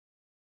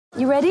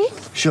You ready?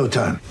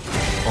 Showtime.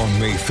 On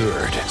May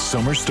 3rd,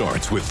 summer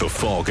starts with The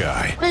Fall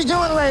Guy. Let's do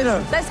it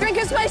later. Let's drink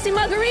a spicy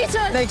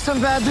margarita. Make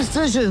some bad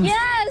decisions.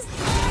 Yes.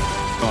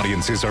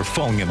 Audiences are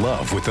falling in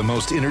love with the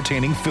most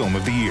entertaining film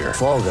of the year.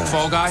 Fall Guy.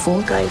 Fall Guy?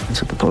 Fall guy.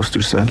 That's what the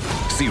poster said.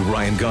 See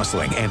Ryan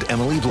Gosling and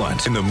Emily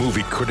Blunt in the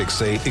movie critics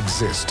say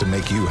exists to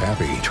make you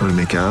happy. Trying to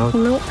make it out?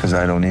 Nope. Because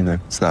I don't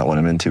either. It's not what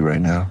I'm into right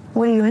now.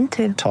 What are you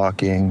into?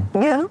 Talking.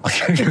 Yeah.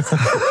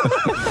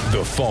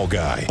 The Fall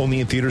Guy.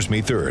 Only in theaters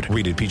May 3rd.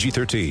 Rated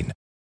PG-13.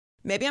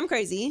 Maybe I'm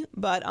crazy,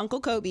 but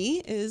Uncle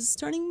Kobe is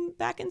turning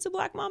back into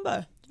Black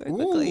Mamba very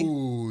quickly.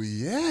 Ooh,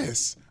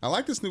 yes. I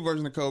like this new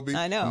version of Kobe.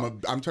 I know.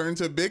 I'm turning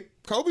to a big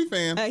Kobe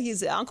fan.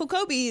 He's Uncle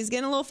Kobe. He's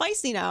getting a little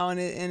feisty now in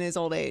his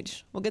old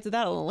age. We'll get to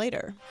that a little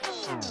later.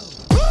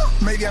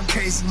 Maybe I'm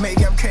crazy,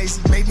 maybe I'm crazy,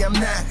 maybe I'm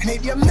not,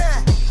 maybe I'm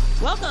not.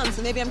 Welcome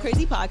to Maybe I'm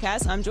Crazy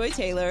podcast. I'm Joy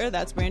Taylor.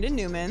 That's Brandon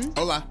Newman.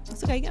 Hola.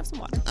 It's okay. You can have some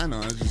water. I know.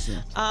 I was just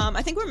saying.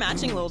 I think we're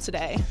matching a little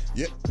today,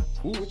 Yep.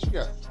 Ooh, what you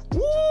got?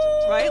 Woo!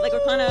 right? Like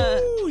we're kind of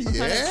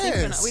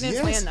Yes. We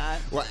didn't plan that.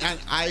 Well,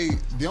 I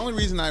the only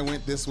reason I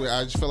went this way,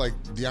 I just feel like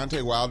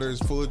Deontay Wilder is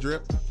full of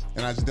drip,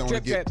 and I just don't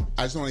want to Drip, get. drip.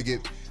 I just want to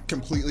get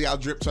completely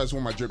out dripped, so I just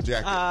want my drip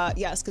jacket.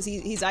 Yes, because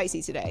he's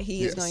icy today.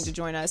 He is Yes. going to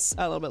join us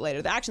a little bit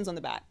later. The action's on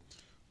the back.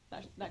 The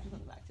action's on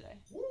the back today.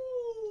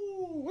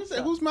 Ooh, what's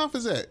that? Whose mouth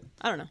is that?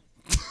 I don't know.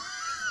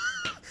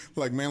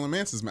 Like Marilyn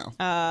Manson's mouth.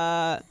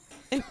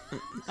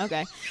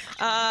 Okay.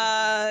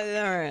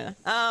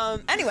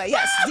 Anyway,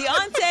 yes,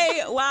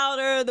 Deontay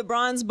Wilder, the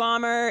Bronze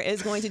Bomber,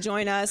 is going to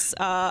join us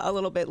a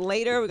little bit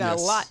later. We got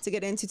Yes. a lot to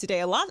get into today.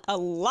 A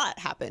lot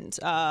happened.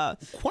 Quite a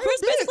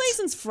bit. Basically,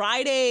 since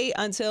Friday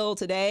until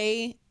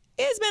today,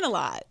 it's been a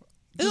lot.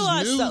 There's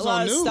a Just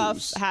lot of news on stuff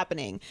news.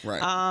 happening.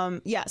 Right.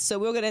 Yes, so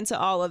we'll get into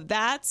all of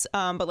that.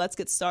 But let's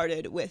get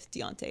started with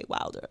Deontay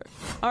Wilder.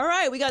 All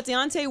right, we got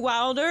Deontay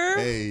Wilder,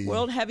 Hey.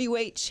 world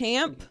heavyweight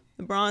champ,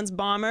 the Bronze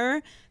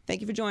Bomber. Thank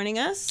you for joining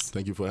us.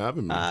 Thank you for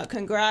having me.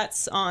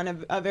 Congrats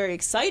on a very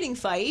exciting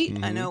fight.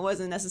 I know it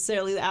wasn't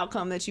necessarily the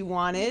outcome that you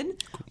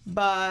wanted,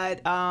 but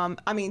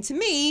I mean, to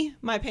me,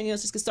 my opinion,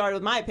 let's just get started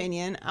with my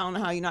opinion. I don't know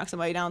how you knock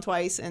somebody down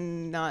twice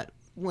and not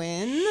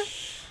win.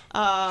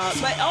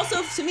 But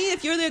also, to me,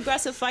 if you're the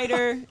aggressive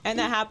fighter and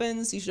that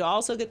happens, you should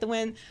also get the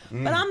win.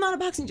 But I'm not a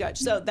boxing judge,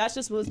 so that's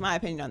just was my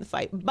opinion on the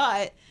fight.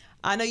 But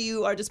I know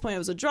you are disappointed it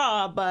was a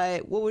draw,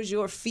 but what was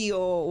your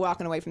feel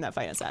walking away from that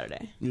fight on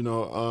Saturday?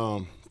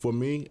 For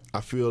me,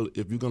 I feel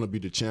if you're going to be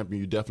the champion,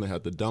 you definitely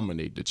have to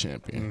dominate the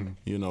champion,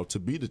 to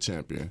be the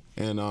champion.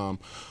 And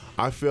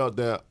I felt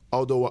that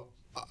although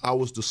I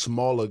was the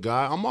smaller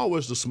guy, I'm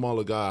always the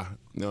smaller guy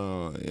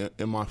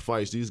in my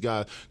fights. This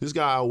guy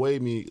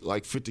outweighed me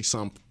like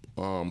 50-some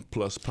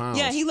plus pounds.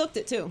 Yeah, he looked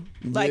it too.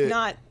 Like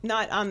Yeah.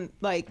 not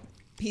like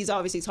he's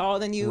obviously taller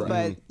than you,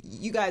 but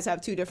you guys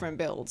have two different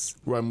builds.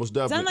 Right, most Is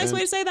that a definitely. nice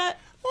way to say that?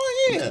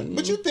 Oh yeah,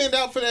 but you thinned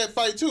out for that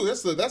fight too.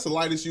 That's the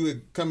lightest you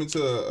had come into.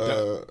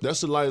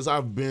 That's the lightest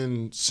I've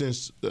been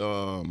since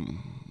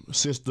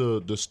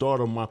the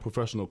start of my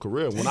professional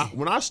career.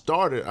 When I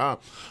started,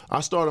 I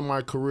started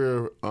my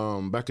career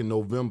back in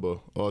November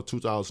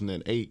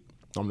 2008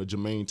 on the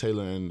Jermaine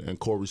Taylor and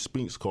Corey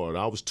Spinks card.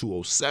 I was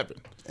 207.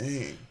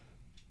 Dang.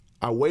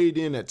 I weighed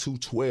in at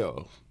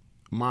 212.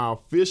 My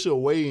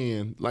official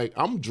weigh-in, like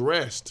I'm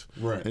dressed,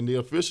 Right. and the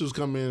officials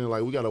come in and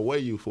like we gotta weigh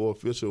you for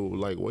official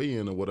like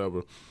weigh-in or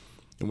whatever.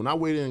 And when I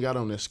weighed in and got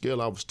on that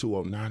scale, I was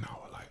 209. I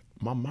was like,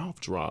 my mouth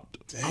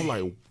dropped. I'm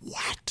like,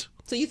 what?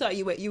 So you thought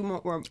you were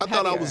I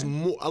thought I heavier. was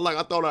more.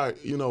 I thought I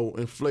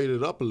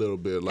inflated up a little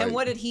bit. Like And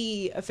what did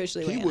he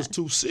officially weigh he in was at?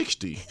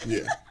 260.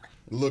 Yeah,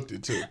 looked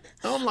it too.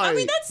 I'm like, I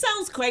mean, that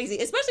sounds crazy,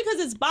 especially because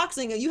it's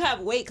boxing and you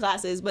have weight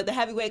classes, but the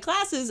heavyweight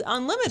class is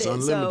unlimited.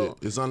 it's unlimited. So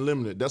It's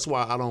unlimited. That's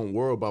why I don't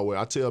worry about weight.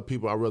 I tell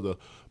people I'd rather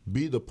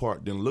be the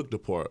part than look the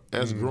part.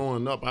 As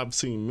growing up, I've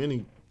seen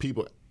many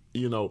people,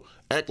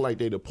 act like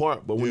they the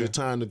part, but when it's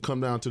time to come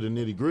down to the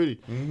nitty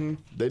gritty,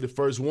 they the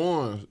first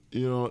ones,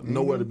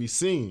 nowhere to be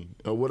seen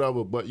or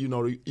whatever. But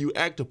you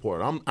act the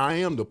part. I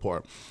am the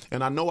part,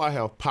 and I know I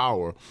have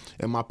power,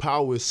 and my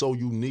power is so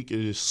unique. It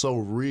is so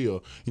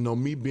real.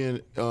 Me being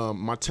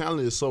my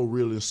talent is so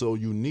real and so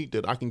unique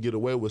that I can get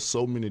away with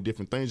so many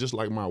different things. Just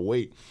like my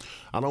weight,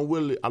 I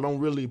don't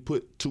really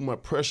put too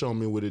much pressure on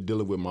me with it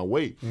dealing with my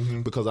weight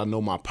because I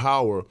know my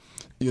power.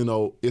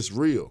 It's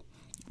real.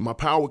 My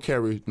power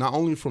carry not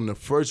only from the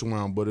first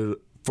round, but it'll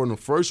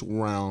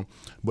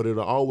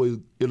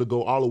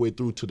go all the way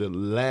through to the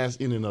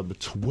last inning of the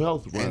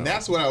 12th round. And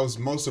that's what I was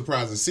most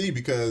surprised to see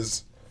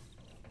because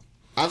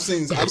I've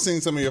seen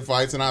some of your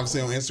fights and I've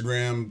seen on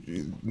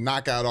Instagram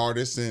knockout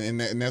artists and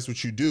that's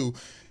what you do.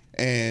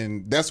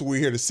 And that's what we're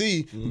here to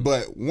see.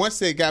 But once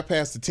they got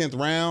past the 10th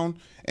round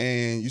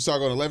and you started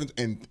going 11th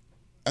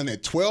and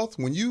at 12th,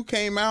 when you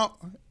came out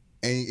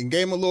and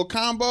gave him a little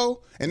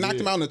combo and knocked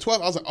him out in the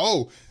 12th, I was like,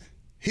 oh,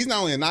 he's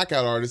not only a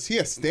knockout artist, he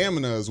has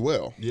stamina as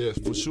well. Yes,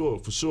 for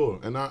sure.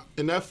 And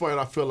in that fight,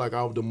 I felt like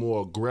I was the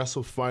more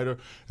aggressive fighter,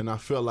 and I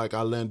felt like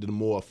I landed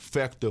more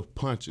effective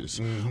punches.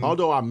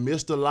 Although I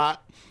missed a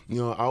lot,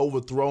 I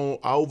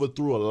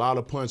overthrew a lot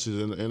of punches,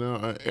 and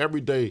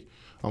every day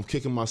I'm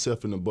kicking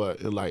myself in the butt.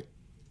 And like,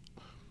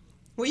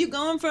 were you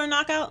going for a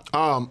knockout?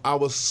 I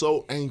was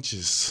so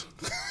anxious.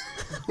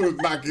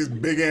 Knock his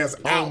big ass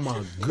out. Oh my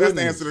goodness. That's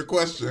the answer to the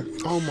question.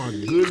 Oh my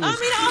goodness. I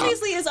mean,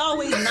 obviously, it's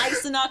always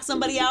nice to knock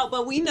somebody out,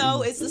 but we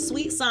know it's a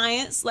sweet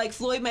science. Like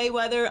Floyd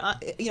Mayweather,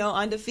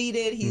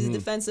 undefeated. He's a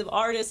defensive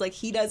artist. Like,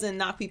 he doesn't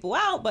knock people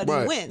out, but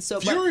he wins. So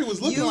Fury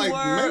was looking like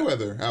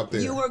Mayweather out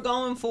there. You were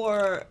going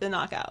for the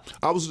knockout.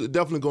 I was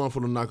definitely going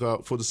for the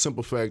knockout for the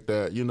simple fact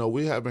that,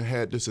 we haven't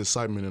had this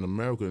excitement in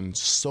America in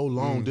so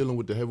long dealing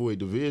with the heavyweight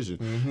division.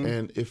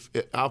 And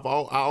I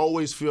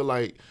always feel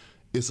like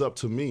it's up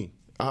to me.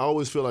 I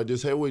always feel like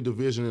this heavyweight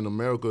division in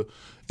America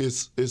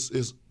is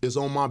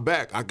on my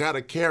back. I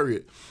gotta carry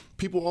it.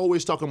 People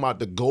always talking about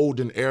the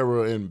golden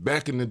era and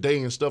back in the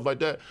day and stuff like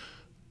that.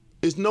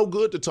 It's no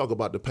good to talk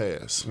about the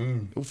past.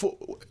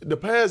 The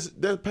past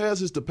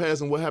is the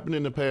past, and what happened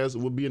in the past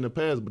will be in the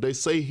past. But they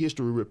say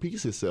history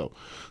repeats itself.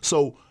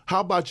 So how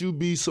about you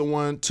be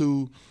someone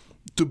to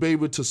be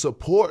able to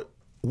support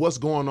what's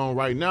going on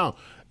right now?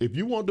 If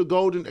you want the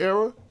golden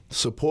era,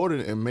 support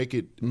it and make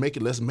it.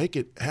 Let's make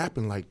it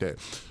happen like that.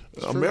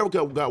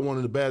 America got one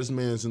of the baddest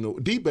men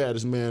the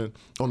baddest man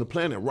on the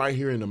planet right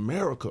here in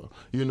America,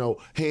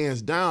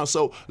 hands down.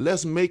 So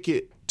let's make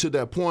it to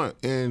that point,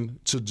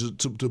 and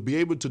to be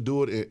able to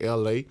do it in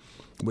LA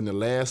when the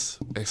last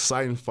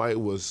exciting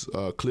fight was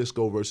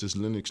Klitschko versus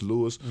Lennox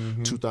Lewis,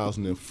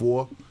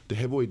 2004. The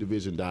heavyweight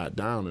division died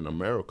down in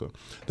America.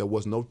 There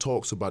was no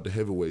talks about the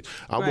heavyweight.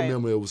 I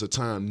remember it was a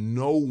time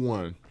no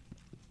one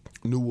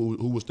knew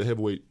who was the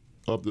heavyweight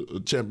of the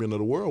champion of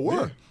the world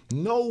were. Yeah.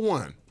 No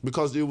one,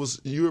 because it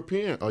was a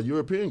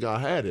European guy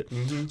had it.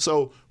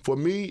 So for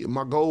me,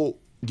 my goal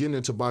getting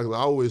into boxing,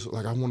 I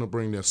want to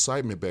bring the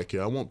excitement back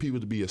here. I want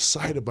people to be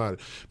excited about it.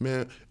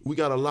 Man, we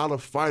got a lot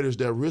of fighters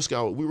that risk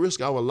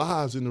our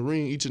lives in the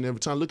ring each and every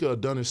time. Look at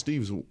Adonis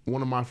Stevens,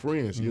 one of my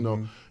friends,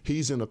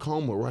 he's in a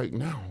coma right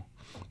now.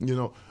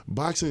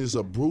 Boxing is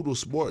a brutal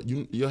sport.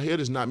 Your head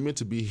is not meant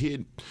to be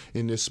hit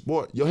in this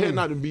sport. Your head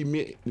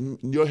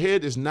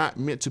is not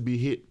meant to be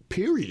hit,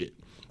 period.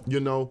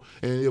 And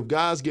if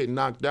guys get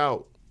knocked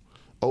out,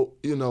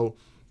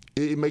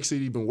 it makes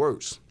it even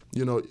worse.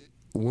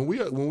 When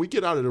we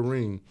get out of the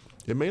ring,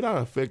 it may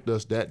not affect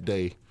us that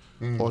day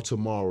or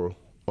tomorrow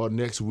or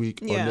next week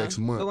or next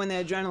month. But when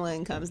the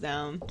adrenaline comes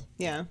down,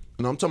 yeah.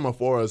 And I'm talking about as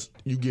far as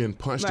you getting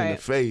punched in the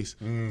face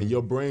and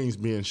your brain's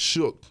being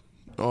shook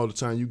all the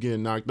time, you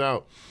getting knocked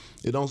out.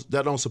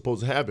 That don't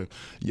supposed to happen.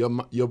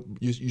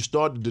 You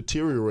start to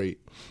deteriorate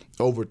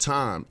over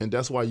time, and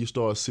that's why you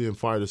start seeing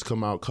fighters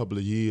come out a couple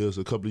of years,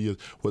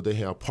 where they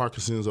have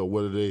Parkinson's or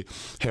whether they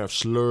have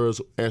slurs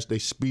as they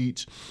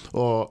speech,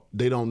 or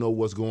they don't know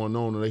what's going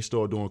on and they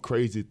start doing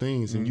crazy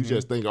things, and you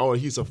just think, oh,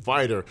 he's a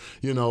fighter.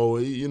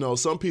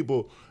 Some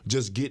people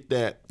just get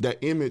that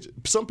image.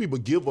 Some people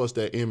give us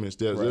that image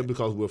that's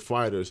because we're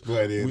fighters,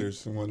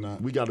 gladiators and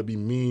whatnot. We got to be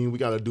mean. We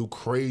got to do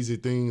crazy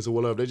things or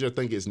whatever. They just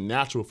think it's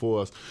natural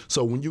for us.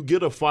 So when you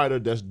get a fighter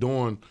that's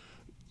doing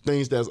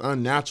things that's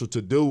unnatural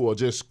to do or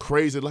just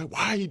crazy, like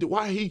why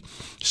he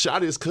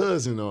shot his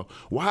cousin, or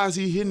why is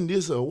he hitting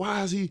this, or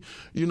why is he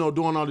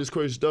doing all this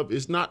crazy stuff,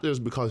 it's not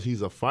just because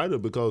he's a fighter,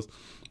 because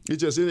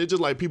it's just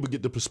like people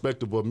get the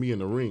perspective of me in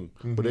the ring,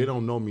 but they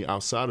don't know me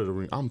outside of the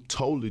ring. I'm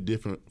totally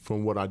different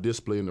from what I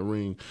display in the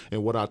ring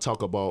and what I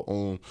talk about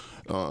on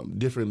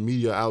different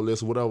media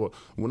outlets or whatever.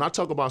 When I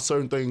talk about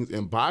certain things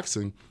in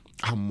boxing,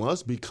 I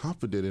must be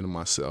confident in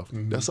myself.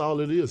 That's all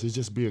it is. It's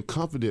just being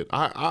confident.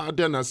 I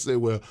dare not say,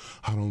 well,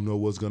 I don't know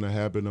what's going to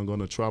happen. I'm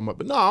going to try my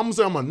best. No, I'm going to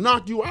say I'm going to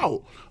knock you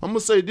out. I'm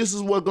going to say this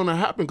is what's going to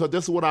happen because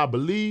that's what I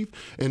believe,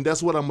 and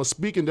that's what I'm going to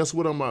speak, and that's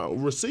what I'm going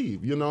to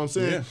receive. You know what I'm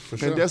saying? Yeah, for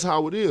sure. And that's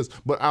how it is.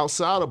 But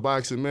outside of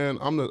boxing, man,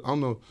 I'm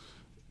the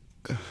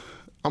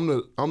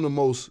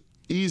most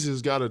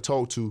easiest guy to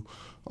talk to.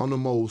 I'm the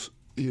most,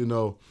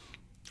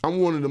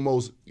 I'm one of the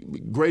most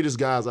greatest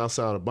guys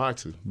outside of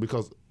boxing,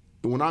 because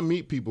when I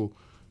meet people,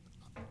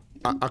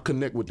 I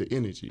connect with the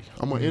energy.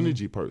 I'm an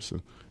energy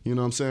person. You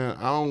know what I'm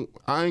saying?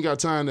 I ain't got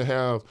time to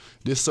have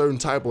this certain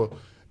type of,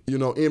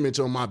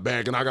 image on my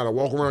back, and I gotta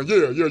walk around.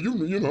 Yeah, I'm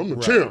the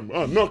champ.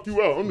 I knock you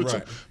out. I'm the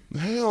champ.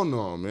 Hell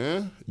no,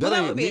 man.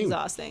 That would be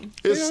exhausting.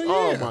 It's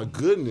oh my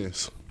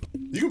goodness.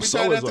 You can be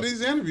tired after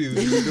these interviews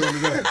that you're doing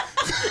today.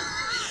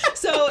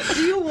 So,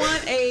 do you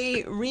want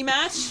a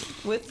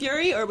rematch with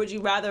Fury, or would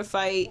you rather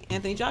fight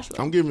Anthony Joshua?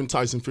 I'm giving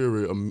Tyson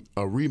Fury a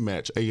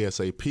rematch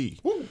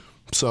ASAP. Woo.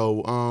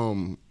 So,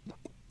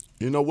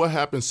 what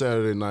happened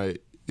Saturday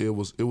night? It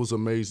was an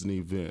amazing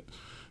event.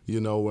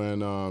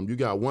 And you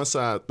got one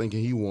side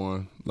thinking he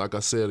won. Like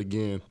I said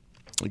again,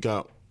 you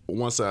got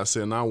one side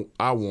saying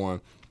I won,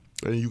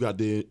 and you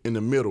got in the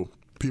middle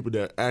people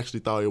that actually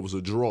thought it was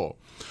a draw.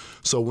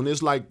 So when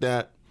it's like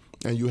that,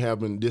 and you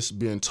having this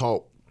being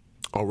taught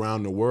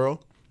around the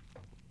world,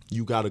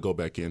 you got to go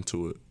back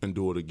into it and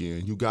do it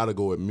again. You got to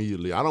go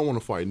immediately. I don't want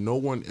to fight no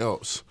one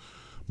else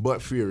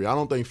but Fury. I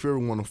don't think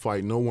Fury want to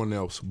fight no one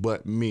else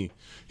but me.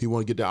 He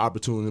want to get that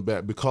opportunity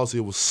back because it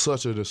was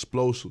such an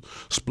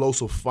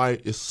explosive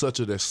fight. It's such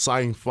an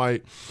exciting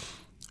fight.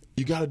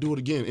 You got to do it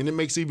again, and it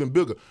makes it even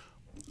bigger.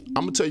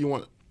 I'm going to tell you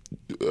one.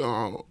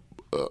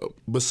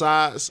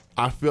 Besides,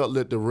 I felt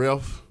that the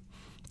ref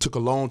took a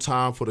long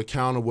time for the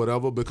count or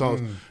whatever because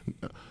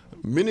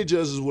many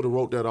judges would have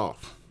wrote that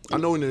off. I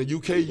know in the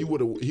UK he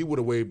would have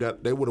waived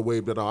that. They would have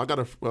waived that off.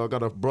 I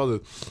got a brother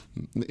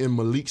in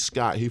Malik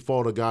Scott. He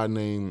fought a guy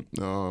named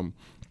Derek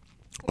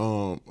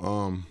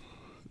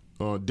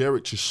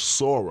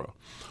Chisora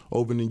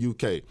over in the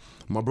UK.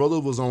 My brother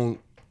was on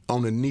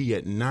the knee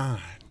at 9,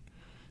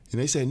 and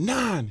they said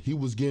 9. He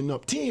was getting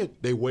up 10.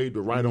 They waved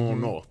it right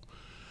on off.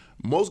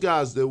 Most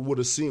guys that would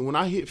have seen, when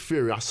I hit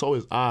Fury, I saw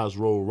his eyes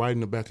roll right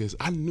in the back of his.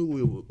 I knew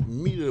it was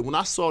immediately. When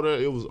I saw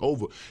that, it was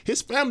over.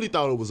 His family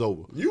thought it was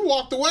over. You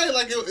walked away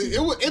like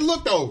it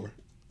looked over.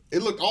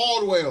 It looked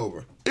all the way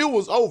over. It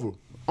was over.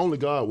 Only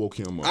God woke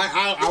him up.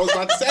 I was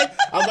about to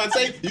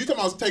say, you talking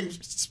about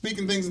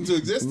speaking things into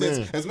existence.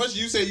 Man. As much as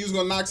you said you was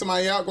going to knock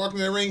somebody out, walking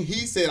in the ring,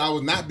 he said I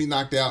would not be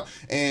knocked out.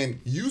 And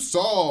you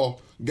saw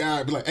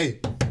guy be like, hey.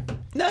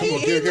 No, he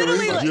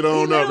literally like, you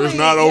don't know. It's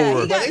not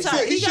over. But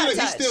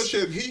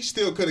he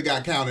still could have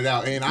got counted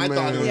out, and I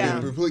thought it would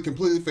have been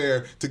completely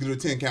fair to do a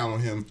 10 count on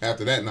him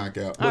after that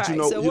knockout. All right,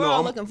 so we're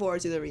all looking forward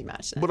to the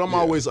rematch. Then. But I'm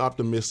always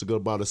optimistic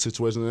about a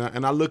situation,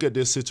 and I look at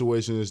this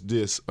situation as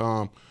this: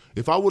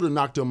 if I would have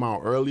knocked him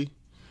out early,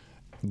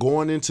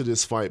 going into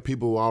this fight,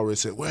 people always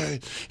say, well,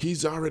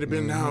 he's already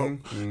been out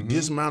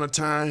this amount of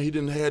time. He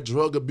didn't have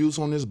drug abuse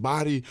on his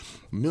body,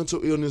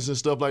 mental illness and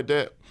stuff like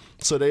that.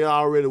 So they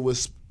already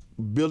was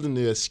building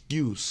the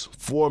excuse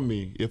for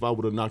me if I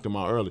would have knocked him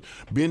out early.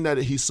 Being that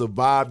he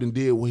survived and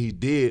did what he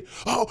did,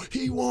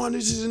 he won,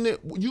 this and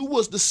that. You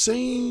was the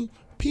same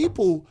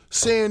people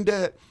saying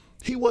that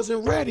he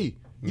wasn't ready.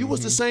 You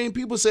was the same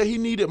people say he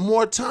needed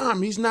more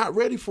time. He's not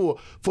ready for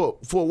a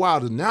while.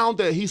 Now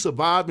that he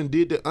survived and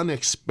did the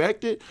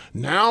unexpected,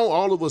 now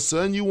all of a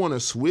sudden you want to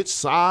switch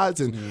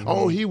sides and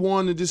he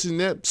won and this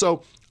and that.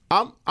 So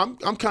I'm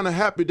kind of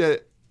happy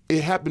that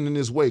it happened in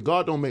this way.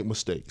 God don't make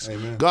mistakes.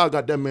 Amen. God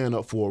got that man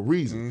up for a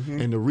reason,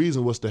 and the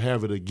reason was to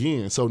have it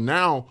again. So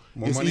now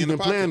it's even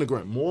playing the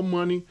ground. More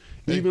money,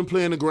 even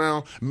playing the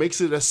ground, makes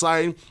it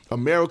exciting.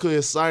 America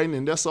is exciting,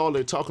 and that's all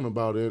they're talking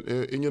about.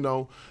 And you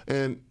know,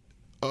 and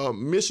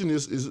mission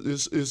is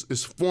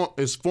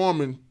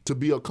forming to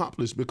be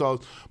accomplished because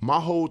my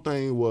whole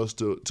thing was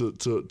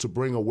to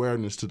bring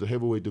awareness to the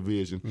heavyweight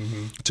division,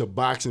 to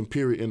boxing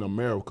period in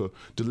America,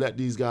 to let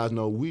these guys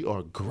know we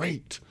are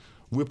great.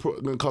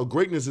 Because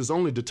greatness is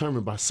only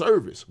determined by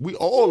service. We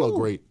all are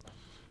great.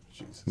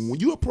 Jesus. When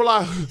you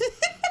apply,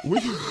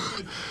 taking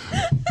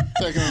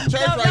a church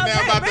now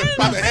about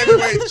the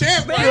heavyweight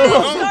champ.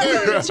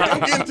 I'm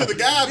getting to the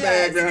guy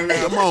bag.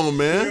 Come on,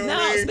 man.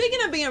 Now, speaking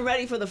of being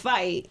ready for the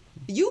fight,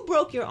 you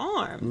broke your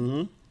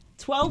arm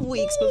 12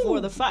 weeks before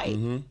the fight,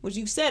 which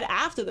you said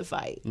after the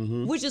fight,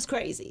 which is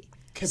crazy.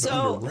 Kept it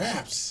under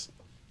wraps.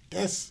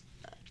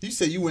 You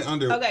said you went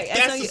under. Okay,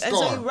 and so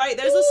you right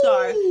there's a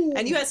scar,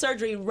 and you had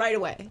surgery right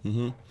away.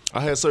 I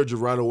had surgery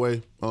right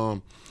away.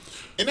 And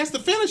that's the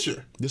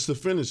finisher. This is the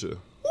finisher.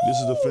 This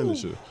is the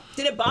finisher.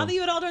 Did it bother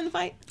you at all during the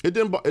fight? It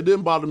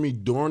didn't bother me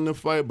during the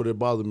fight, but it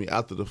bothered me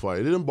after the fight.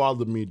 It didn't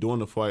bother me during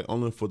the fight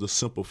only for the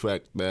simple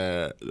fact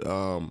that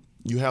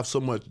you have so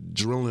much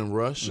adrenaline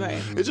rush.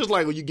 Right. It's just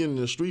like when you get in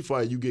a street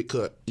fight, you get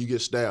cut, you get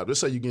stabbed. Let's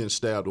say you're getting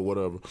stabbed or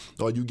whatever,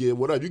 or you get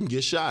whatever. You can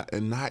get shot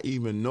and not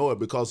even know it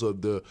because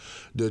of the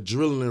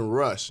adrenaline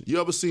rush.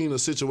 You ever seen a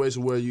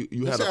situation where you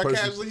had a person?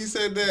 Casually he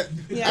said that.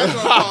 Yeah.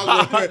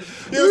 That's what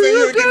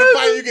you get in a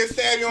fight, you get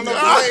stabbed, you don't know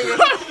what to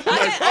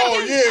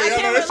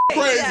that's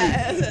crazy.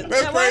 Yeah.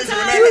 That's crazy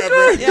when that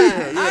happens.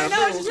 Yeah. I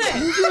know what you're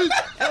saying.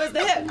 It was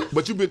the hip.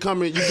 But you get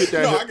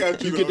that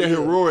you get that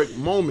heroic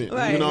moment.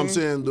 Right. You know what I'm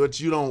saying? But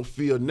you don't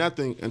feel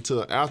nothing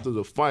until after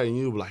the fight, and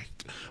you're like,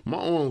 my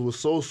arm was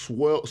so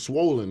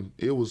swollen.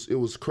 It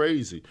was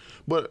crazy.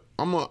 But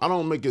I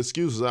don't make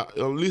excuses. At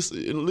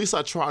least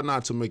I try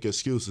not to make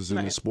excuses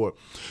in this sport.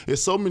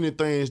 There's so many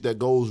things that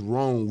goes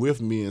wrong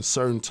with me in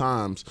certain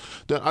times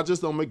that I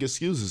just don't make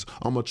excuses.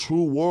 I'm a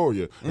true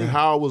warrior, and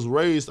how I was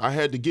raised, I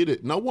had to get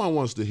it. No one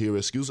wants to hear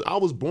excuses. I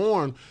was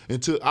born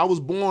into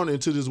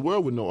this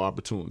world with no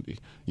opportunity.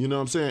 You know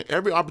what I'm saying?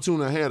 Every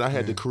opportunity I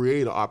had to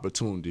create an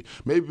opportunity.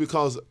 Maybe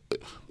because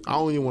I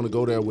don't even want to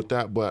go there with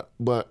that, but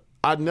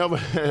I never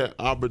had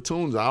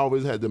opportunities. I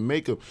always had to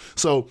make them.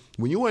 So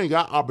when you ain't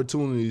got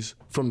opportunities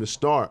from the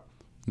start,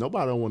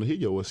 nobody don't want to hear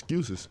your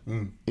excuses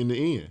in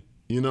the end.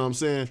 You know what I'm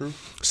saying? True.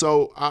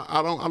 So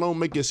I don't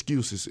make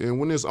excuses. And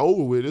when it's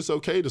over with, it's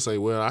okay to say,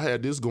 well, I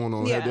had this going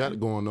on, I had that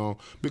going on,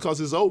 because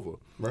it's over.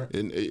 Right.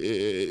 And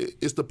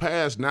it's the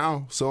past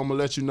now. So I'm gonna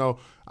let you know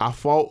I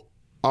fought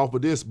off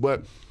of this,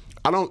 but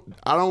I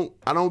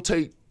don't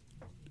take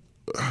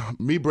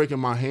me breaking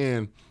my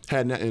hand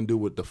had nothing to do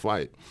with the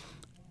fight.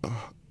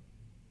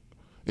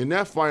 In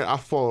that fight,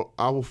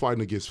 I was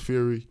fighting against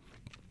Fury.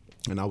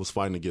 and I was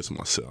fighting against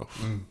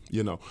myself.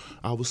 You know,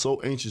 I was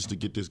so anxious to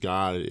get this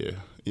guy out of there.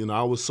 You know,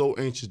 I was so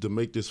anxious to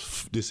make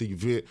this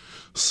event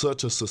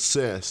such a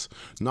success,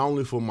 not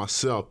only for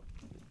myself,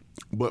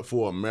 but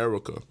for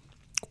America,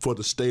 for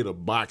the state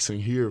of boxing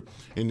here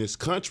in this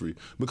country.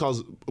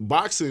 Because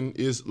boxing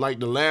is like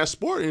the last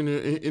sport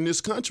in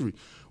this country,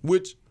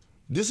 which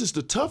this is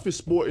the toughest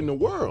sport in the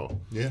world.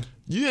 Yeah.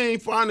 You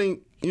ain't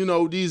finding, you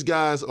know, these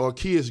guys or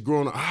kids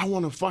growing up, I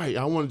want to fight.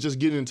 I want to just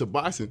get into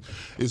boxing.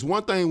 It's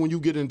one thing when you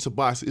get into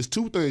boxing. It's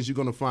two things you're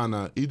going to find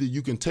out. Either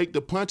you can take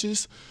the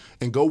punches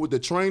and go with the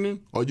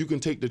training, or you can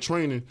take the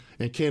training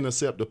and can't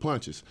accept the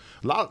punches.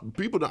 A lot of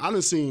people, I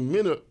done seen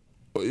many,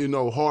 you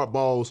know,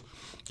 hardballs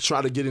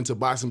try to get into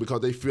boxing because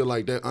they feel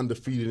like they're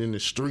undefeated in the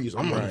streets.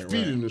 I'm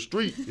undefeated in the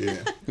street. Yeah.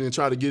 And then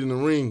try to get in the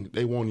ring,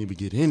 they won't even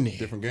get in there.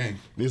 Different game.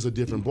 It's a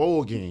different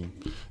ball game.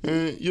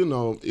 And, you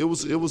know, it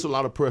was a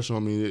lot of pressure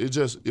on me.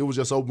 It was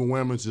just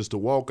overwhelming just to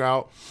walk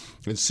out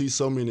and see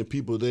so many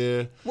people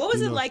there. What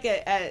was it like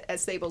at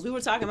Staples? We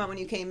were talking about when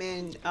you came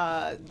in,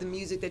 the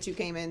music that you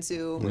came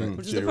into,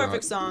 which is the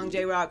perfect song,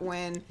 J-Rock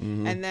Win.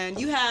 And then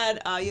you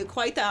had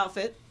quite the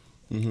outfit.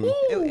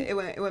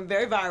 It went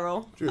very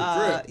viral.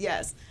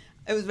 Yes.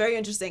 It was very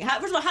interesting.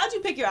 First of all, how did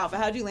you pick your outfit?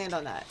 How did you land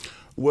on that?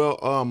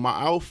 Well, my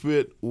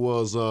outfit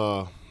was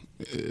I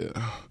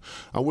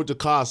went to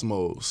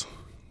Cosmos.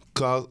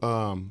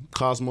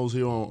 Cosmos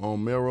here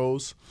on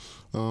Melrose.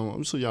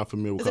 I'm sure y'all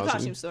familiar with It's a Cosmos.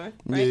 costume store,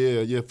 right?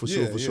 Yeah, for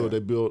sure. They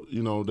built,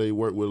 you know, they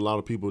work with a lot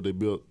of people. They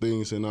built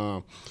things and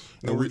No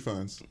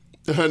refunds.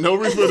 no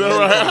refund.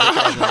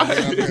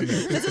 Right?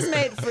 This is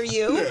made for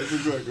you. Yes,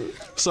 exactly.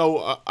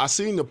 So I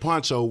seen the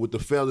poncho with the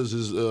feathers,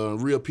 is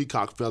real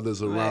peacock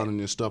feathers around it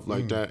and stuff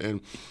like that.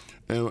 And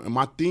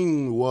my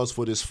theme was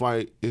for this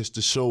fight is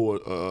to show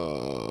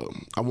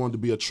I wanted to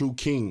be a true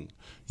king.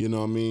 You know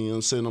what I mean?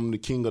 I'm saying I'm the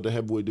king of the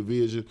heavyweight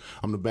division.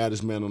 I'm the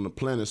baddest man on the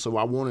planet. So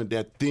I wanted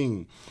that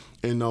thing,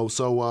 you know.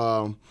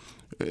 So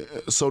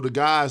the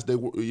guys, they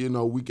were, you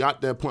know, we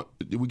got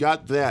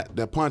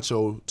that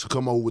poncho to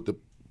come over with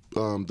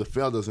the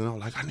feathers, and I'm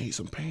like, I need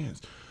some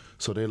pants.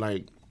 So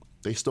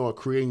they start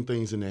creating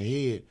things in their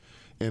head,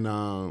 and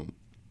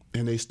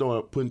they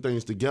start putting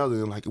things together,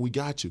 and like, we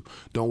got you.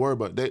 Don't worry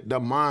about that. That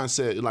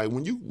mindset, like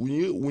when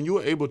you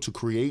are able to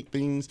create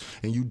things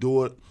and you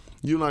do it,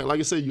 you like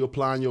I said, you're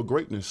applying your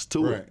greatness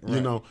to it. Right. You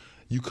know,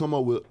 you come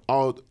up with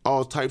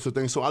all types of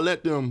things. So I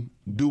let them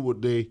do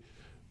what they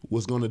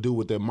was going to do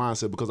with their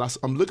mindset, because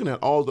I'm looking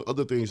at all the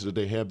other things that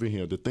they have in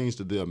here, the things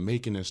that they're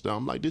making and stuff.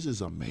 I'm like, this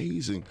is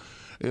amazing.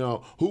 You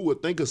know, who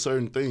would think of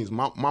certain things?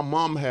 My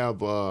mom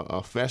have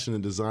a fashion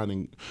and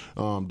designing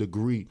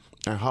degree,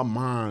 and her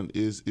mind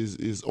is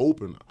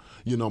open.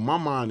 You know, my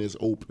mind is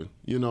open.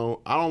 You know,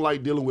 I don't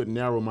like dealing with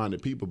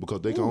narrow-minded people because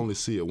they can only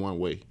see it one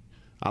way.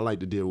 I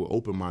like to deal with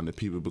open-minded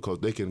people because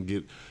they can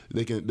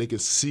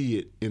see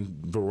it in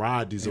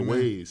varieties of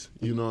ways.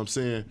 You know what I'm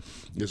saying?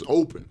 It's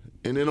open,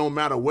 and it don't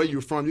matter where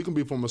you're from. You can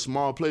be from a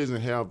small place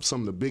and have some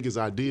of the biggest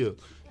ideas.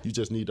 You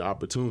just need the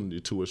opportunity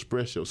to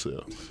express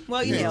yourself.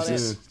 Well, you nailed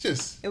it.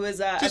 Just It was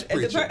Just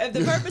preach it. if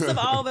the purpose of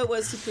all of it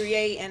was to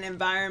create an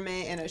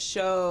environment and a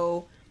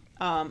show.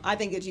 I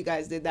think that you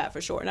guys did that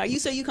for sure. Now, you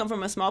say you come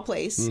from a small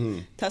place,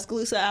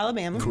 Tuscaloosa,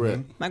 Alabama.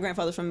 Correct. My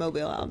grandfather's from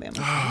Mobile, Alabama.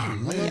 I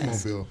love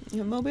Mobile. You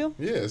have Mobile?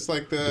 Yeah, it's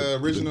like the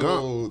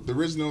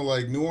original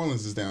like New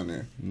Orleans is down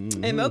there.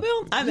 In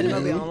Mobile? I've been in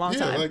Mobile in a long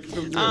time.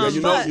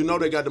 You know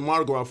they got the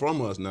Mardi Gras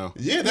from us now.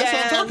 Yeah, that's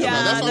what I'm talking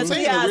about. That's what I'm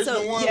saying. The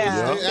original one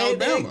was in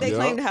Alabama. They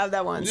claim to have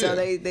that one, so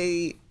Yeah.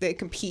 they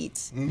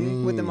compete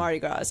with the Mardi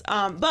Gras.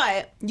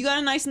 But you got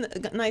a nice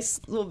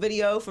little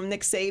video from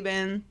Nick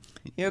Saban.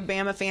 You're a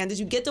Bama fan. Did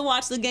you get to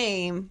watch the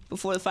game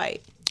before the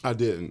fight? I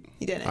didn't.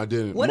 You didn't? I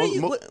didn't. What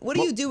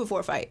do you do before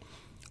a fight?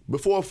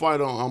 Before a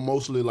fight, I'm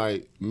mostly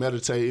like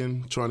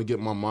meditating, trying to get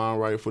my mind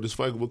right for this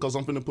fight, because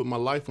I'm finna put my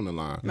life on the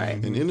line. Right.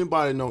 And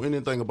anybody know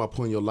anything about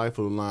putting your life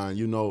on the line,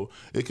 you know,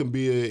 it can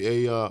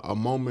be a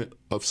moment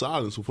of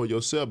silence for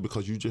yourself,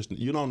 because you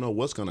don't know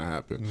what's gonna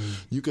happen.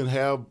 You can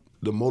have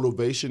the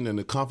motivation and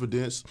the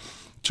confidence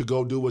to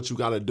go do what you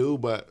gotta do,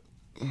 but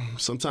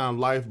sometimes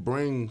life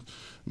bring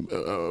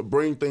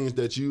things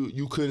that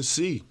you couldn't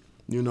see.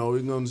 You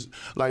know,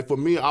 like for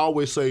me, I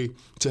always say,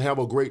 to have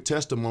a great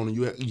testimony,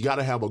 you got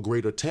to have a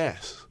greater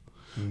test.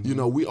 You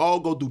know, we all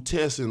go through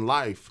tests in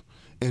life,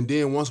 and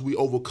then once we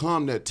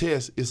overcome that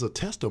test, it's a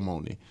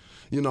testimony.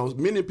 You know,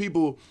 many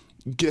people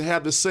can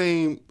have the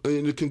same,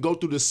 and can go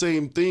through the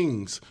same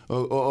things,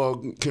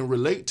 or can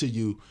relate to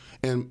you.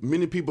 And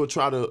many people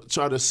try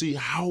to see,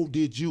 how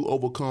did you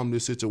overcome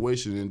this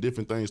situation and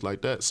different things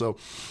like that. So,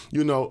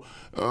 you know,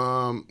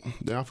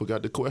 then I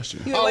forgot the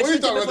question. You what we you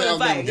talking did before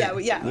about the the fight.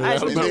 Alabama Yeah. game. I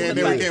just And before the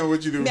then fight. again,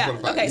 what you do before the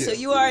fight. Okay, Yeah. so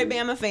you are a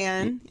Bama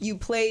fan. You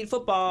played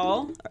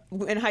football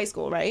in high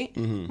school, right?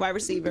 Wide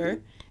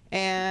receiver,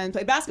 and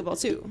played basketball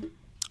too.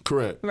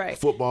 Correct. Right.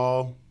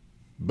 Football,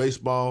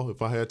 baseball.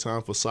 If I had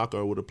time for soccer,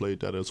 I would have played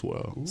that as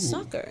well.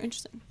 Soccer,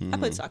 interesting. I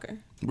played soccer.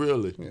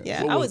 Really?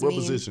 Yeah, What I was what mean.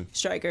 position?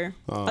 Striker.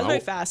 I was very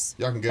fast.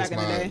 Y'all can guess back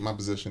in the day. my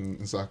position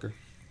in soccer.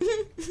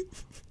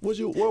 What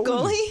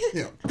Goalie?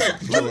 Yeah,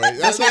 thank you, Joy.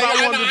 That's what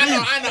I wanted to be.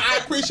 I know. I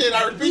appreciate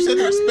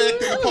the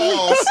respect and the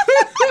pause.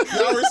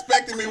 Y'all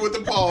respecting me with the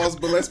pause,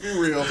 but let's be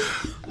real.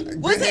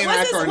 What's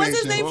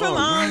his name from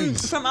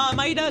nice.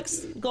 Mighty Ducks?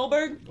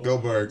 Goldberg.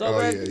 Goldberg. Oh,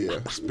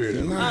 yeah.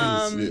 Spirit.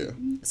 Nice. Yeah.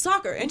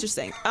 Soccer,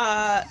 interesting.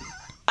 I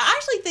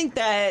actually think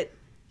that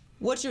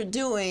what you're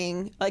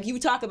doing, like you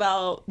talk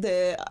about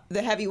the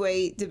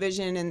heavyweight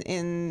division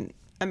in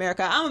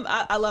America.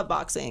 I love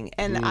boxing,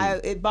 and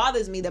it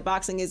bothers me that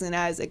boxing isn't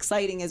as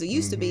exciting as it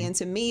used to be. And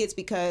to me, it's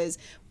because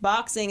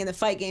boxing and the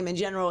fight game in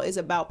general is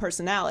about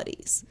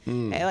personalities.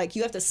 And like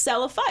you have to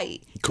sell a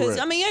fight. Because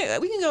I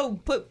mean, we can go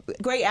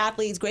put great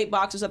athletes, great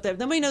boxers up there. If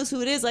nobody knows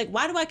who it is, like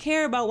why do I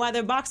care about why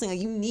they're boxing? Like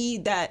you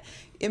need that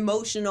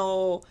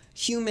emotional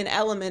human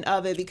element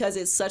of it because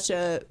it's such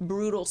a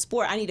brutal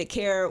sport. I need to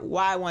care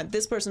why I want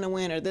this person to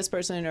win or this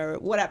person or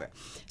whatever.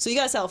 So you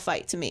gotta sell a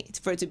fight to me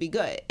for it to be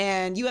good.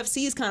 And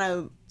UFC is kind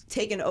of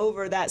taken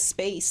over that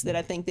space that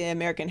I think the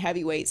American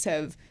heavyweights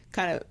have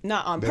kind of,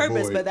 not on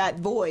purpose, but that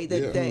void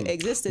that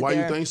existed Why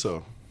there. Why do you think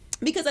so?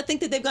 Because I think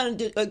that they've done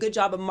a good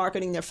job of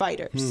marketing their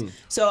fighters.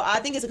 So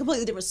I think it's a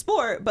completely different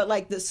sport, but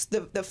like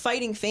the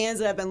fighting fans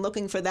that have been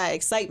looking for that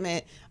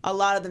excitement, a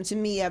lot of them to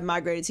me have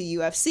migrated to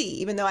UFC,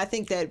 even though I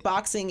think that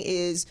boxing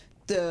is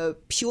the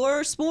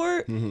pure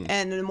sport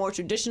and the more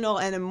traditional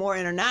and the more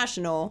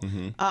international.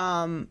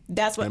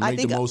 That's what I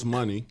think. The most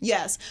money.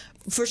 Yes,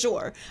 for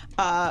sure.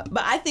 But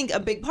I think a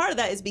big part of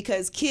that is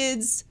because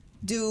kids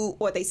do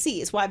what they see.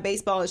 It's why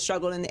baseball has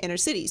struggled in the inner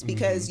cities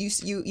because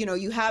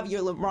you have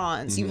your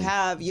LeBrons, you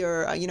have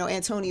your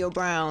Antonio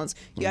Browns,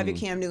 you have your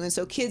Cam Newton.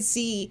 So kids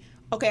see,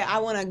 okay, I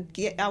want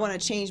to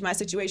change my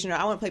situation, or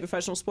I want to play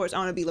professional sports. I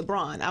want to be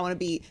LeBron. I want to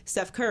be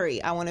Steph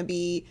Curry. I want to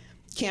be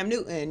Cam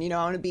Newton. I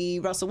want to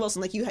be Russell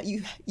Wilson. Like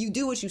you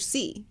do what you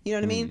see. You know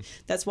what I mean?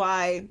 That's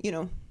why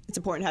it's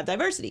important to have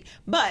diversity.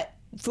 But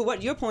for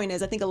what your point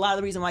is, I think a lot of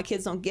the reason why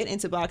kids don't get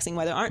into boxing,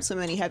 why there aren't so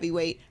many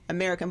heavyweight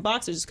American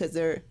boxers, is because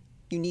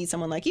you need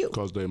someone like you.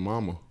 Because they're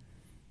mama.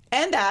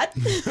 And that.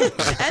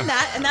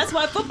 And that's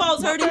why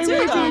football's hurting too,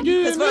 though.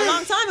 Because for a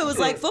long time, it was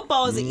like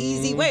football is an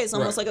easy way. It's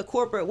almost like a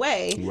corporate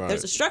way. Right.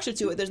 There's a structure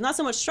to it. There's not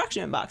so much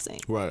structure in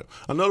boxing. Right.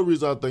 Another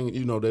reason I think,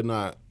 they're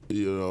not,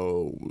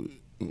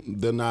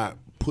 they're not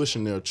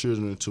pushing their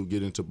children to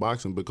get into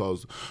boxing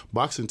because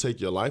boxing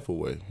takes your life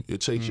away. It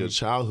takes your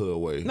childhood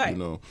away. Right.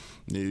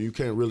 You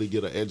can't really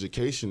get an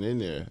education in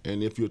there.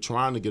 And if you're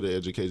trying to get an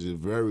education,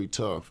 it's very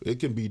tough.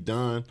 It can be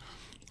done,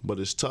 but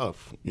it's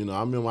tough. I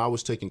remember I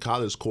was taking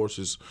college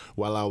courses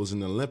while I was in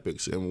the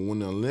Olympics, and when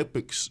the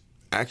Olympics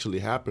actually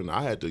happened,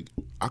 I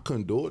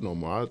couldn't do it no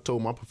more. I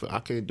told my professor I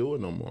can't do it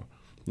no more.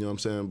 You know what I'm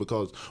saying?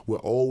 Because we're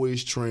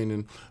always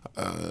training.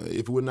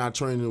 If we're not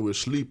training, we're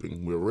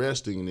sleeping, we're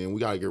resting, and then we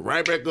gotta get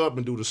right back up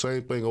and do the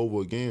same thing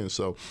over again.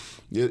 So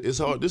it's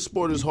hard. This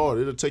sport is hard.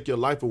 It'll take your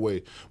life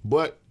away.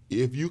 But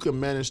if you can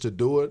manage to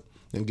do it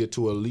and get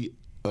to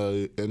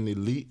an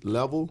elite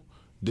level,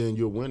 then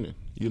you're winning.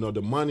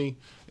 The money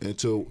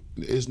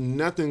it's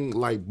nothing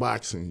like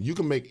boxing. You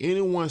can make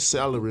anyone's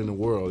salary in the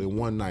world in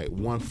one night,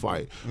 one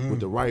fight, with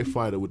the right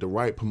fighter, with the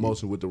right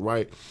promotion, with the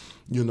right,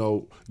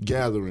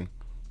 gathering.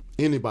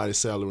 Anybody's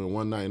salary in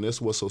one night, and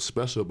that's what's so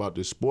special about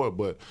this sport.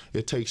 But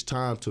it takes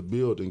time to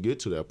build and get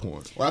to that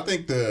point. Well, I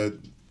think the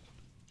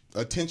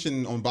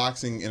attention on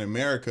boxing in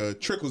America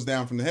trickles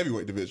down from the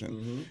heavyweight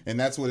division, and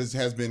that's what it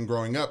has been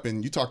growing up.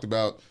 And you talked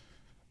about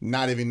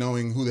not even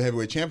knowing who the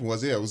heavyweight champion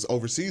was. Yeah, it was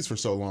overseas for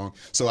so long.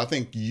 So I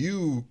think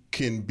you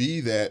can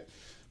be that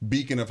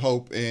beacon of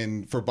hope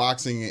for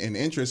boxing and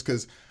interest,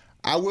 because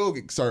I will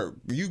start.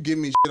 You give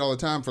me shit all the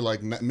time for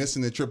like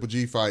missing the Triple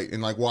G fight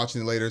and like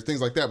watching it later, things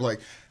like that. But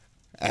like,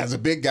 as a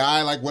big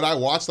guy, like what I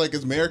watch, like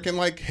as American,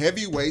 like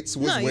heavyweights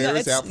was where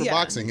it's at for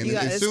boxing. And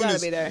as soon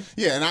as, be there.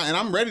 Yeah, and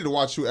I'm ready to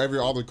watch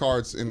all the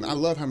cards. And I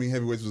love how many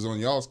heavyweights was on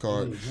y'all's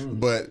card.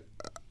 But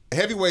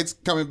heavyweights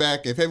coming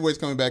back. If heavyweights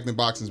coming back, then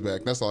boxing's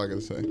back. That's all I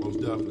gotta say. Most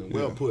definitely.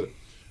 Well put.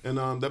 And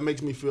that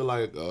makes me feel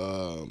like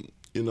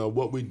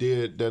what we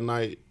did that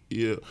night.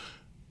 Yeah,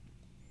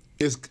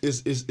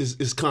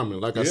 it's coming.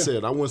 Like I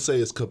said, I wouldn't say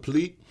it's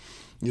complete.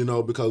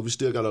 Because we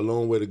still got a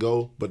long way to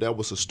go, but that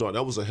was a start.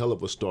 That was a hell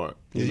of a start.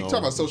 You talk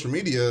about social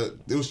media.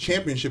 It was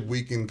championship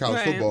week in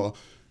college football.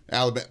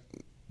 Alabama,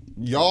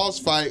 y'all's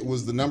fight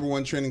was the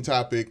 #1 trending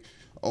topic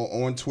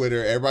on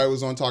Twitter. Everybody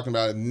was on talking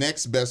about it.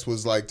 Next best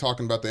was like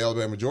talking about the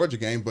Alabama-Georgia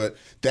game, but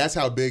that's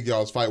how big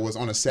y'all's fight was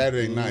on a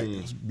Saturday night.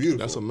 It's beautiful.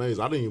 That's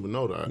amazing. I didn't even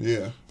know that.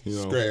 Yeah.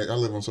 It's great. I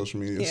live on social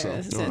media.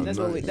 Yeah, that's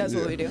what we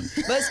do.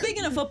 But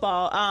speaking of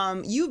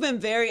football, you've been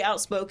very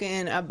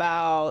outspoken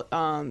about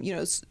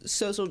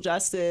social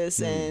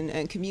justice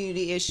and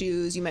community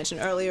issues. You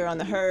mentioned earlier on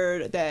The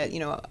Herd that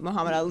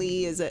Muhammad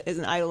Ali is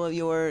an idol of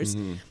yours.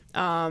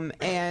 And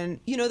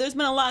there's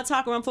been a lot of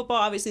talk around football.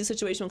 Obviously, the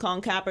situation with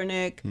Colin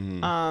Kaepernick.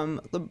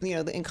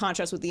 In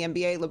contrast with the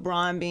NBA,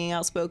 LeBron being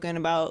outspoken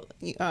about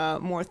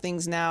more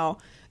things now.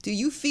 Do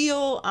you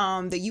feel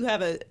that you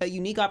have a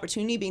unique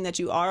opportunity, being that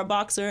you are a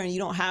boxer and you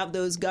don't have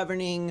those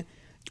governing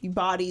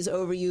bodies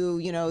over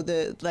you,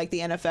 the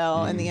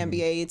NFL and the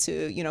NBA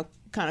to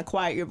kind of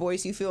quiet your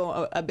voice? You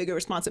feel a bigger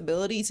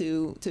responsibility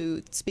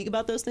to speak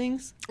about those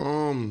things?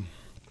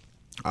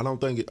 I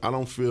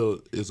don't feel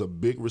it's a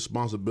big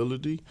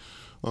responsibility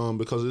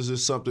because this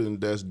is something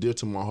that's dear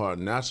to my heart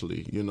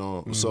naturally, you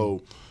know.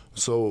 So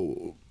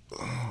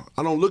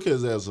I don't look at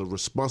it as a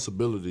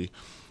responsibility.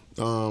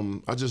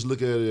 I just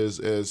look at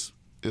it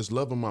as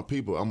loving my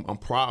people. I'm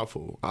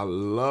prideful. I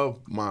love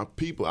my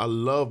people. I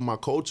love my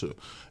culture,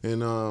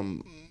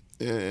 and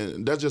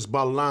that's just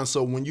bottom line.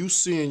 So when you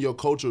seeing your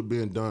culture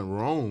being done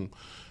wrong,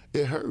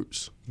 it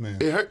hurts. Man.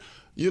 It hurt.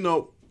 You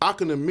know, I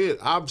can admit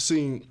I've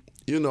seen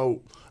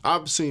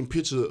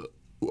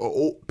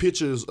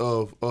pictures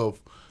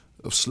of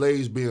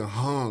slaves being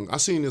hung. I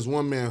seen this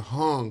one man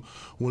hung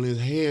when his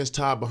hands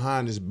tied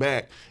behind his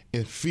back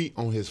and feet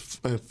on his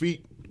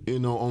feet. You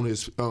know, on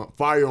his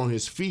fire on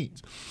his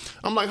feet.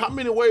 I'm like, how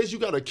many ways you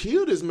gotta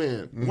kill this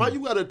man? Why you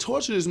gotta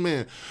torture this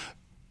man?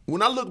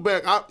 When I look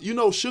back, you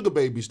know, Sugar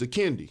Babies, the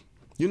candy.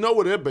 You know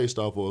what they're based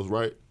off of,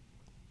 right?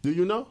 Do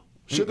you know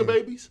Sugar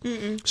Babies?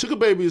 Sugar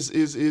Babies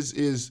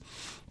is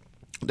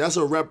that's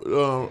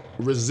a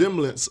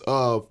resemblance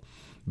of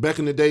back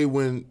in the day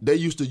when they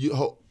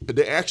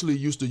actually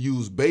used to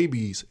use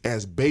babies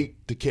as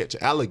bait to catch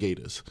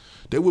alligators.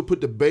 They would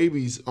put the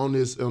babies on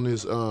this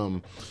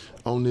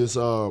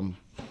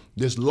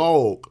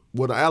log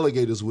where the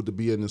alligators would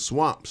be in the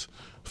swamps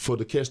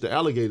to catch the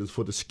alligators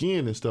for the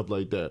skin and stuff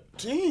like that.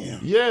 Damn.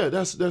 Yeah,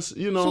 that's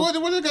you know. So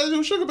what they got to do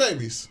with Sugar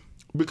Babies?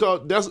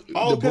 Because that's the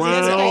 'cause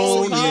brown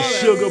it's the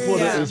sugar for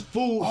it's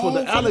food for Oh,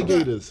 the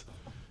alligators.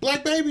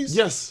 Black babies?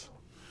 Yes,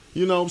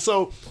 you know.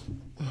 So,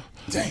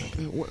 Dang.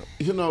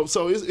 you know,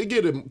 so it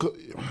get it.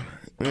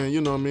 Man,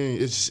 you know what I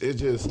mean? It's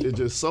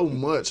just so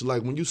much.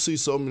 Like when you see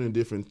so many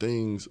different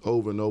things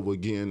over and over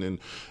again,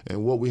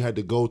 and what we had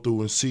to go through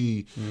and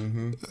see.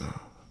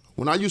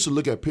 When I used to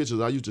look at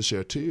pictures, I used to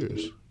shed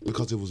tears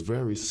because it was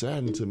very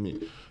saddening to me,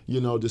 you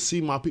know, to see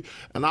my people.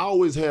 And I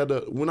always had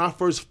when I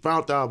first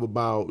found out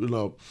about, you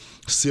know,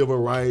 civil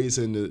rights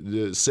and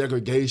the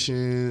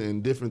segregation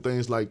and different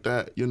things like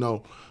that, you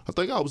know, I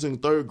think I was in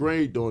 3rd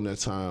grade during that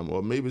time,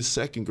 or maybe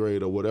 2nd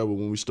grade or whatever,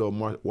 when we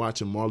started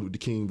watching Martin Luther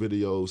King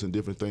videos and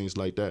different things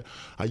like that.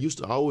 I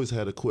always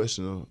had a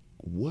question of,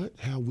 what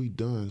have we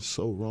done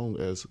so wrong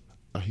as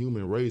a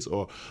human race,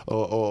 or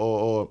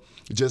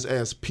just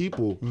as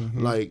people?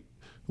 Like,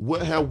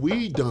 what have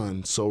we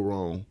done so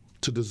wrong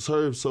to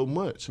deserve so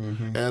much?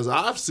 As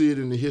I've seen it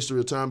in the history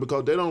of time,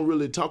 because they don't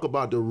really talk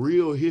about the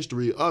real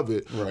history of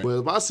it. Right. But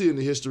if I see it in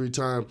the history of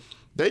time,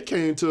 they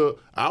came to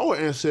our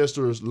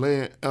ancestors'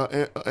 land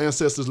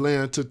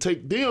to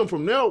take them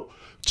from their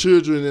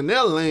children and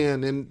their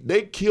land, and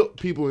they killed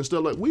people and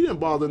stuff. Like, we didn't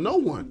bother no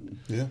one.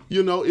 Yeah.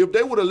 You know, if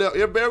everybody would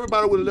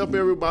have left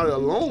everybody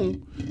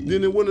alone,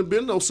 then there wouldn't have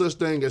been no such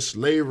thing as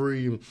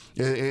slavery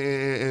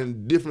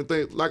and different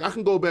things. Like, I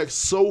can go back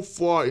so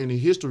far in the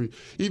history,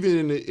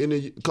 even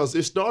because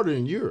it started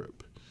in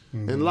Europe.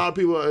 And a lot of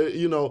people,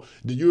 you know,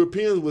 the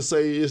Europeans would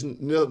say there's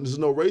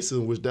no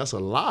racism, which that's a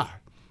lie.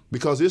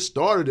 Because it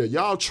started there.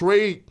 Y'all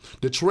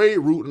the trade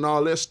route and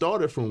all that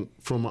started from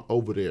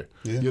over there.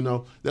 Yeah. You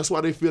know, that's why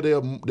they feel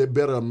they're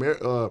better.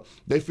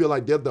 They feel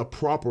like they're the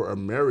proper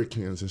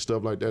Americans and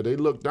stuff like that. They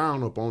look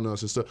down upon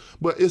us and stuff.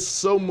 But it's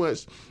so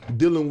much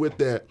dealing with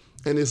that,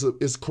 and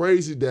it's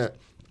crazy that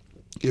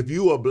if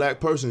you are a black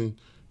person,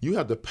 you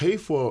have to pay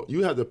for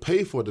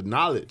the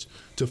knowledge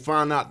to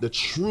find out the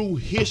true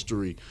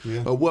history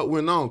of what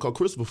went on. Because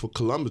Christopher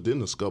Columbus didn't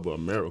discover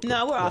America.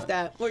 No, we're off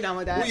that. We're done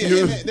with that. Well,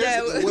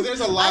 yeah,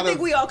 there's a lot I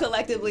think we all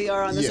collectively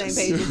are on the same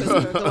page with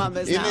Christopher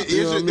Columbus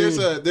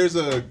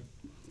now.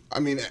 I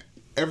mean,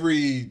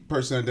 every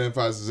person that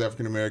identifies as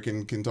African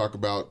American can talk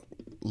about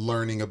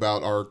learning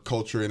about our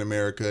culture in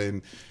America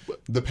and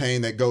the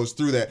pain that goes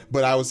through that.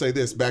 But I would say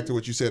this, back to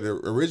what you said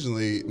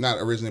originally, not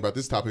originally about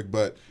this topic,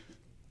 but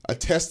a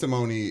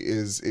testimony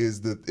is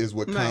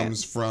what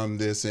comes from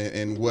this,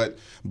 and what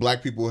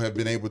black people have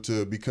been able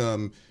to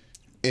become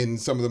in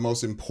some of the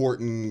most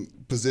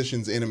important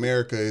positions in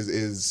America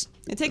is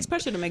it takes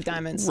pressure to make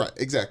diamonds. Right,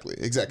 exactly.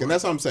 And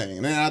that's what I'm saying.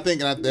 And I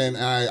think, and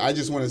I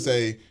just want to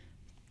say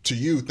to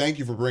you, thank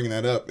you for bringing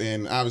that up.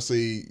 And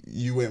obviously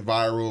you went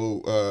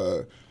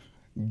viral,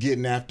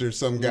 getting after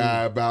some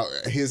guy about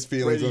his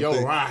feelings. Radio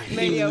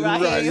Radio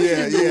Right, Raheem.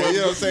 yeah, you know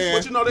what I'm saying?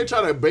 But you know, they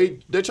try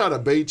to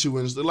bait you,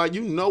 and like,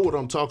 you know what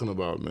I'm talking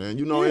about, man.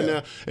 You know,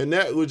 and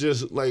that was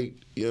just like,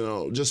 you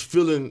know, just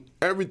feeling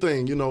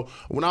everything. You know,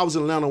 when I was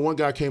in Atlanta, one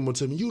guy came up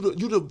to me, you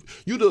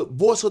the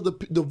voice of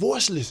the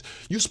voiceless.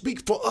 You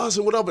speak for us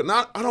and whatever. And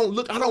I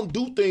don't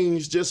do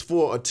things just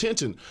for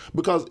attention,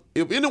 because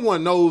if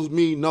anyone knows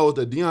me, knows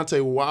that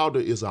Deontay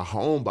Wilder is a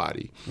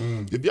homebody.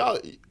 If y'all.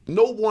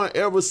 No one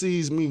ever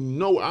sees me.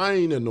 No, I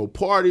ain't at no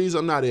parties.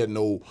 I'm not at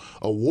no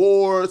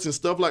awards and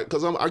stuff like,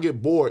 because I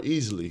get bored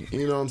easily.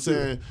 You know what I'm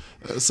saying?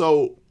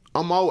 So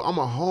I'm a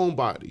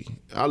homebody.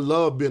 I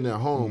love being at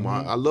home.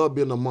 I love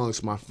being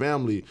amongst my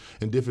family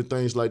and different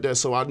things like that.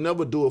 So I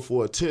never do it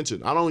for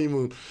attention. I don't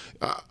even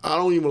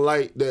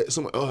like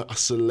that a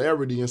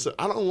celebrity and stuff.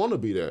 I don't want to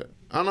be that.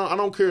 I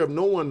don't care if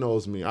no one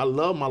knows me. I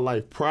love my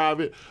life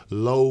private,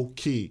 low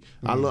key.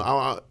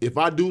 If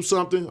I do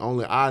something,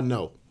 only I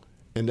know,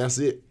 and that's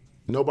it.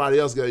 Nobody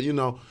else got.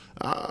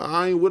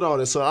 I ain't with all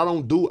that. So I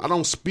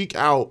don't speak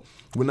out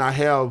when I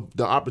have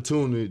the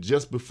opportunity.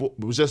 Just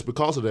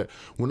because of that.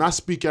 When I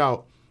speak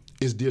out,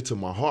 it's dear to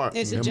my heart.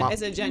 It's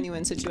a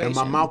genuine situation. And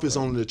my mouth is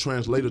only the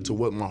translator to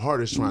what my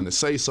heart is trying to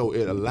say, so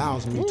it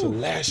allows me to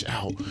lash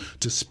out,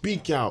 to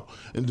speak out.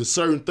 And the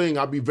certain thing,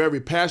 I'll be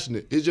very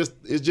passionate. It's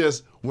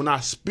just when I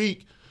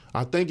speak,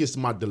 I think it's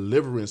my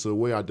deliverance or the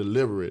way I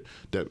deliver it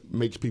that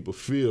makes people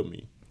feel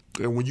me.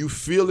 And when you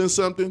feeling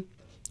something,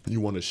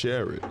 you want to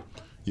share it.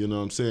 You know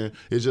what I'm saying?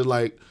 It's just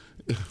like,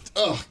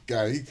 oh,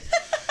 God.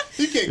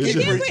 You can't keep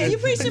preaching. You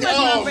preach too much,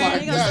 my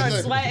friend. You're going to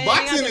start sweating.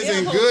 Boxing is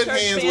in good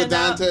hands with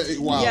Deontay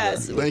Wilder.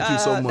 Yes. Thank you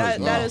so much.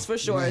 That is for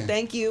sure. Man.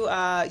 Thank you.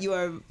 You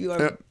are.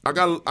 I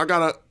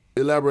gotta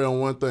elaborate on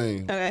one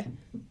thing. Okay.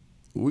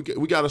 We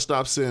got to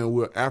stop saying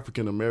we're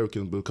African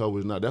Americans because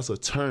we're not. That's a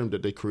term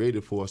that they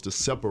created for us to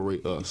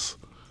separate us.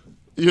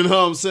 You know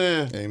what I'm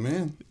saying?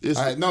 Amen.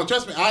 No,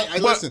 trust me. I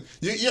listen.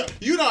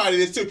 You know how it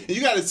is too. You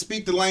got to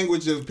speak the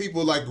language of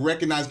people like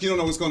recognize. You don't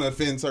know what's going to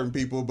offend certain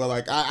people, but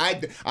like I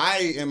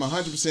am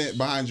 100%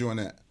 behind you on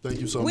that. Thank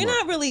you so much. We're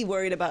not really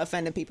worried about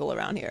offending people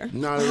around here.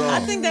 Not at all. I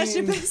think that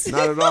should be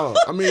not at all.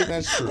 I mean,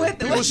 that's true.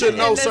 People should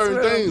know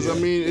certain things. I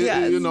mean,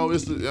 yes.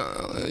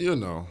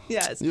 it's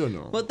Yes.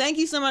 Well, thank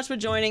you so much for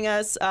joining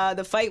us.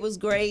 The fight was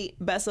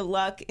great. Best of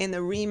luck in the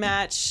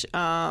rematch.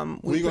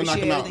 We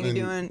appreciate everything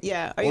you're doing.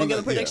 Yeah. Are you gonna give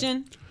a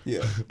prediction?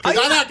 Yeah. I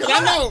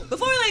know.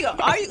 Before we let you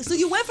go, so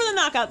you went for the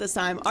knockout this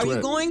time. Are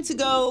you going to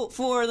go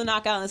for the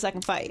knockout in the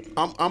second fight?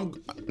 I'm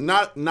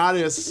not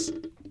as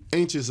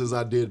anxious as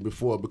I did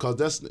before because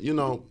that's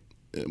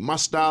my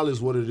style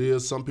is what it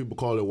is. Some people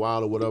call it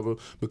wild or whatever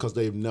because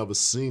they've never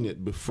seen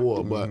it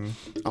before. But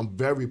I'm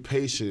very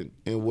patient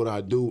in what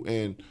I do,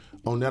 and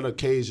on that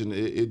occasion,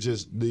 it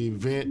just the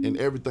event and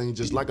everything,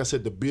 just like I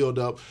said, the build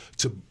up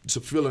to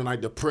feeling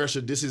like the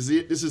pressure. This is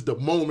it. This is the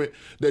moment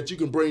that you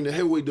can bring the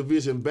heavyweight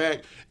division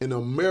back in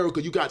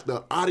America. You got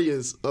the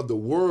audience of the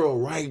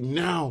world right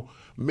now.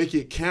 Make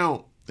it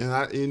count. And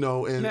right. It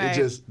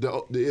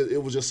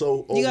was just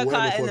so overwhelming. You got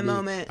caught in the me.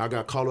 moment. I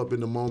got caught up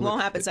in the moment.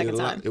 Won't happen second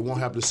time. It won't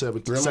happen the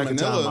second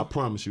time. I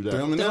promise you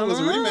that. Manila was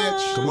a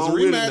rematch. Come on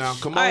with it now.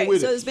 Come on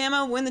with it. So does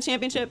Bama win the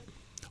championship?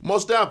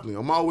 Most definitely.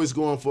 I'm always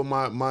going for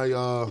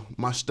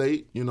my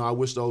state. I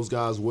wish those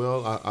guys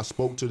well. I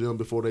spoke to them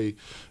before they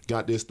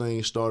got this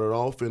thing started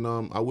off, and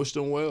I wish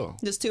them well.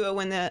 Does Tua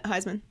win the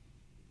Heisman?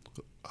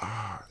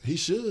 He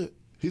should.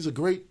 He's a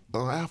great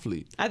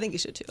athlete. I think he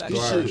should too. He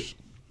should.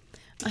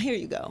 Here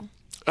you go.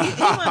 You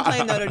want to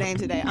play Notre Dame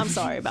today. I'm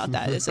sorry about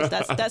that. It's just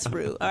that's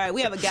rude. All right,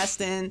 we have a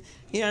guest in.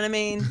 You know what I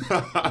mean? You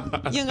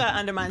don't got to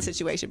undermine the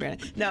situation,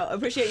 Brandon. No,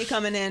 appreciate you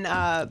coming in.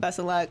 Best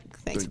of luck.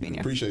 Thanks for being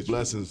here. Appreciate you.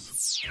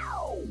 Blessings.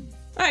 All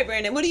right,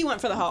 Brandon, what do you want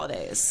for the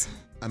holidays?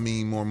 I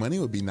mean, more money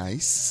would be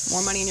nice.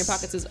 More money in your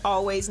pockets is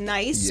always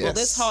nice. Yes. Well,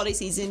 this holiday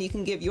season, you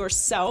can give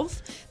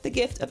yourself the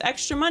gift of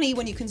extra money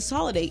when you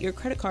consolidate your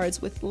credit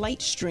cards with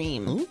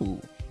Lightstream. Ooh.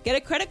 Get a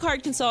credit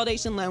card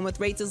consolidation loan with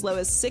rates as low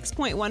as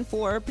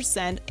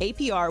 6.14%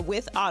 APR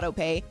with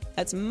autopay.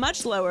 That's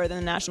much lower than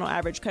the national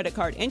average credit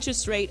card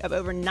interest rate of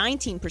over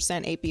 19%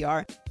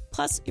 APR.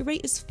 Plus, your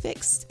rate is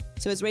fixed.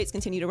 So as rates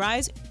continue to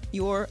rise,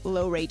 your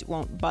low rate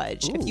won't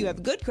budge. Ooh. If you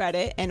have good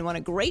credit and want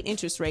a great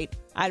interest rate,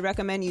 I'd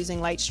recommend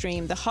using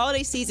Lightstream. The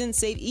holiday season,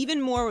 save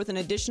even more with an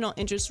additional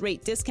interest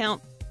rate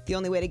discount. The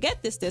only way to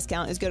get this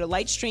discount is go to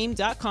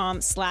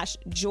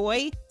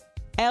lightstream.com/joy.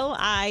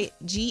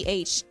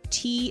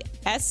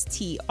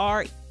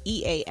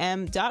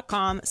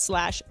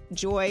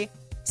 lightstream.com/joy.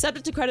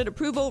 Subject to credit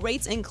approval,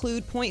 rates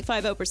include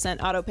 0.50%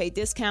 autopay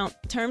discount.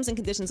 Terms and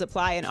conditions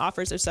apply and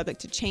offers are subject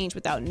to change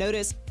without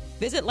notice.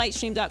 Visit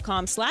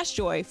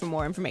lightstream.com/joy for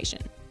more information.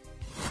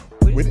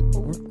 With it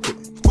or quit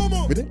it?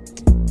 With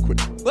it?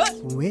 Quit it.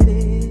 What? With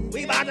it.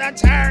 We about to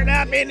turn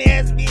up in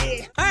this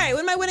bitch. All right,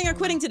 when am I winning or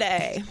quitting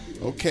today?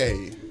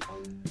 Okay.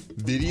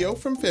 Video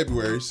from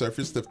February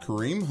surfaced of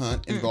Kareem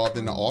Hunt involved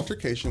in an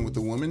altercation with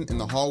a woman in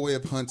the hallway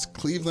of Hunt's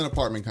Cleveland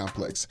apartment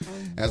complex.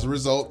 As a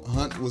result,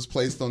 Hunt was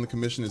placed on the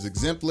commissioner's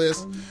exempt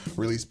list,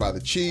 released by the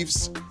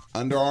Chiefs.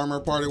 Under Armour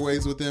parted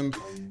ways with him,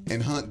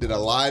 and Hunt did a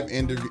live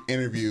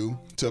interview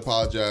to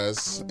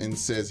apologize and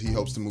says he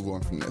hopes to move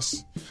on from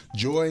this.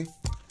 Joy,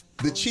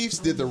 the Chiefs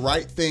did the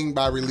right thing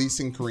by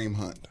releasing Kareem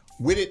Hunt.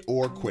 With it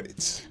or quit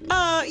it?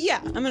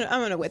 Yeah, I'm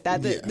gonna with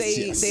that.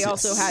 They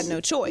also had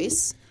no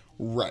choice.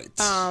 Right.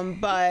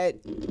 But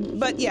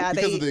yeah,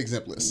 because of the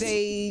exempt list.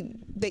 They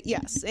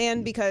yes,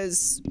 and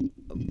because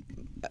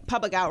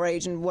public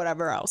outrage and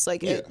whatever else.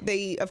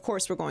 They of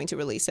course were going to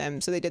release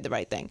him, so they did the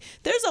right thing.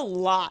 There's a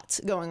lot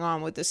going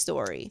on with this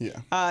story. Yeah.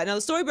 Now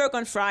the story broke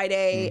on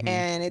Friday,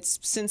 and it's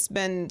since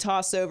been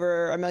tossed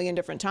over a million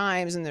different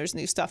times, and there's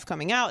new stuff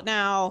coming out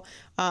now.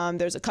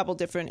 There's a couple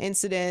different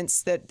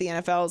incidents that the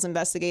NFL is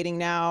investigating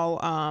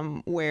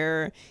now,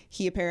 where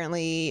he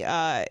apparently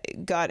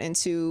got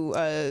into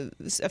a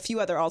few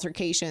other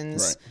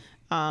altercations. Right.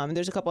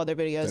 There's a couple other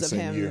videos That of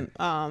same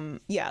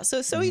him. year.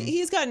 So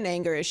he's got an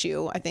anger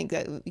issue. I think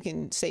that we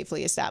can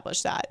safely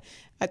establish that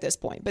at this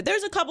point. But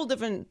there's a couple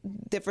different,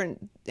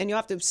 and you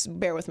have to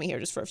bear with me here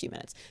just for a few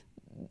minutes.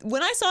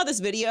 When I saw this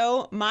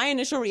video, my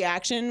initial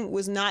reaction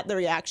was not the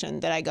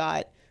reaction that I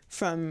got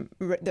from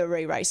the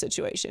Ray Rice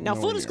situation. Now,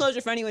 full disclosure,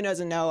 for anyone who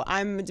doesn't know,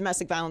 I'm a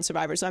domestic violence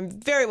survivor, so I'm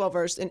very well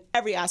versed in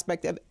every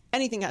aspect of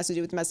anything that has to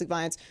do with domestic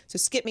violence. So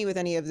skip me with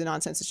any of the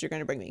nonsense that you're going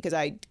to bring me, because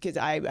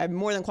I'm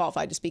more than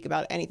qualified to speak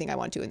about anything I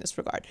want to in this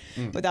regard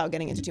without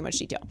getting into too much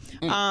detail.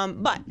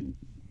 But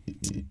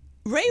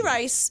Ray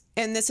Rice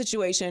and this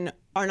situation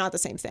are not the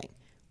same thing.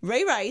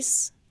 Ray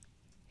Rice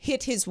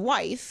hit his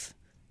wife,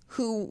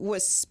 who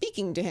was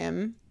speaking to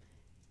him,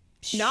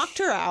 knocked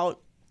her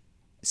out,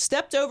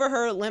 stepped over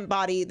her limp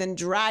body, then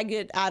dragged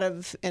it out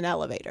of an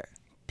elevator.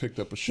 Picked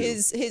up a shoe.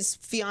 His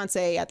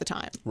fiance at the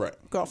time. Right.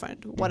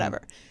 Girlfriend,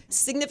 whatever.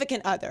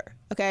 Significant other,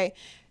 okay?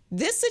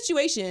 This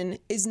situation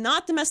is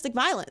not domestic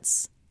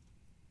violence.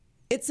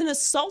 It's an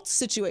assault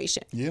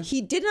situation. Yeah.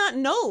 He did not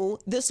know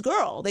this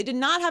girl. They did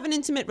not have an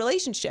intimate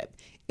relationship.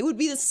 It would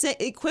be the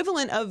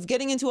equivalent of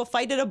getting into a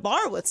fight at a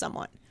bar with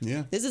someone.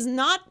 Yeah. This is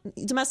not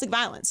domestic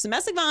violence.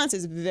 Domestic violence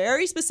is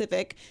very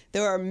specific.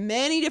 There are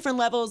many different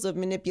levels of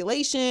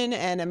manipulation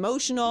and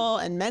emotional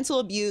and mental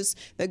abuse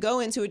that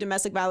go into a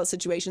domestic violence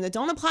situation that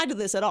don't apply to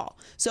this at all.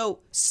 So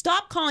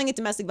stop calling it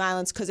domestic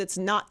violence, because it's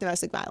not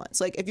domestic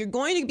violence. Like, if you're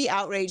going to be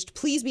outraged,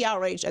 please be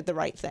outraged at the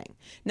right thing.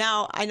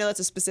 Now, I know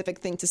that's a specific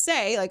thing to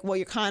say, like, well,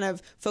 you're kind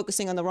of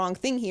focusing on the wrong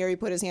thing here. He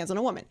put his hands on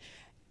a woman.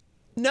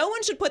 No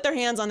one should put their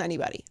hands on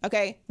anybody,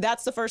 okay?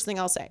 That's the first thing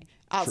I'll say,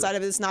 outside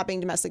of this not being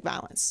domestic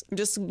violence. I'm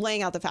just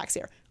laying out the facts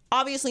here.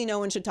 Obviously, no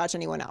one should touch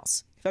anyone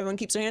else. If everyone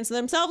keeps their hands to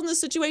themselves in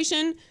this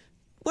situation,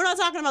 we're not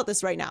talking about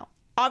this right now.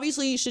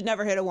 Obviously, you should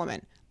never hit a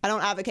woman. I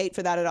don't advocate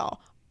for that at all.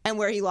 And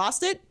where he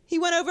lost it, he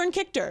went over and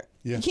kicked her.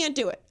 Yeah. You can't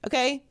do it,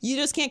 okay? You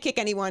just can't kick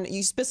anyone.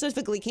 You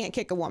specifically can't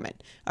kick a woman,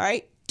 all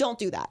right? Don't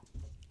do that.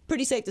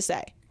 Pretty safe to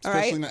say. All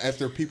Especially right? not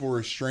after people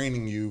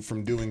restraining you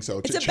from doing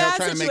so. It's a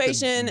bad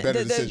situation. The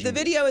video.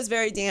 video is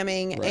very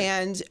damning, Right.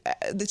 and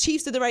the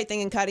Chiefs did the right thing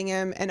in cutting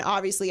him, and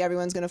obviously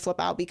everyone's going to flip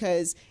out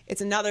because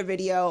it's another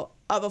video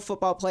of a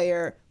football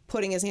player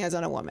putting his hands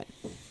on a woman.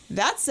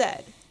 That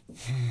said,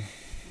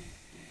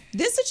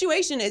 this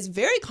situation is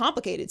very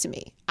complicated to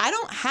me. I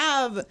don't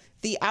have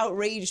the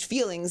outraged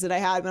feelings that I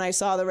had when I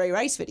saw the Ray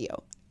Rice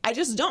video. I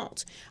just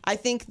don't. I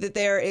think that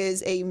there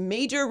is a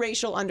major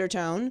racial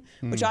undertone,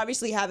 which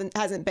obviously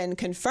hasn't been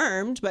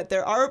confirmed, but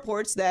there are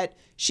reports that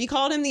she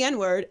called him the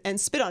N-word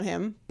and spit on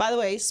him. By the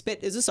way,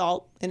 spit is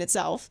assault in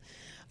itself.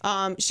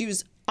 She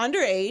was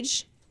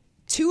underage,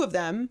 2 of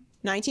them,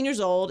 19 years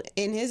old,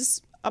 in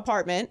his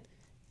apartment,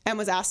 and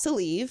was asked to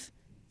leave.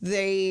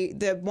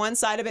 The one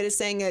side of it is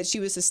saying that she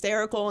was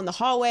hysterical in the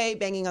hallway,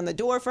 banging on the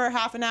door for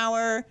half an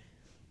hour.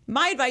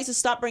 My advice is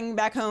stop bringing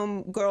back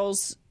home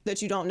girls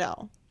that you don't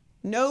know.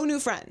 No new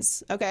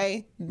friends,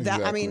 okay?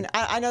 That, I mean,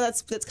 I know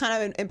that's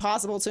kind of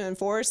impossible to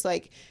enforce.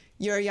 Like,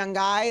 you're a young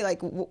guy,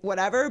 like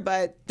whatever,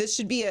 but this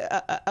should be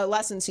a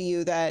lesson to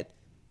you that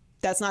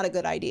that's not a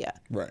good idea.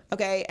 Right.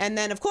 Okay, and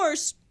then, of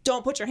course,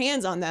 don't put your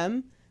hands on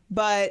them,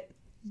 but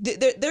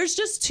there's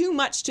just too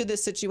much to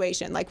this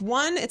situation. Like,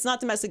 1, it's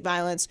not domestic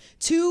violence.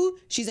 2,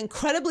 she's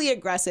incredibly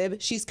aggressive.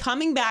 She's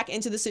coming back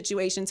into the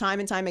situation time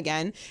and time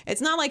again. It's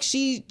not like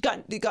she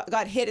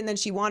got hit and then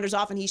she wanders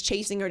off and he's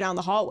chasing her down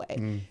the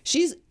hallway.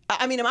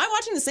 I mean, am I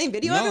watching the same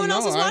video everyone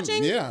else is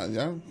watching?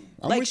 I'm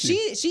like, with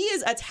you. she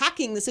is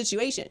attacking the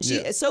situation.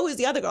 So is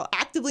the other girl,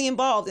 actively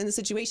involved in the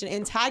situation,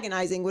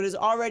 antagonizing what is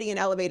already an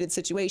elevated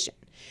situation.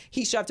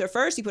 He shoved her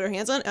first. He put her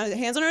hands on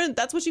her.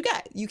 That's what you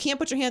get. You can't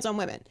put your hands on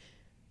women.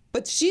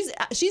 But she's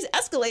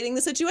escalating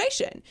the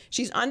situation.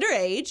 She's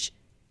underage,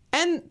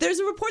 and there's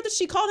a report that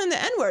she called him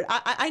the N-word.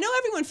 I know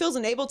everyone feels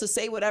enabled to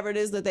say whatever it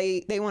is that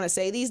they want to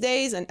say these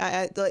days, and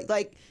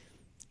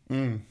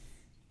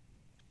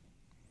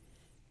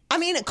I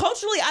mean,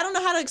 culturally, I don't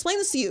know how to explain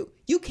this to you.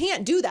 You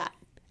can't do that.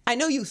 I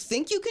know you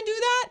think you can do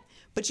that,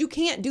 but you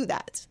can't do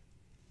that.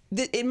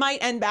 It might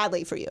end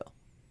badly for you.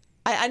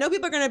 I know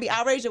people are going to be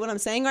outraged at what I'm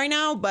saying right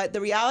now, but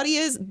the reality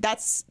is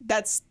that's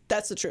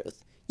the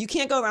truth. You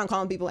can't go around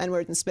calling people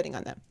N-words and spitting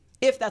on them,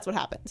 if that's what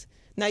happens.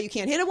 Now, you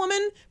can't hit a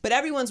woman, but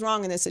everyone's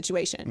wrong in this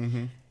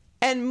situation.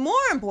 And more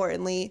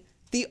importantly,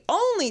 the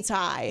only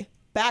tie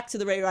back to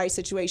the Ray Rice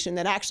situation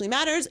that actually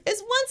matters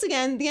is, once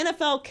again, the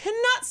NFL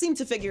cannot seem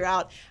to figure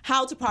out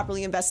how to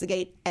properly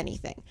investigate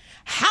anything.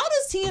 How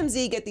does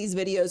TMZ get these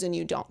videos and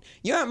you don't?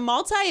 You're a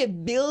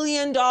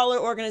multi-billion-dollar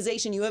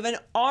organization. You have an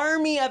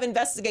army of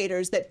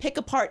investigators that pick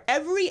apart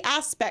every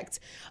aspect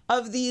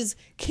of these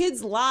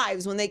kids'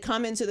 lives when they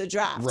come into the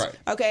draft. Right.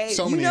 Okay?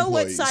 So you many know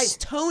employees. what size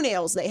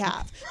toenails they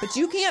have, but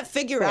you can't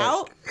figure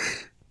out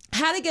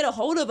how to get a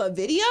hold of a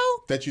video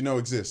that you know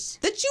exists.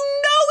 that you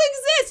know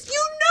exists. You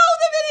know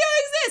the video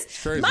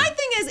exists. Crazy. My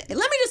thing is,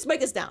 let me just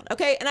break this down,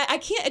 okay? And I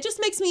can't. It just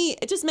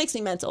makes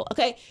me mental,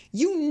 okay?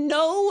 You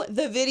know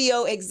the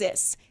video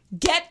exists.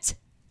 Get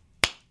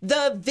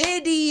the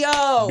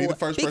video. Be the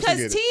first person because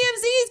to get TMZ it.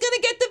 is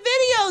gonna get the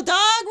video,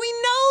 dog. We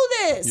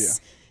know this.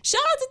 Yeah.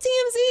 Shout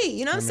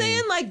You know what I'm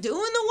saying? Like doing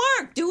the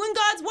work, doing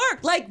God's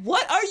work. Like,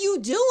 what are you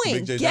doing?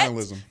 Big J Get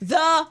journalism.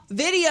 the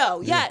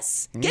video.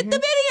 Yes. Get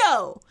the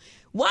video.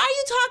 Why are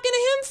you talking to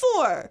him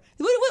for?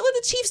 What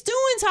the Chiefs doing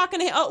talking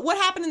to him? Oh, what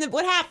happened?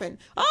 What happened?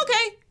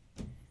 Okay.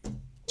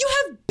 You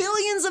have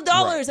billions of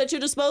dollars at your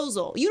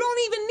disposal. You don't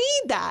even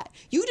need that.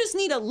 You just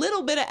need a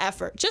little bit of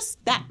effort.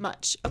 Just that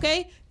much.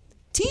 Okay?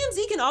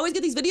 TMZ can always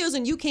get these videos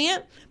and you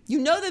can't. You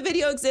know the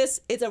video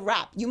exists. It's a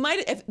wrap. You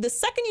might, if the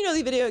second you know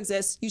the video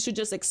exists, you should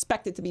just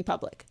expect it to be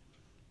public.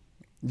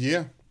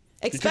 Yeah.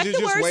 Expect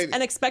the worst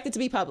and expect it to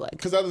be public.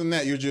 Because other than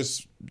that, you're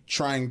just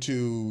trying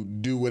to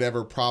do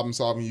whatever problem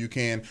solving you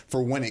can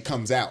for when it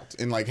comes out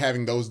and like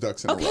having those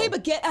ducks in a row. Okay,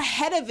 but get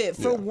ahead of it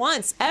for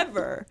once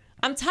ever.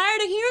 I'm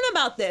tired of hearing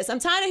about this. I'm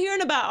tired of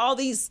hearing about all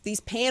these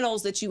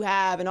panels that you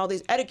have and all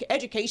these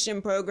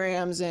education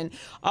programs and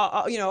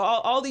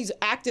all these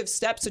active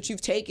steps that you've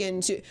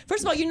taken to.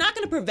 First of all, you're not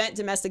going to prevent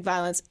domestic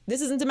violence.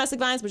 This isn't domestic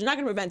violence, but you're not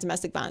going to prevent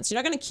domestic violence.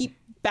 You're not going to keep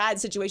bad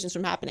situations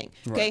from happening.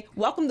 Okay, Right.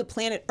 Welcome to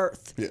planet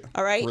Earth. Yeah.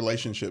 All right.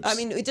 Relationships. I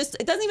mean, it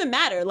doesn't even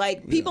matter.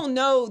 Like people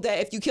know that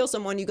if you kill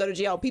someone, you go to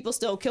jail. People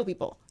still kill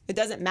people. It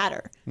doesn't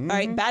matter. All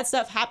right. Bad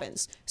stuff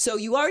happens. So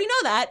you already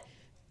know that.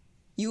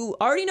 You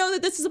already know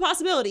that this is a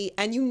possibility,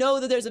 and you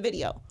know that there's a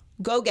video.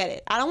 Go get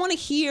it. I don't want to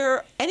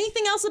hear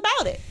anything else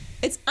about it.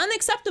 It's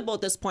unacceptable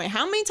at this point.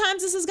 How many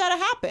times this has got to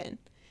happen?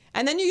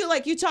 And then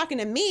you're talking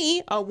to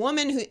me, a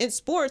woman who in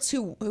sports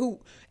who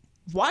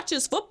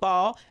watches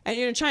football, and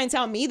you're gonna try and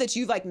tell me that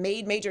you've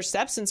made major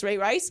steps since Ray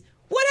Rice.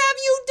 What have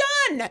you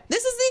done?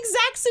 This is the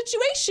exact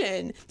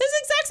situation. This is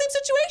the exact same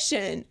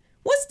situation.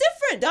 What's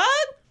different,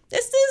 dog?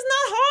 This is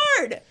not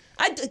hard.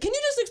 Can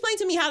you just explain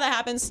to me how that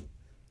happens?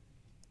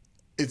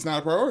 It's not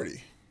a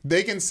priority.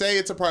 They can say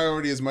it's a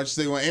priority as much as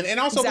they want, and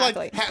also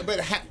Exactly.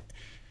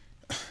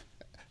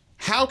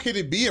 how could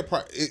it be a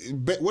priority?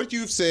 But what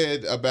you've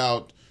said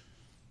about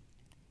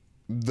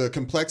the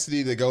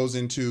complexity that goes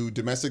into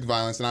domestic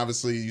violence, and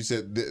obviously you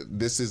said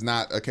this is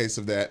not a case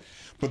of that,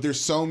 but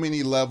there's so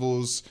many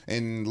levels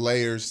and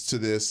layers to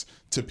this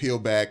to peel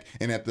back,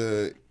 and at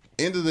the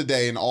end of the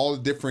day, in all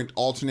the different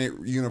alternate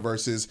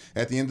universes,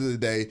 at the end of the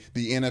day,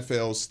 the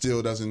NFL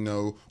still doesn't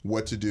know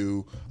what to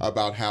do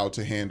about how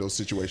to handle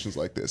situations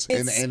like this.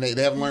 And they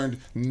have learned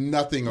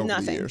nothing over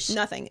the years.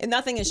 Nothing. And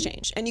nothing has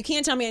changed. And you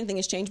can't tell me anything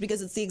has changed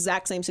because it's the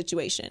exact same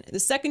situation.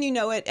 The second you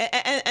know it,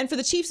 and for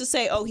the Chiefs to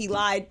say, oh, he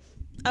lied,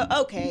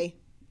 okay.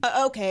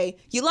 Okay,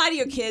 you lie to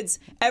your kids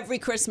every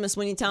Christmas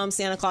when you tell them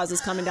Santa Claus is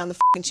coming down the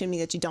fucking chimney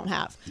that you don't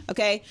have.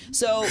 Okay,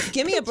 so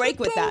give me a break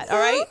with that. All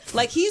right,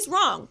 he's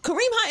wrong. Kareem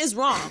Hunt is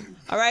wrong.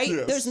 All right,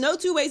 Yes. There's no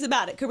two ways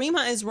about it. Kareem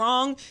Hunt is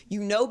wrong.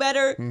 You know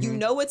better. You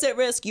know what's at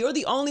risk. You're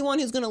the only one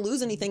who's going to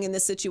lose anything in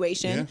this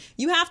situation. Yeah.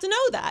 You have to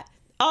know that.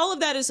 All of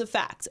that is a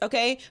fact,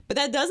 okay? But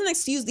that doesn't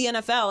excuse the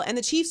NFL and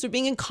the Chiefs for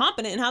being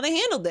incompetent in how they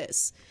handled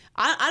this.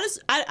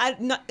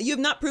 You have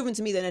not proven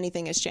to me that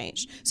anything has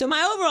changed. So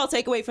my overall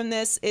takeaway from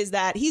this is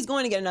that he's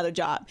going to get another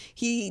job.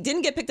 He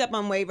didn't get picked up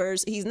on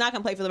waivers. He's not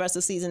going to play for the rest of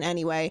the season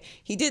anyway.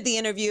 He did the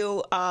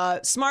interview.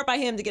 Smart by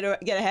him to get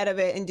ahead of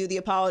it and do the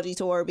apology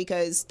tour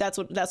because that's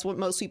what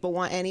most people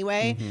want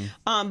anyway.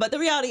 But the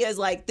reality is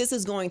this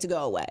is going to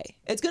go away.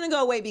 It's going to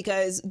go away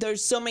because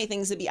there's so many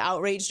things to be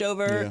outraged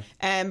over. Yeah.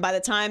 And by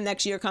the time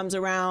next year comes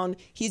around,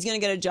 he's going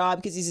to get a job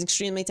because he's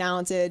extremely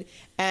talented.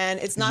 And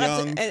it's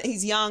not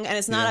he's young, and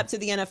it's not up to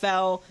the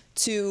NFL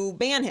to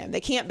ban him.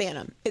 They can't ban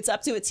him. It's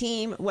up to a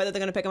team whether they're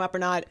going to pick him up or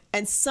not,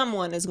 and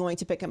someone is going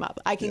to pick him up.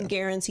 I can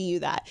guarantee you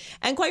that.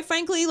 And quite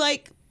frankly,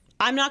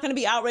 I'm not going to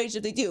be outraged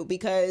if they do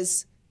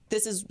because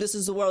this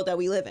is the world that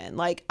we live in.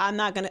 I'm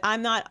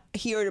not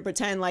here to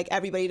pretend like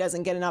everybody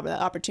doesn't get an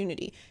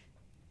opportunity.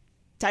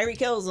 Tyreek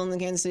Hill's on the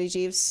Kansas City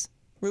Chiefs.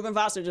 Reuben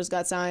Foster just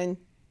got signed.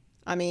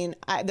 I mean,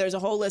 there's a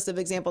whole list of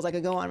examples I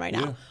could go on right now.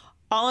 Yeah.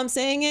 All I'm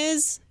saying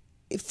is,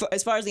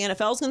 as far as the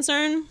NFL is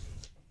concerned,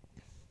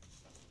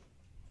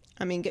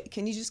 I mean,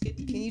 can you just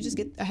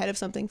get ahead of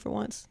something for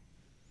once?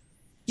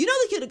 You know,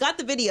 they could have got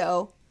the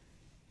video,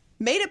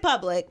 made it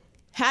public,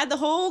 had the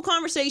whole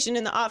conversation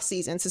in the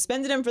offseason,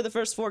 suspended him for the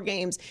first 4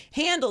 games,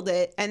 handled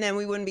it, and then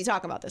we wouldn't be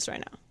talking about this right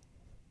now.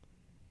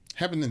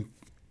 Happened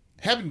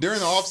during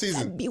the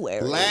offseason. Be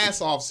wary.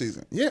 Last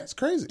offseason. Yeah, it's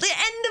crazy. The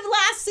end of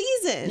last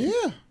season.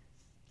 Yeah.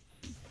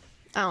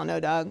 I don't know,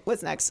 dog.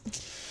 What's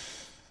next?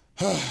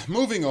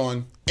 Moving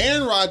on.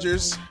 Aaron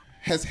Rodgers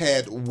has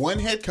had one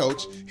head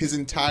coach his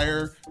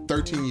entire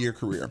 13-year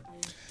career.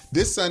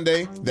 This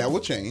Sunday, that will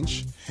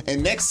change.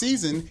 And next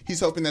season, he's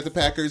hoping that the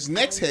Packers'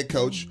 next head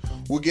coach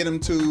will get him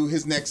to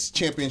his next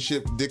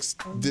championship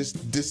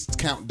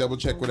discount, double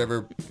check,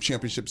 whatever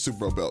championship Super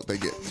Bowl belt they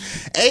get.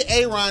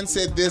 Aaron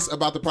said this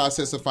about the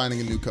process of finding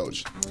a new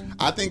coach.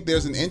 I think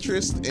there's an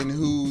interest in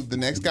who the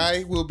next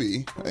guy will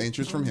be, an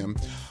interest from him.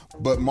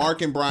 But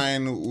Mark and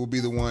Brian will be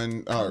the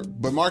one.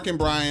 But Mark and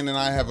Brian and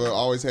I have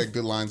always had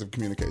good lines of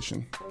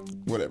communication.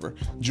 Whatever.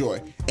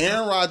 Joy.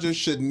 Aaron Rodgers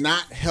should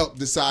not help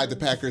decide the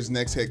Packers'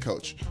 next head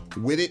coach.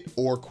 With it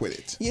or quit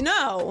it. You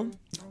know,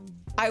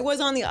 I was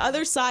on the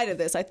other side of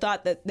this. I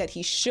thought that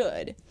he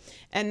should.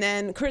 And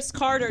then Chris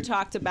Carter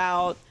talked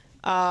about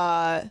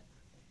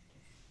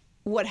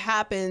what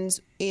happened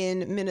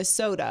in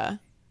Minnesota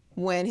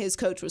when his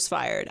coach was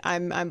fired.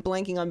 I'm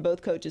blanking on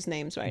both coaches'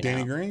 names right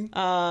Danny now.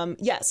 Green?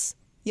 Yes.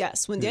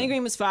 When Danny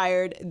Green was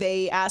fired,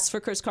 they asked for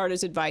Chris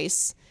Carter's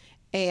advice,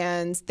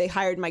 and they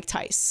hired Mike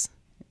Tice.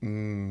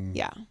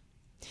 Yeah.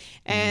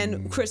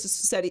 And Chris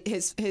said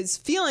his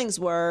feelings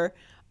were,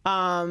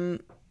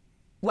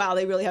 wow,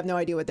 they really have no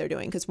idea what they're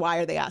doing, because why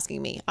are they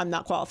asking me? I'm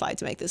not qualified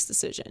to make this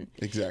decision.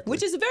 Exactly.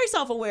 Which is a very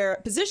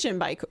self-aware position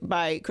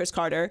by Chris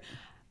Carter.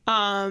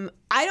 I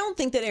don't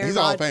think that Aaron He's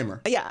a Hall of Famer.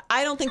 Yeah,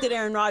 I don't think that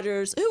Aaron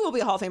Rodgers, who will be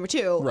a Hall of Famer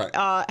too,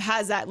 Right.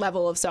 has that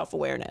level of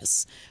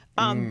self-awareness.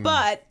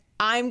 But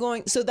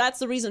so that's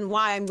the reason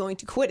why I'm going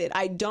to quit it.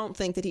 I don't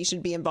think that he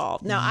should be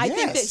involved. Now, I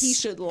think that he Yes.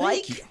 should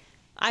Thank you.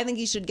 I think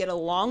he should get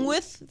along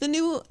with the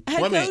new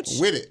head Wait a minute. coach.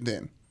 With it,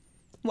 then.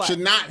 What?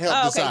 Should not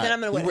help decide. Okay, then I'm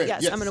going to win You it.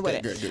 Yes, I'm going to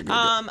win Good, it.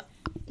 good.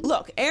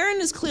 Look,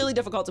 Aaron is clearly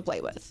difficult to play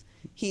with.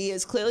 He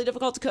is clearly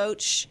difficult to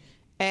coach,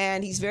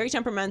 and he's very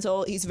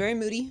temperamental. He's very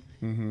moody.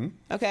 Mm-hmm.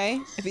 Okay?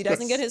 If he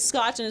doesn't get his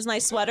scotch and his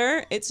nice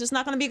sweater, it's just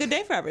not going to be a good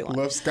day for everyone.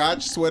 Love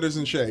scotch, sweaters,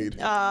 and shade.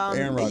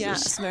 Aaron Rodgers.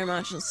 Yes, very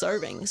much.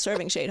 Serving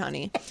shade,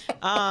 honey.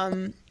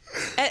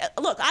 And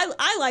look,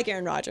 I like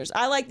Aaron Rodgers.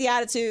 I like the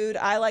attitude.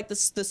 I like the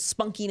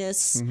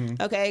spunkiness.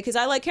 Mm-hmm. Okay, because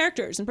I like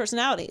characters and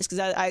personalities.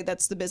 Because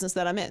that's the business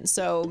that I'm in.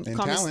 So And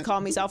call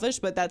talent. me selfish,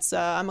 but that's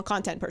I'm a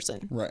content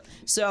person. Right.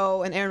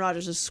 So and Aaron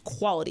Rodgers is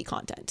quality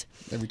content.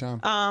 Every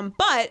time.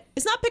 But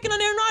it's not picking on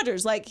Aaron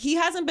Rodgers. Like, he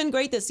hasn't been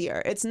great this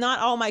year. It's not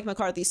all Mike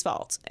McCarthy's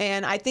fault.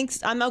 And I think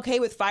I'm okay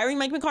with firing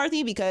Mike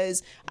McCarthy,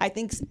 because I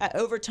think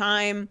over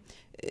time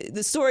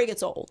the story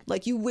gets old.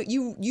 Like,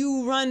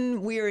 you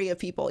run weary of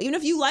people, even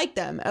if you like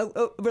them.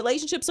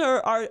 Relationships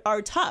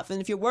are tough,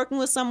 and if you're working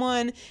with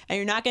someone and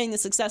you're not getting the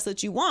success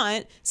that you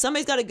want,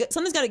 something's got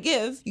to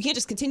give. You can't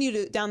just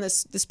continue down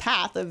this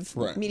path of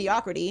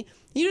mediocrity.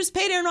 You just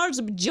paid Aaron Rodgers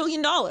 $1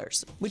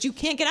 bajillion, which you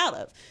can't get out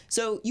of.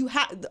 So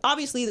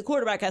obviously the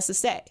quarterback has to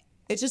stay.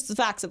 It's just the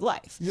facts of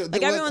life. Yeah,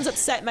 like, everyone's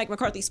upset Mike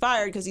McCarthy's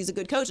fired because he's a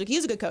good coach. Like,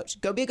 he's a good coach.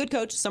 Go be a good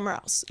coach somewhere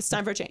else. It's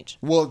time for a change.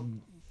 Well,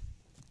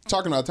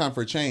 talking about time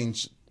for a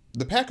change,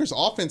 the Packers'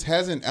 offense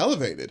hasn't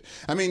elevated.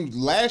 I mean,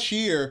 last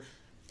year,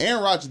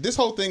 Aaron Rodgers, this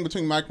whole thing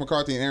between Mike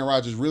McCarthy and Aaron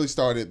Rodgers really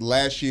started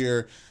last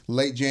year,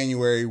 late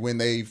January, when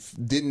they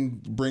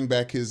didn't bring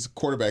back his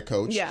quarterback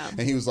coach. Yeah.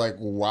 And he was like,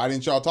 well, why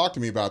didn't y'all talk to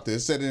me about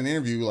this? Said in an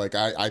interview, like,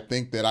 I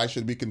think that I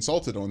should be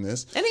consulted on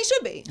this. And he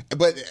should be.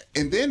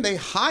 And then they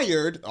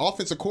hired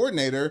offensive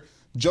coordinator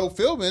Joe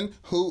Philbin,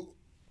 who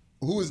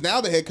is now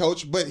the head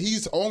coach, but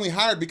he's only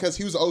hired because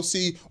he was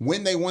OC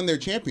when they won their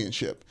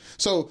championship.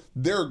 So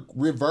they're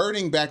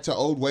reverting back to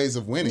old ways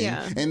of winning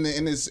in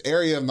this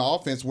area of the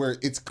offense where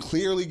it's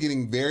clearly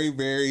getting very,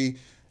 very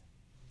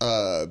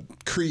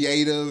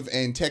creative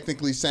and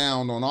technically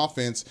sound on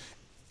offense.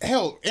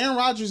 Hell, Aaron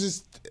Rodgers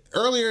is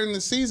earlier in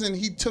the season,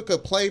 he took a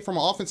play from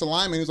an offensive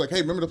lineman. He was like,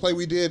 hey, remember the play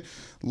we did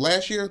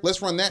last year?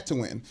 Let's run that to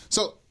win.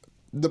 So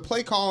the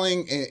play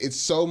calling, it's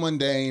so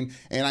mundane,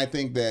 and I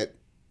think that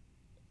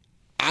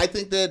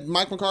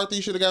Mike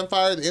McCarthy should have gotten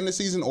fired at the end of the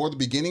season or the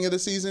beginning of the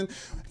season.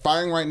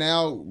 Firing right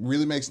now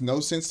really makes no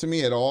sense to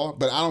me at all.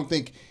 But I don't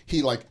think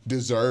he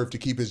deserved to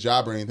keep his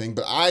job or anything.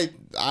 But I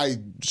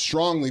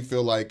strongly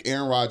feel like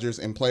Aaron Rodgers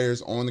and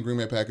players on the Green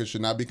Bay Packers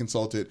should not be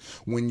consulted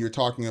when you're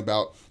talking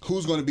about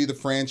who's going to be the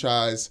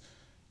franchise,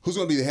 who's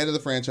going to be the head of the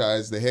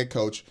franchise, the head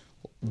coach,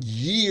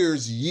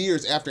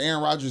 years after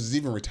Aaron Rodgers is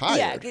even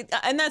retired. Yeah,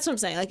 and that's what I'm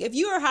saying. Like, if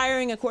you are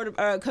hiring a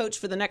coach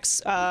for the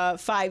next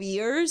 5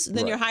 years,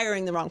 then you're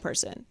hiring the wrong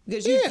person,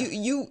 because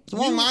you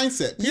wrong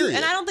mindset. Period.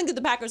 And I don't think that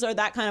the Packers are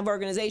that kind of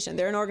organization.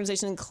 They're an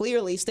organization that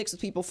clearly sticks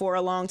with people for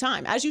a long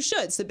time, as you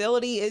should.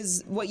 Stability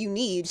is what you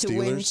need to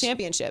win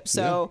championships.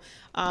 So,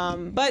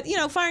 but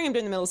firing him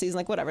during the middle of the season,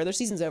 like, whatever. Their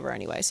season's over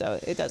anyway, so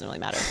it doesn't really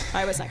matter.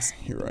 All right, what's next?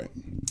 You're right.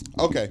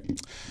 Okay.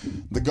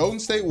 The Golden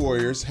State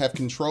Warriors have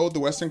controlled the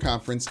Western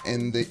Conference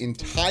and the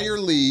entire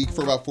league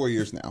for about 4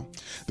 years now.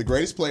 The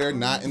greatest player,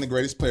 not in the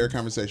greatest player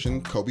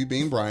conversation, Kobe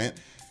Bean Bryant,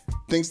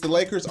 thinks the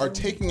Lakers are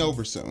taking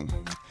over soon.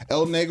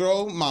 El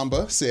Negro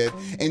Mamba said,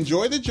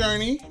 enjoy the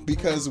journey,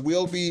 because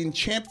we'll be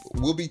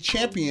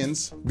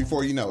champions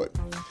before you know it.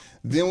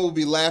 Then we'll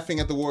be laughing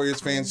at the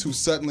Warriors fans who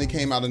suddenly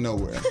came out of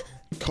nowhere.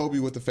 Kobe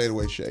with the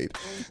fadeaway shade.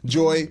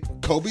 Joy,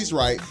 Kobe's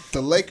right.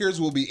 The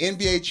Lakers will be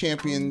NBA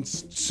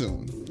champions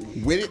soon.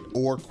 With it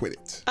or quit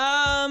it.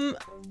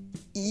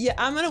 Yeah,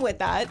 I'm going to with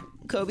that.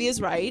 Kobe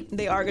is right.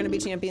 They are going to be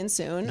champions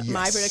soon. Yes.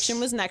 My prediction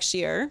was next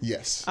year.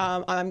 Yes.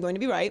 I'm going to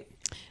be right.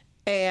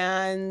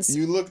 And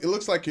it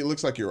looks like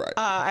you're right.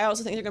 I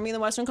also think they're going to be in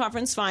the Western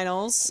Conference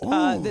Finals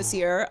this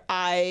year.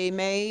 I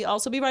may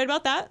also be right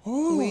about that.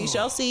 Ooh. We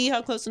shall see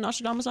how close to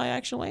Nostradamus I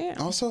actually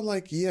am. Also,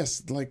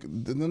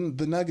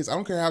 the Nuggets. I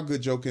don't care how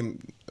good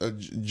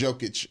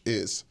Jokic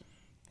is.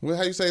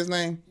 How you say his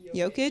name?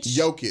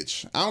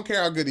 Jokic. I don't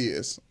care how good he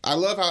is. I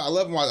love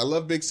him. I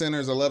love big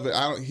centers. I love it.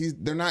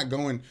 They're not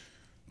going.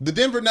 The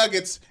Denver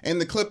Nuggets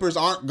and the Clippers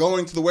aren't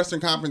going to the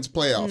Western Conference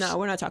playoffs. No,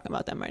 we're not talking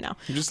about them right now.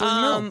 Just so you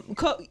know.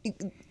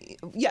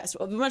 Yes,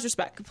 with much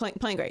respect,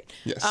 playing great.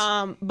 Yes.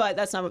 But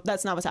that's not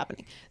what's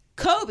happening.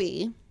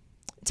 Kobe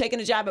taking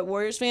a jab at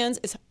Warriors fans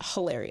is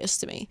hilarious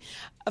to me.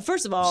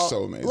 First of all,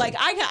 So amazing. like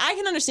I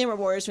can understand where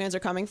Warriors fans are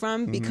coming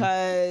from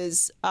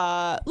because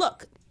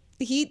look,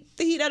 the Heat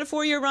had a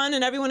 4-year run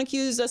and everyone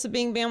accused us of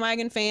being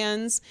bandwagon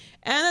fans,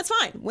 and that's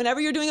fine. Whenever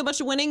you're doing a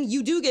bunch of winning,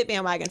 you do get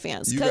bandwagon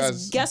fans.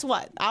 Because guess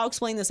what? I'll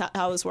explain this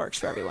how this works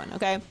for everyone.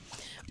 Okay.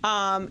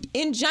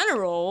 In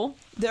general,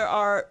 there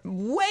are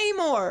way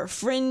more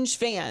fringe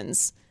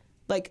fans,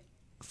 like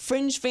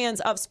fringe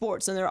fans of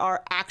sports, than there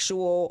are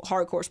actual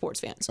hardcore sports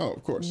fans. Oh,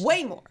 of course.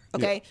 Way more.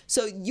 Okay. Yeah.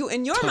 So you,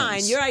 in your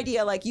mind, your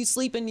idea, like you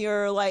sleep in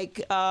your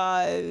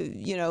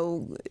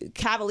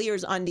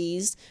Cavaliers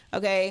undies.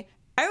 Okay.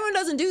 Everyone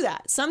doesn't do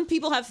that. Some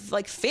people have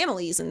like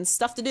families and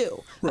stuff to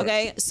do. Right.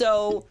 Okay,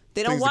 so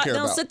they don't Things to care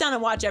about. sit down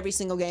and watch every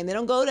single game. They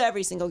don't go to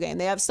every single game.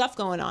 They have stuff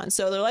going on.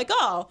 So they're like,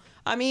 oh,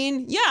 I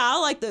mean, yeah, I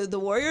like the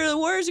Warriors. The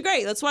Warriors are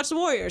great. Let's watch the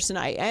Warriors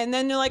tonight. And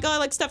then they're like, oh, I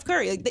like Steph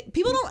Curry. Like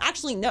people don't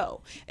actually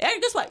know.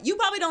 And guess what? You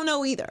probably don't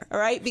know either. All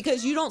right,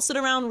 because you don't sit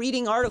around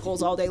reading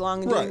articles all day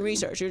long and doing Right.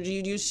 research.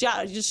 You just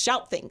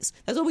shout things.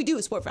 That's what we do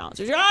as sport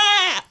fans.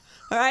 Ah!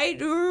 All right,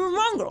 we're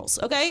mongrels.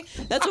 Okay,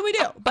 that's what we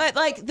do. But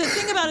like the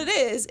thing about it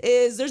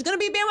is there's gonna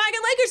be bandwagon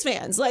Lakers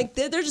fans. Like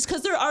they're just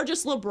because there are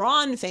just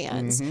LeBron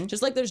fans,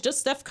 just like there's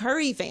just Steph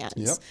Curry fans.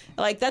 Yep.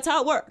 Like that's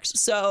how it works.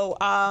 So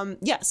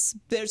yes,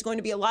 there's going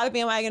to be a lot of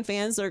bandwagon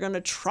fans that are going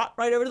to trot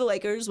right over to the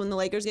Lakers when the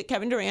Lakers get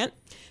Kevin Durant,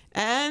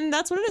 and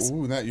that's what it is.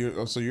 Ooh,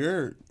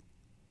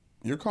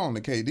 you're calling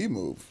the KD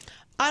move.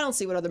 I don't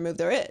see what other move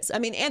there is. I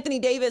mean, Anthony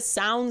Davis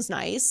sounds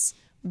nice.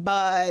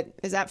 But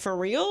is that for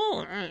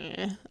real?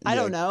 I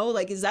don't know.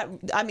 Like, is that?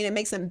 I mean, it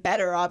makes them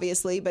better,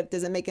 obviously, but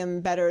does it make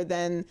them better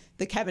than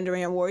the Kevin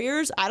Durant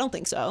Warriors? I don't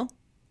think so.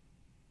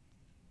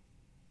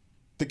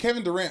 The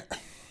Kevin Durant.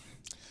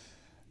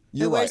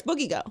 And where's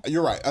Boogie go?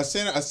 You're right. A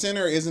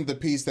center isn't the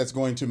piece that's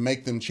going to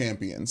make them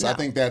champions. No. I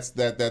think that's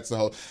the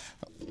whole.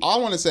 All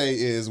I want to say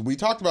is we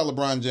talked about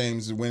LeBron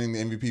James winning the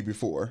MVP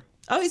before.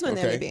 Oh, he's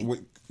winning the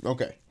MVP.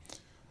 Okay.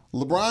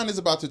 LeBron is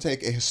about to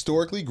take a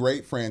historically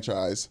great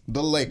franchise,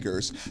 the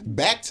Lakers,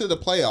 back to the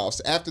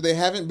playoffs after they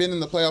haven't been in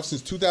the playoffs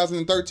since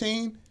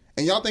 2013.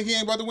 And y'all think he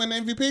ain't about to win the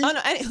MVP? Oh no!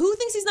 And who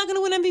thinks he's not going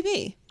to win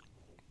MVP?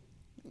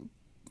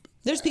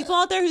 There's people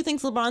out there who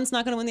thinks LeBron's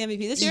not going to win the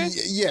MVP this year.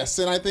 Yes,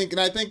 and I think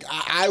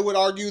I would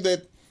argue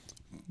that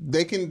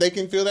they can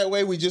feel that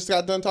way. We just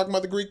got done talking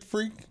about the Greek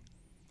Freak.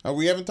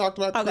 We haven't talked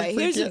about the Greek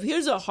Freak yet.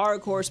 Here's a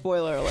hardcore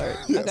spoiler alert.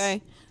 Yes.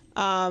 Okay.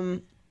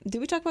 Did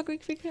we talk about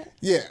Greek Freak yet?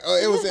 Yeah,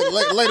 it was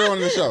later on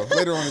in the show.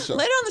 Later on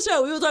the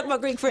show, we will talk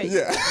about Greek Freak.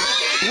 Yeah.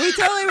 We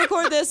totally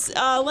record this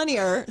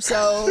linear,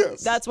 so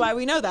that's why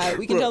we know that.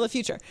 We can tell the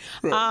future.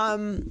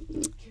 Right.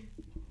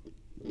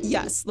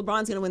 Yes,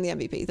 LeBron's going to win the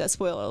MVP. That's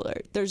spoiler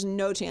alert. There's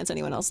no chance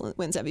anyone else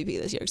wins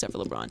MVP this year except for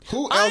LeBron.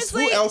 Who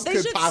Honestly, else they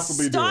could should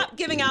possibly do stop it?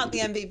 giving out the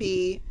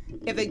MVP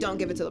if they don't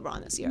give it to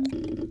LeBron this year.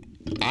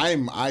 I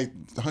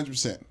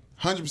 100%.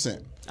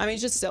 I mean,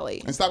 it's just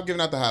silly. And stop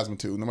giving out the Heisman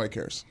too. Nobody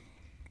cares.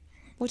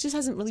 Which just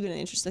hasn't really been an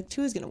interest. Like,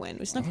 Tua is going to win.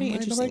 It's not very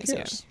interesting Nobody this year.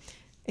 cares.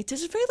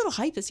 There's very little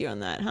hype this year on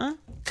that, huh?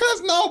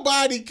 Because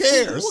nobody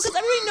cares. Well, because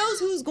everybody knows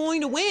who's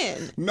going to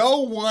win. No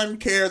one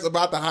cares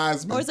about the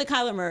Heisman. Or is it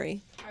Kyler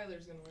Murray?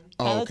 Tyler's gonna win.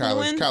 Oh, Kyler's gonna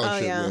win? Kyler Oh,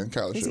 should yeah. win.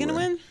 Kyler He's should gonna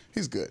win?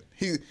 He's good.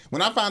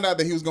 When I found out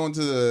that he was going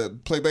to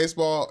play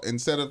baseball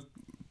instead of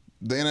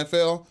the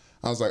NFL,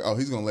 I was like, oh,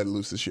 he's going to let it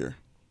loose this year.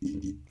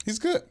 He's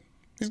good.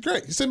 He's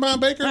great. He's sitting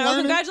behind Baker All right, well,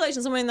 learning.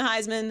 congratulations on winning the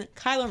Heisman,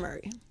 Kyler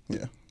Murray.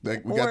 Yeah, we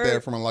got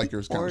there from a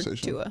Lakers Or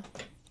conversation. Tua.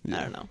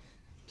 I don't know.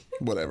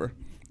 Whatever.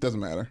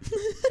 Doesn't matter.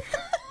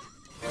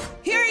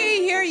 Hear ye,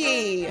 hear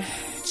ye.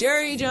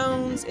 Jerry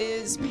Jones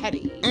is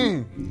petty.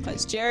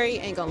 Because Jerry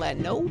ain't gonna let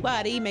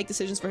nobody make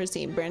decisions for his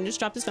team. Brandon just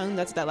dropped his phone.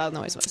 That's what that loud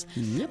noise was.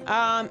 Yep.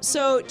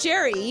 So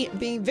Jerry,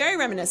 being very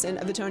reminiscent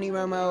of the Tony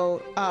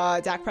Romo,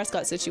 Dak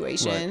Prescott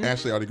situation. Right.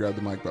 Ashley already grabbed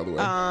the mic, by the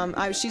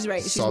way. She's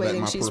right. She's Saw that in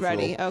waiting. my She's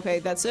peripheral. ready. Okay,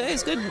 that's it.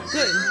 It's good.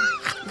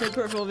 Good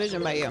peripheral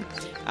vision by you.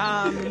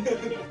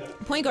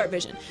 Point guard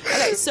vision.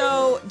 Okay,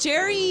 so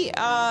Jerry,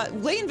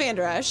 Leighton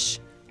Vander Esch,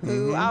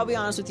 who I'll be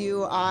honest with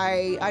you,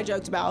 I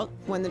joked about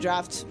when the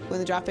draft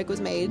pick was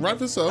made.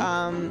 Rightfully so.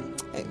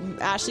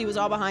 Ashley was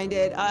all behind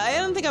it. I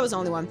don't think I was the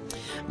only one.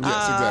 Yes,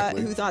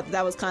 exactly. Who thought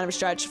that was kind of a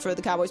stretch for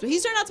the Cowboys, but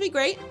he's turned out to be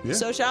great. Yeah.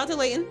 So shout out to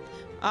Leighton.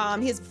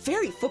 He has a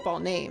very football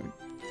name,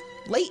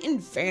 Leighton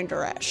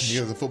Vander Esch. He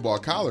has a football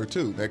collar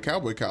too. That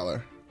cowboy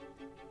collar.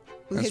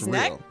 That's His real.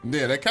 neck.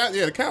 Yeah,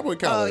 the cowboy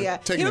collar. Oh yeah,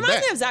 Taking he it reminds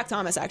back. me of Zach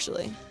Thomas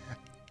actually.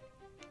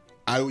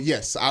 I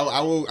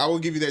will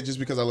give you that just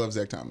because I love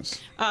Zach Thomas.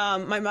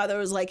 My mother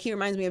was like, he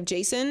reminds me of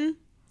Jason.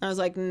 I was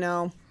like,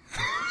 no.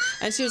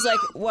 And she was like,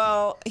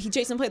 well,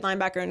 Jason played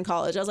linebacker in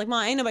college. I was like,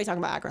 Mom, ain't nobody talking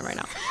about Akron right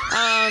now.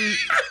 Hi,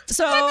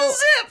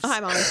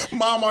 Mommy.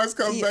 Mom always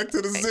comes back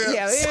to the zips.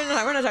 Yeah,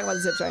 we're not talking about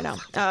the zips right now.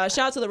 Shout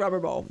out to the Rubber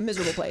Bowl,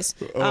 miserable place.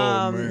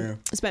 Man.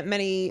 Spent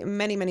many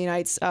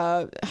nights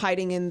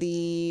hiding in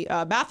the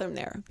bathroom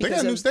there They because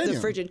got a new of stadium.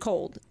 the frigid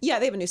cold. Yeah,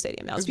 they have a new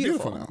stadium now. It's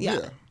beautiful. now.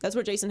 Yeah, that's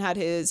where Jason had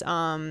his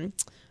Hall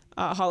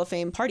of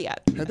Fame party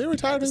at. Have they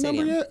retired his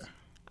number stadium. yet?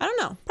 I don't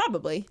know.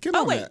 Probably. Give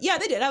Oh him wait, that. yeah,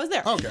 they did. I was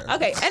there. Okay.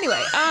 Okay.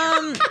 Anyway,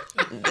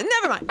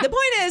 never mind. The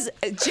point is,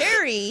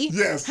 Jerry.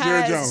 Yes,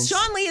 Jerry Jones.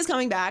 Sean Lee is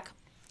coming back.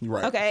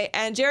 Right. Okay,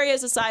 and Jerry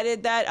has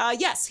decided that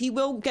yes, he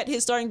will get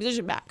his starting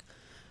position back.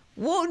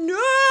 Well,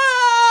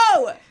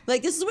 no!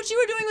 Like, this is what you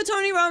were doing with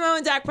Tony Romo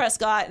and Dak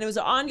Prescott, and it was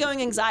an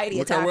ongoing anxiety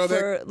Look how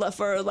attack well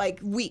for like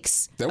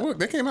weeks.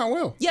 They came out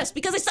well. Yes,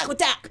 because they stuck with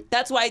Dak.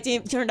 That's why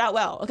it turned out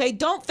well. Okay,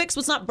 don't fix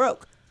what's not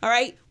broke. All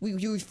right,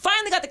 you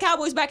finally got the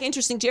Cowboys back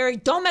interesting, Jerry.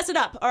 Don't mess it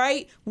up. All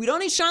right, we don't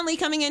need Sean Lee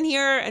coming in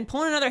here and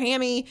pulling another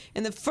hammy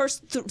in the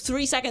first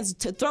 3 seconds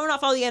to throwing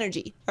off all the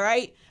energy. All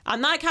right, I'm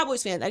not a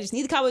Cowboys fan. I just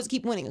need the Cowboys to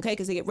keep winning, okay?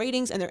 Because they get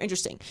ratings and they're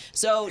interesting.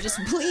 So just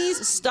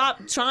please stop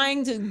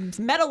trying to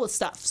meddle with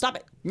stuff. Stop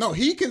it. No,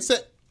 he can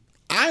set.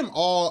 I'm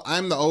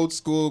the old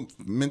school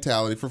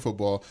mentality for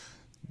football.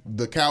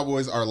 The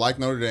Cowboys are like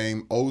Notre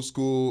Dame, old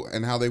school,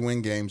 and how they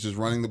win games, just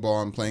running the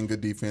ball and playing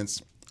good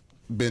defense.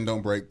 Bend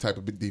don't break type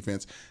of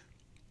defense.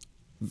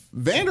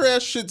 Vander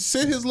Esch should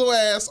sit his little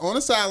ass on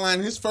the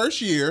sideline his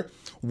first year,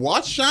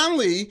 watch Sean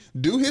Lee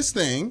do his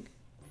thing,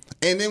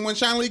 and then when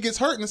Sean Lee gets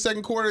hurt in the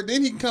second quarter,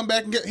 then he can come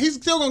back and he's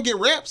still gonna get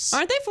reps.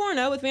 Aren't they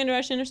 4-0 with Vander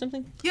Esch in or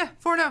something? Yeah,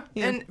 4-0.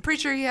 Yeah. And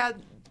pretty sure he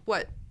had,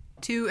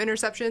 2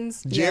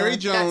 interceptions? Jerry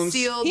Jones. That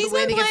sealed He's the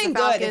win been against playing the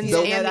good. Falcons If you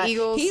didn't know and that. the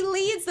Eagles. He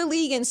leads the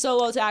league in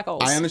solo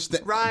tackles. I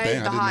understand. Ride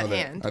Damn, the I didn't hot know that.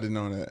 hand. I didn't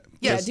know that.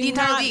 Yes, the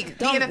entire league,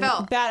 the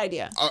NFL. Bad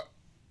idea.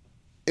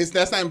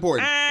 That's not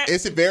important.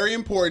 It's very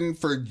important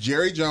for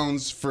Jerry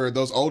Jones, for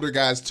those older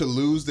guys to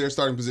lose their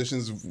starting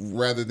positions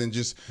rather than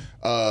just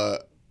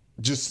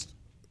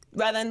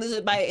Rather than lose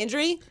it by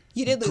injury,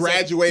 you did lose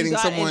graduating it. You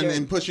got someone injured.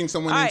 and pushing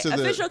someone All right, into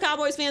the official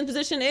Cowboys fan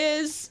position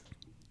is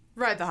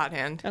Ride the hot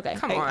hand. okay.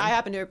 Come Hey, on. I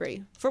happen to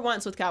agree. For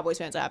once, with Cowboys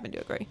fans, I happen to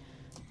agree.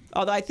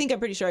 Although I think I'm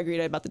pretty sure I agreed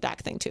about the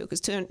Dak thing too, because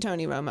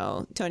Tony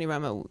Romo,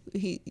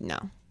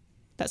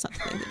 that's not the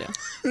thing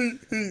to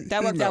do.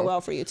 That worked out well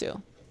for you too.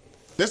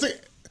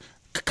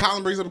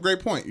 Colin brings up a great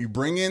point. You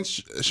bring in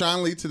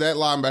Sean Lee to that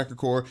linebacker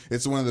core.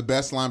 It's one of the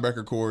best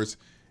linebacker cores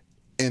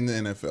in the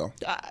NFL.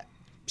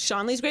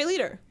 Sean Lee's a great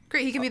leader.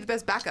 Great, he can be the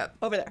best backup.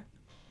 Over there.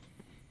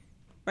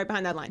 Right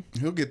behind that line.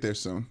 He'll get there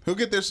soon. He'll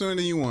get there sooner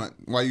than you want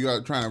while you are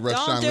trying to rush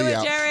Don't Sean do Lee it,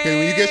 out. Jerry. And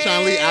when you get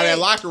Sean Lee out of that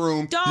locker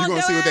room, Don't you're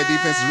going to do see what that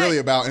defense is it. really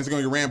about. And it's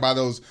going to get ran by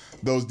those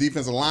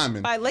defensive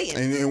linemen. By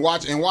Leighton. And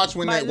watch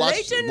when By when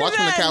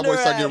the Cowboys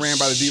start getting ran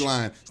by the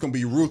D-line. It's going to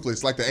be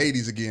ruthless like the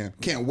 80s again.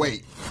 Can't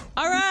wait.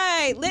 All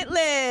right, Lit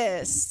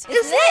List.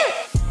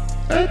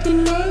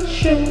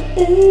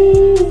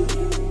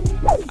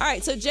 All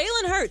right, so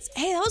Jalen Hurts.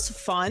 Hey, that was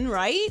fun,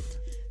 right?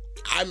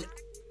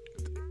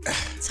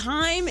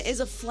 Time is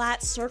a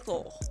flat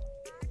circle.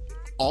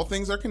 All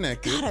things are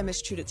connected. God, I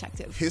miss True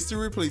Detective. History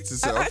repeats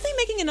itself. Are they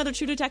making another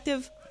True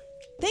Detective?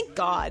 Thank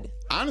God.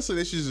 Honestly,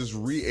 they should just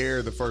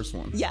re-air the first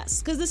one.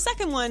 Yes, because the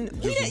second one,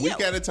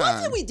 week at a time.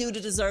 What did we do to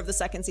deserve the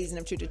second season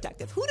of True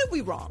Detective? Who did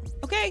we wrong?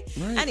 Okay.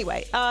 Right.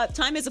 Anyway,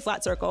 time is a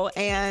flat circle,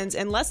 and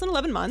in less than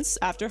 11 months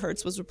after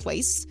Hurts was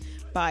replaced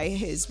by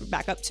his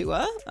backup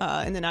Tua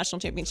in the national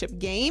championship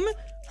game,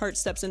 Hurts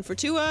steps in for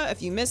Tua.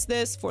 If you missed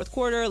this, fourth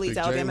quarter leads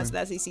Big Alabama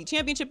Jalen. to the SEC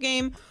championship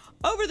game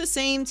over the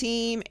same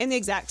team in the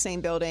exact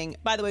same building.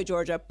 By the way,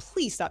 Georgia,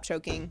 please stop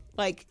choking.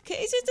 Like,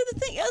 it's just the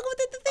thing.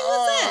 The thing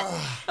was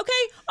it.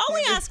 Okay, all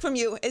we ask from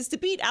you is to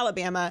beat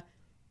Alabama.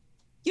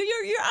 You're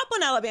up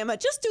on Alabama.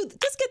 Just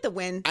get the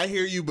win. I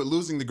hear you, but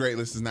losing the great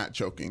list is not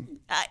choking.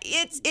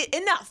 It's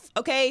enough.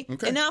 Okay,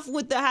 Okay. Enough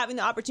with having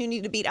the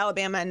opportunity to beat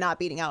Alabama and not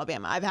beating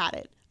Alabama. I've had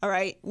it. All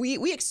right,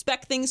 we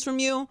expect things from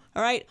you. All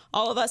right,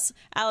 all of us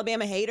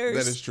Alabama haters.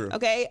 That is true.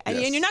 Okay, and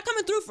Yes. you're not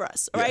coming through for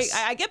us. All right, Yes.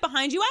 I get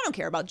behind you. I don't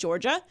care about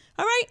Georgia.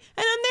 All right,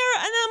 and I'm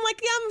there, and I'm like,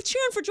 yeah, I'm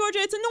cheering for Georgia.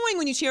 It's annoying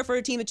when you cheer for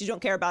a team that you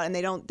don't care about and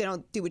they don't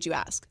do what you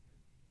ask.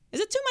 Is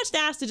it too much to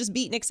ask to just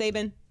beat Nick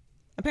Saban?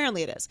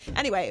 Apparently it is.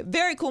 Anyway,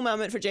 very cool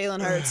moment for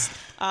Jalen Hurts.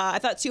 I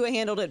thought Tua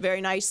handled it very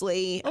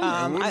nicely.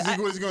 What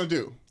is he going to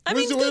do? I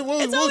mean, What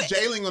it's was always-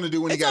 Jalen going to do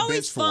when he it's got always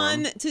benched for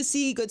him? fun to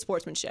see good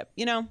sportsmanship,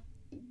 you know?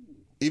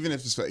 Even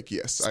if it's fake,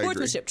 yes, I agree.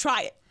 Sportsmanship,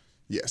 try it.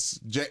 Yes.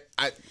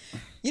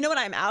 You know what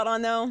I'm out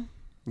on, though?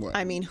 What?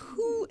 I mean,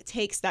 who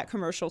takes that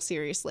commercial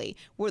seriously?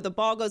 Where the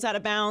ball goes out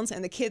of bounds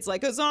and the kid's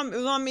like, it was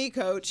on me,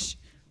 coach.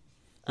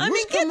 I mean,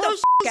 Which get the commercial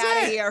is out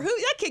of that? here.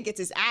 That kid gets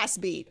his ass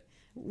beat.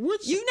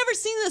 You've never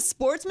seen the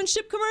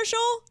sportsmanship commercial?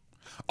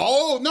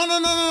 Oh, no.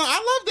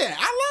 I love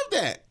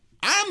that.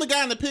 I'm the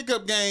guy in the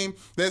pickup game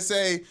that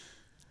say,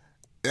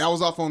 that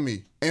was off on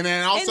me. And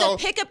then also, In the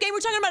pickup game, we're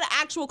talking about an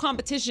actual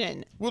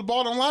competition. well, the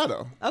ball don't lie,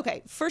 though.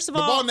 Okay, first of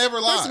The all, ball never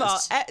First of all,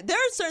 lies. there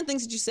are certain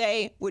things that you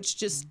say which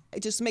just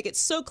make it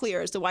so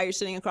clear as to why you're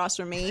sitting across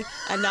from me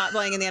and not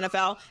playing in the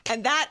NFL,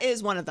 and that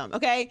is one of them.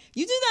 Okay,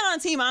 you do that on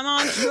a team I'm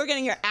on, you're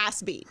getting your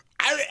ass beat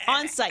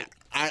on site.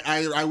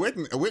 I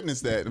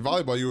witnessed that. In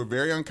volleyball, you were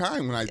very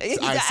unkind when I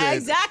said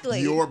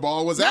Exactly. your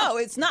ball was out. No,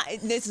 it's not.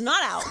 It's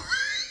not out.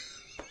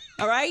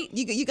 All right,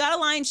 you got to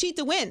lie and cheat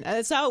to win.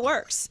 That's how it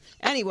works.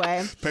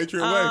 Anyway,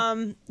 Patriot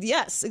way.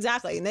 Yes,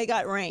 exactly. And they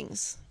got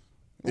rings.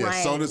 Yeah,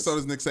 so Rings.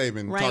 does Nick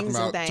Saban Rings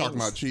and talking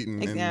about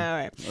cheating and yeah, all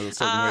right. a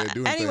certain way of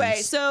doing anyway,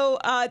 things. so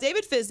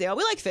David Fizdale,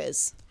 we like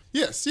Fizz.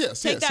 Yes.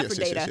 Take that for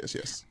data.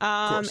 Yes.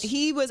 Of course.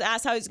 He was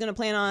asked how he's going to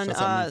plan Shouts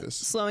out on Memphis.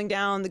 slowing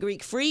down the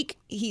Greek Freak.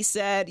 He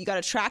said, you got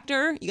a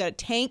tractor, you got a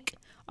tank.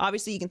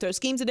 Obviously, you can throw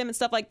schemes at him and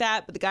stuff like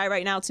that. But the guy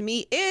right now, to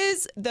me,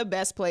 is the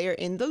best player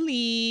in the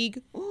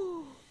league.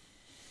 Ooh.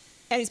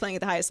 And he's playing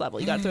at the highest level.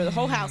 You got to throw the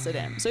whole house at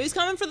him. So he's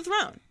coming for the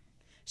throne.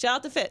 Shout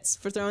out to Fitz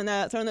for throwing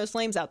those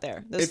flames out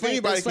there. Those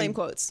flame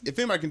quotes. If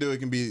anybody can do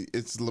it,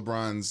 it's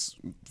LeBron's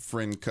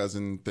friend,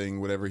 cousin thing,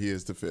 whatever he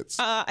is to Fitz.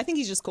 I think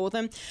he's just cool with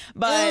him.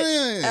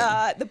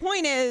 But the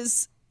point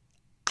is,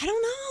 I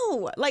don't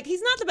know. Like,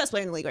 he's not the best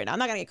player in the league right now. I'm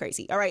not going to get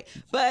crazy. All right.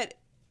 But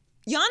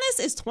Giannis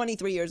is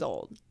 23 years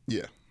old.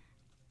 Yeah.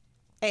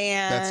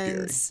 And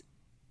that's scary.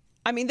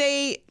 I mean,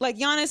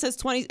 Giannis has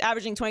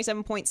averaging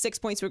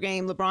 27.6 points per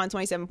game. LeBron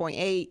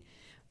 27.8.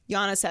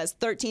 Giannis has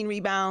 13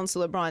 rebounds to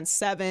LeBron's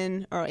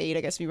 7 or 8,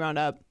 I guess if you round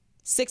up.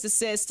 6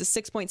 assists to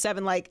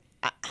 6.7. Like,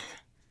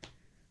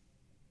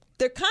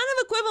 they're kind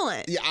of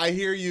equivalent. Yeah, I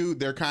hear you.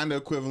 They're kind of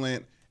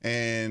equivalent,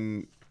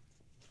 and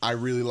I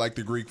really like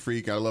the Greek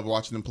Freak. I love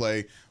watching him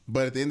play.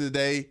 But at the end of the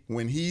day,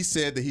 when he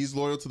said that he's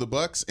loyal to the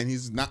Bucks and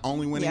he's not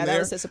only winning there, that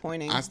was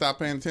disappointing. I stopped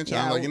paying attention.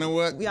 I'm like, you know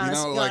what? Be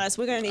honest,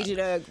 we're gonna need you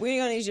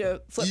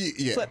to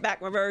flip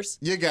back, reverse.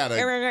 You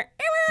gotta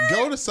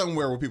go to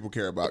somewhere where people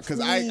care about,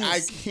 because I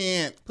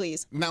can't.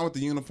 Please, not with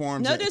the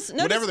uniforms.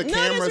 Whatever the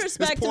cameras.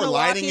 There's poor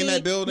lighting in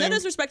that building. No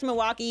disrespect to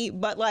Milwaukee,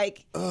 but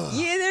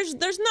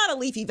there's not a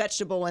leafy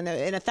vegetable in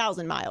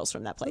 1,000 miles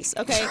from that place.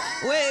 Okay,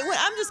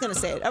 I'm just gonna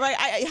say it. All right,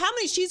 how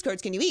many cheese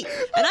curds can you eat?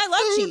 And I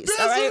love cheese.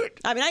 All right,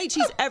 I mean I eat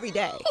cheese every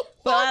day,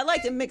 but I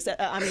like to mix it.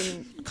 I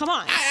mean, come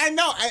on. I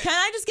know. Can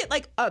I just get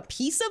like a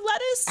piece of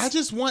lettuce? I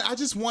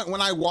just want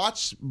when I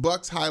watch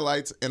Bucks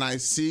highlights and I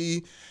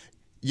see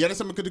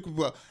Giannis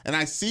Antetokounmpo and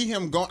I see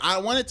him going, I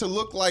want it to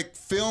look like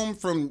film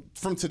from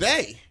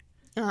today.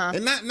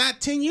 And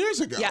not 10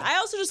 years ago. Yeah, I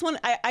also just want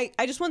I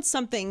just want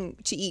something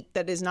to eat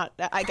that is not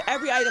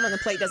every item on the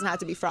plate doesn't have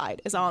to be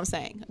fried. Is all I'm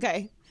saying.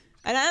 Okay.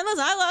 And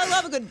I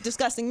love a good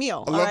disgusting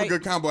meal. I love a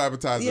good combo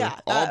appetizer. Yeah,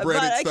 all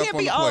breaded but stuff it can't on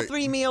be the all plate.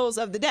 3 meals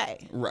of the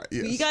day. Right.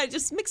 Yes. You got to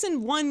just mix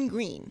in one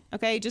green.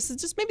 Okay,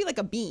 just maybe like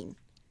a bean,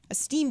 a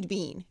steamed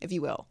bean, if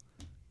you will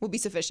be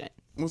sufficient.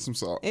 With some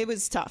salt. It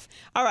was tough.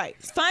 All right.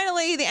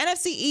 Finally, the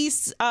NFC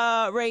East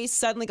race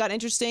suddenly got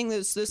interesting.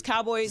 Those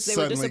Cowboys, they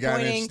were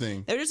disappointing.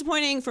 They were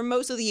disappointing for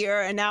most of the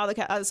year, and now all of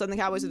a sudden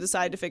the Cowboys have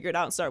decided to figure it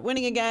out and start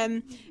winning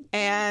again.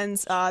 And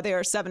they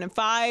are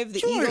 7-5.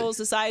 The Eagles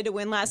decided to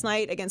win last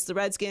night against the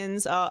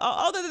Redskins.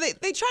 Although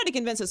they tried to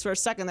convince us for a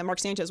second that Mark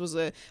Sanchez was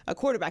a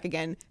quarterback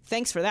again.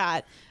 Thanks for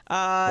that.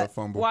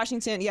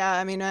 Washington,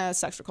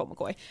 sucks for Colt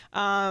McCoy.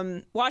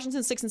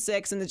 Washington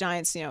 6-6, and the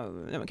Giants, no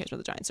one cares about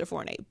the Giants. They're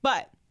 4-8.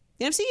 But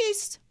the NFC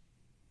East,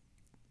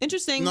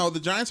 interesting. No, the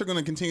Giants are going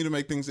to continue to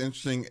make things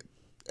interesting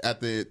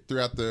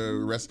throughout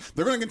the rest.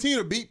 They're going to continue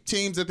to beat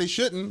teams that they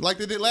shouldn't, like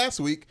they did last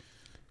week.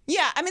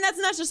 Yeah, I mean, that's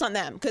not just on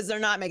them, because they're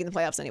not making the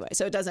playoffs anyway,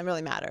 so it doesn't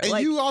really matter.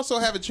 And you also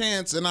have a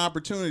chance, an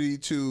opportunity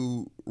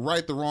to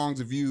right the wrongs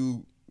of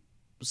you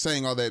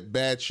saying all that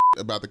bad shit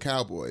about the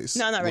Cowboys.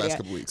 No, not ready last yet.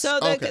 couple weeks. So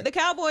the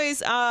Cowboys,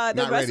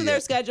 the rest of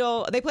their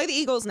schedule, they play the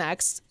Eagles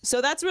next.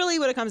 So that's really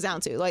what it comes down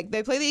to. Like,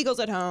 they play the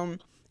Eagles at home.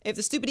 If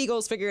the stupid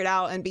Eagles figure it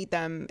out and beat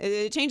them,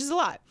 it changes a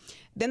lot.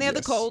 Then they have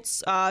the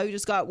Colts, who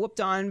just got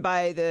whooped on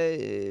by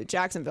the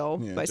Jacksonville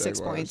by Jaguars, 6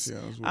 points.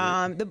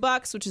 Yeah, the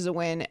Bucks, which is a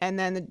win, and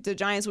then the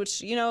Giants,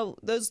 which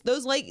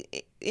those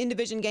late in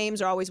division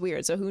games are always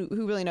weird. So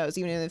who really knows?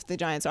 Even if the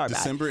Giants are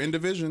December bad. in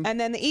division. And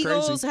then the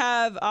Eagles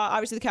have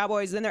obviously the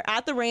Cowboys. Then they're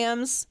at the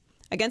Rams,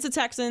 against the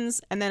Texans,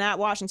 and then at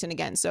Washington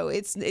again. So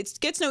it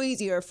gets no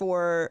easier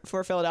for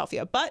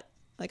Philadelphia. But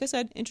like I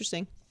said,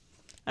 interesting.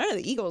 I don't know.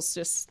 The Eagles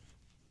just.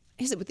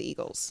 Is it with the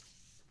Eagles?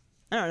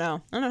 I don't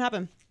know what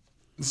happened.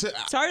 It's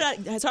hard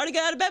to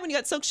get out of bed when you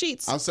got silk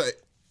sheets. I'll say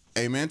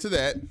amen to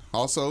that.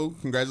 Also,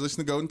 congratulations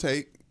to Golden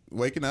Tate.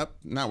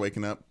 Not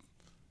waking up.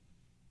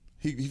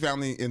 He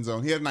found the end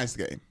zone. He had a nice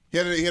game. He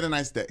had a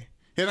nice day.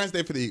 He had a nice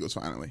day for the Eagles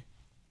finally.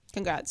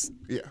 Congrats.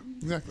 Yeah,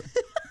 exactly.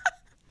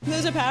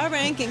 Loser Power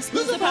Rankings.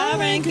 Loser Power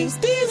Rankings.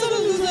 These are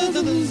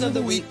the losers of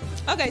the week.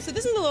 Okay, so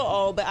this is a little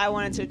old, but I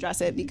wanted to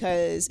address it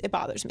because it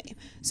bothers me.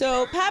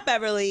 So Pat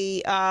Beverly,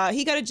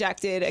 he got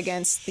ejected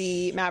against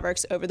the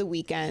Mavericks over the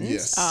weekend.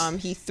 Yes.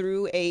 He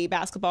threw a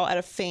basketball at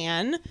a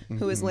fan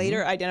who was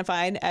later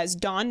identified as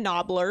Don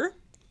Knobler.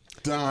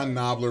 Don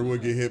Knobler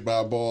would get hit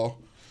by a ball.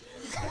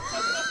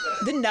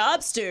 The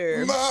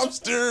Knobster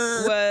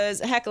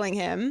was heckling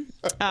him,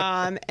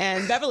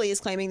 and Beverly is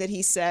claiming that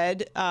he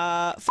said,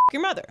 "F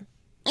your mother."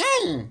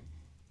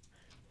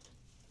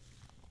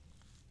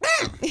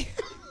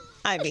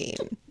 I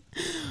mean,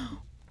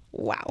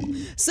 wow.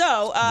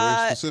 So,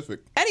 very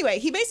specific. Anyway,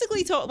 he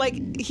basically told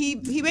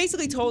he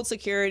basically told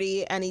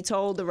security, and he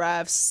told the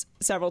refs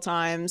several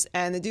times,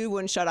 and the dude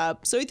wouldn't shut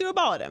up, so he threw a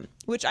ball at him,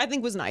 which I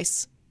think was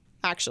nice,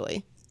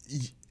 actually.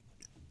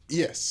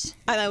 Yes.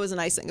 I thought it was a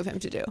nice thing of him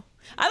to do.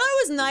 I thought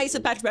it was nice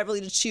of Patrick Beverly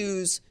to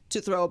choose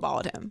to throw a ball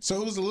at him. So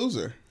who's the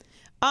loser?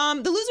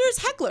 The loser is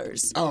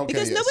hecklers. Oh, okay,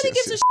 because yes, nobody yes,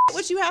 gives yes. a shit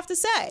what you have to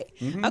say.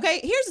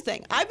 Okay, here's the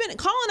thing.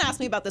 Colin asked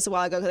me about this a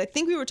while ago because I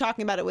think we were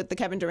talking about it with the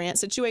Kevin Durant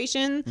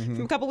situation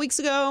from a couple weeks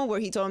ago, where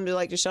he told him to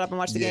like just shut up and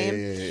watch the game.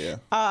 Yeah.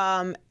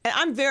 And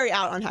I'm very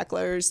out on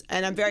hecklers,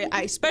 and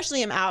I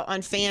especially am out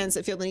on fans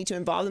that feel the need to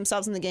involve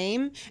themselves in the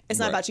game. It's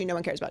not about you. No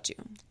one cares about you.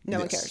 No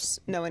one cares.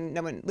 No one.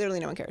 Literally,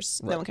 no one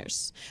cares. No one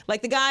cares.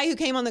 Like the guy who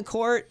came on the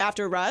court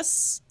after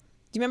Russ.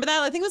 Do you remember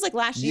that? I think it was like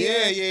last year.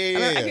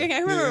 Yeah. I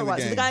can't remember what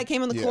it was. The The guy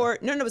came on the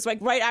court. No, it was like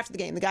right after the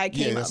game. The guy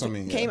came that's what I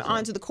mean. came Yeah,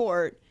 onto the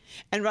court,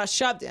 and Russ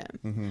shoved him.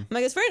 I'm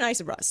like, it's very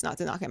nice of Russ not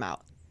to knock him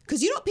out. Because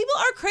people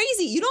are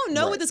crazy. You don't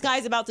know what this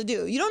guy's about to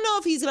do. You don't know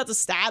if he's about to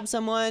stab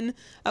someone.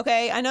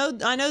 Okay, I know.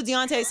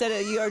 Deontay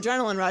said your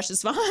adrenaline rush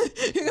is fine.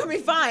 You're gonna be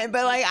fine.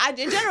 But like,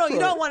 in general, you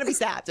don't want to be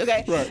stabbed.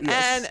 Okay. Right,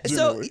 yes, and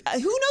so, who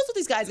knows what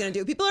these guys are gonna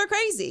do? People are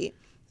crazy.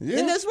 Yeah.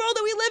 In this world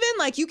that we live in,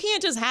 like you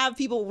can't just have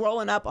people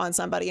rolling up on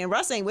somebody. And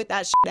Russ ain't with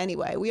that shit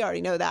anyway. We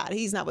already know that.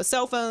 He's not with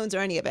cell phones or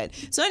any of it.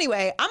 So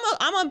anyway,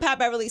 I'm on Pat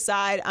Beverly's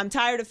side. I'm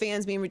tired of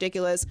fans being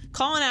ridiculous.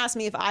 Colin asked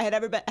me if I had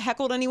ever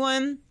heckled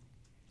anyone.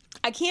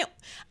 I can't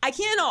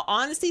in all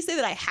honesty say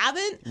that I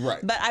haven't. Right.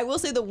 But I will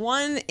say the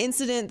one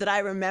incident that I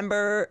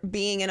remember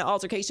being in an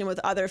altercation with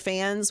other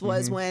fans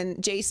was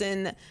when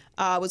Jason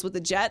was with the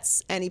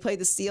Jets and he played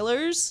the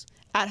Steelers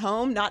at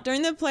home, not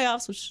during the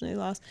playoffs, which they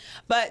lost,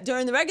 but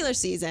during the regular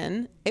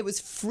season. It was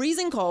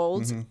freezing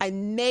cold. I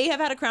may have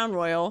had a Crown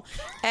Royal,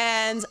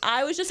 and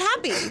I was just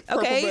happy.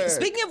 Okay.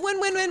 Speaking of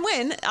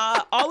win,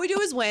 all we do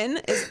is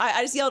win.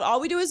 I just yelled, "All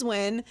we do is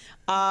win!"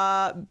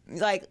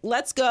 Like,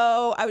 let's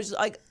go. I was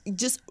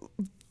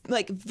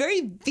like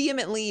very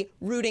vehemently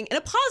rooting in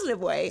a positive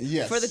way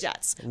for the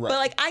Jets. Right. But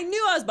like, I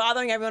knew I was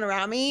bothering everyone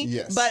around me.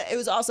 Yes. But it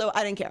was also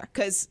I didn't care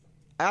because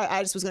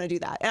I just was going to do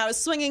that. And I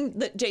was swinging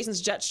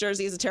Jason's Jets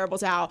jersey as a terrible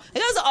towel. And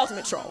that was the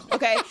ultimate troll,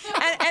 okay?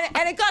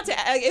 and it got to,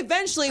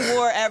 eventually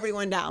wore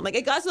everyone down. Like,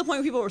 it got to the point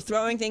where people were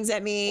throwing things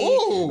at me.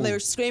 Ooh. They were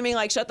screaming,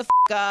 like, shut the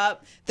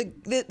up.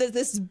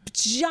 This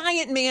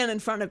giant man in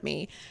front of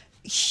me,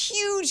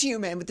 huge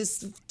human with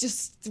this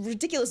just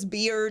ridiculous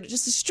beard,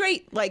 just a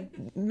straight, like,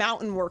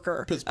 mountain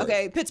worker.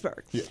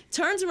 Pittsburgh. Yeah.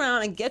 Turns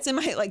around and gets in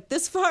my, like,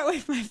 this far away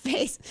from my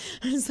face.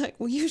 And it's like,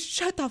 will you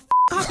shut the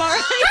up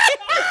already?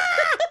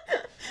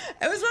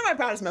 It was one of my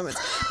proudest moments,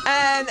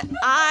 and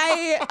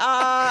I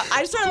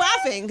just started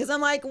laughing because I'm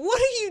like, "What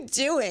are you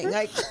doing?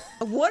 Like,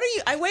 what are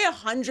you? I weigh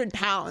 100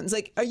 pounds.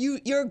 Like,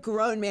 you're a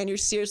grown man. You're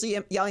seriously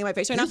yelling in my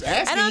face right now."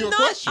 Asking you a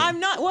question. I'm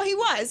not. Well, he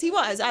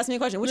was asking me a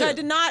question, which I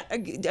did not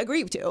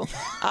agree to.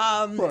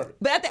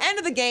 But at the end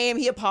of the game,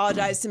 he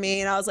apologized to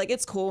me, and I was like,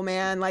 "It's cool,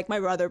 man. Like, my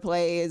brother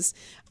plays.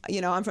 You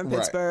know, I'm from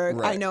Pittsburgh.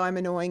 Right. I know I'm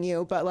annoying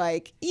you, but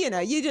like, you know,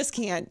 you just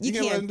can't. You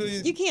can't do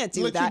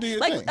that. You do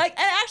like, thing. it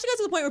actually got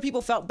to the point where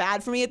people felt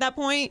bad for me at that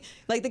point.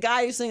 Like the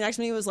guy who's sitting next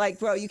to me was like,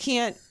 "Bro, you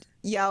can't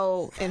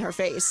yell in her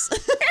face."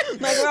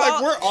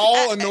 we're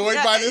all annoyed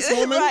by this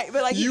woman, right?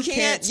 But like, you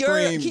can't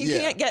scream. You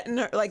can't get in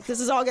her. Like, this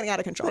is all getting out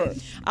of control.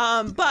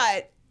 Right.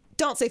 But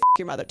don't say F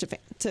your mother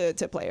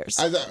to players.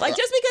 Like,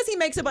 just because he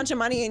makes a bunch of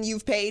money and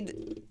you've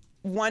paid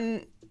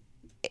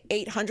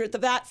 1/800th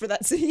of that for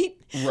that seat,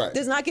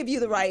 does not give you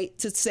the right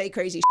to say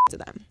crazy shit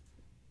to them.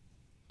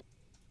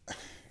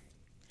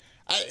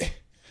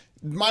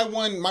 My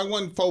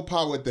one faux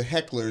pas with the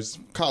hecklers,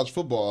 college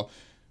football,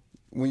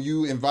 when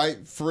you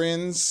invite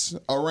friends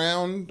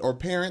around or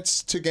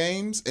parents to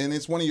games and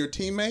it's one of your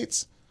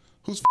teammates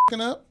who's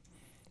fucking up,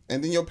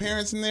 and then your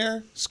parents in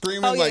there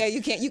screaming. Oh yeah,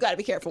 you can't. You got to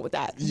be careful with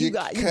that. You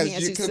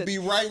could be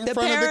right in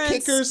front of the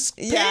kicker's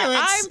parents.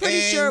 Yeah, I'm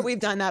pretty sure we've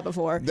done that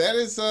before. That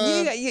is.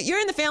 You're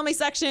in the family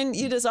section.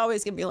 You just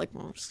always gonna be like,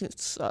 oh, it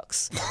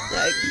sucks.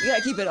 Like, you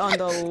gotta keep it on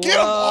the low. Get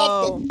him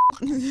off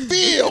the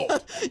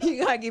field.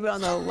 You gotta keep it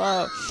on the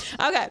low.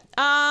 Okay.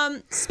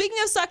 Speaking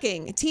of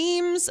sucking,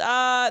 teams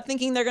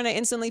thinking they're gonna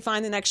instantly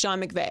find the next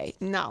Sean McVay.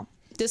 No,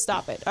 just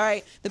stop it. All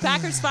right. The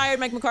Packers fired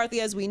Mike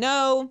McCarthy, as we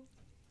know.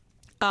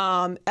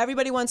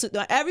 Everyone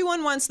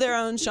wants their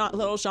own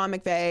little Sean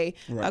McVay.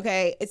 Right.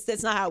 Okay,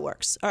 it's not how it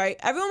works. All right,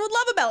 everyone would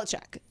love a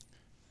Belichick.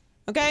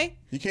 Okay,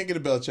 you can't get a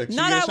Belichick.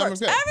 Not how it works.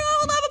 Everyone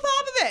would love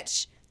a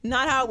Popovich.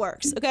 Not how it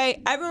works.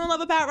 Okay, everyone would love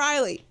a Pat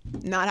Riley.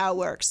 Not how it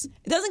works.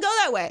 It doesn't go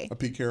that way. A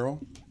Pete Carroll.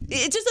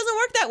 It just doesn't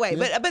work that way.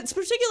 Yeah. But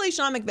particularly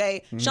Sean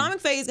McVay. Mm-hmm. Sean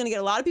McVay is going to get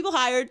a lot of people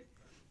hired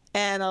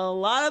and a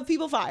lot of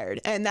people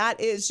fired, and that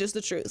is just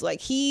the truth.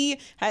 Like, he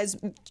has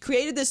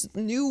created this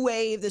new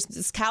wave,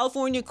 this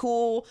California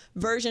cool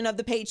version of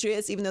the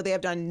Patriots, even though they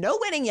have done no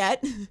winning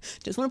yet.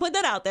 Just want to put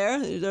that out there.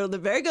 They're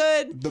very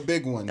good. The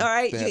big one. All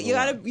right,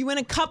 you win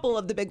a couple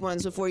of the big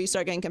ones before you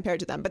start getting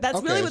compared to them. But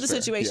that's really what the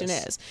situation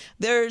is.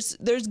 There's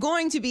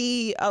going to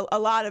be a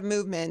lot of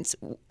movement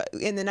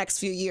in the next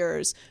few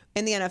years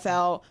in the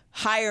NFL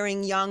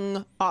hiring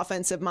young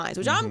offensive minds,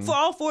 which I'm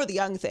all for the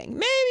young thing.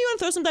 Maybe you want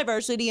to throw some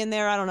diversity in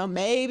there. I don't know.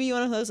 Maybe you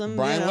want to throw some.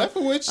 Brian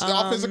Leftwich,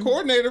 the offensive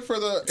coordinator for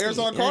the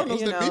Arizona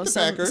Cardinals that beat the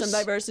Packers. Some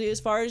diversity as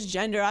far as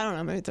gender. I don't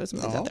know. Maybe throw some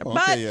things out there. Okay,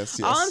 But yes,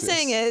 all I'm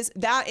saying is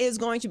that is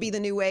going to be the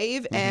new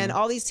wave, and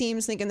all these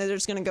teams thinking that they're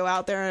just going to go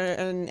out there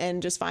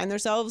and just find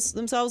themselves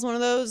one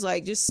of those.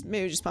 Like,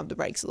 maybe just pump the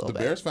brakes a little The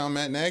bit. Bears found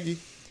Matt Nagy.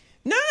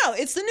 No,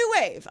 it's the new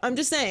wave. I'm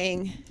just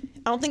saying,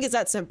 I don't think it's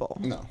that simple.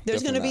 No,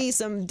 there's going to definitely be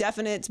some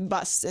definite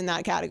busts in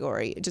that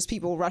category. Just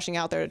people rushing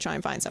out there to try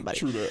and find somebody.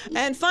 True that.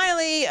 And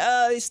finally,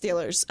 the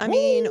Steelers. I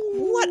mean,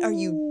 what are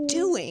you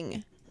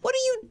doing? What are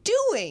you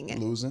doing?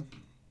 Losing.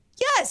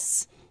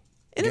 Yes,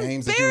 in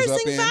Games that you was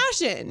up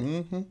embarrassing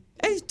in. fashion.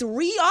 And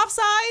 3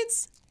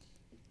 offsides.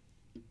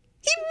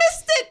 He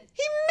missed it,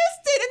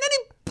 and then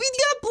he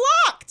got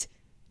blocked.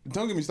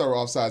 Don't get me started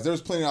with offsides. There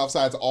was plenty of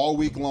offsides all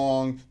week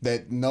long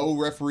that no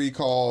referee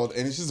called,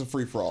 and it's just a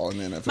free-for-all in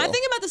the NFL. My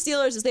thing about the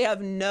Steelers is they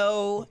have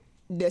no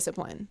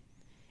discipline.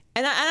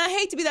 And I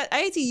hate to be that, I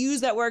hate to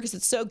use that word because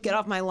it's so get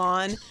off my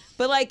lawn,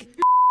 but like,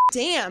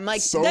 damn,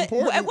 like, So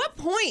important. At what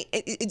point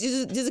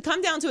does it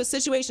come down to a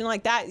situation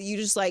like that you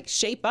just like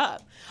shape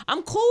up?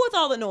 I'm cool with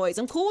all the noise.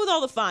 I'm cool with all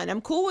the fun.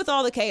 I'm cool with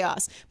all the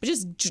chaos. But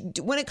just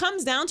when it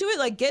comes down to it,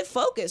 like, get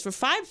focused for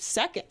 5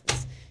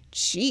 seconds.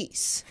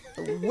 Jeez.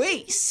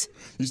 Waste.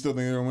 You still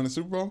think they're going to win the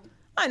Super Bowl?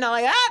 I'm not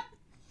like that.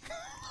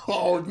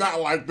 Oh, not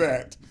like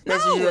that.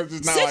 That's No,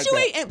 just not like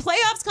that. and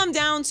playoffs come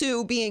down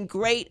to being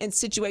great in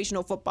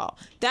situational football.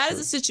 That is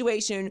a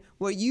situation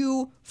where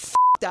you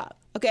f***ed up,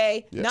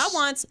 okay? Yes. Not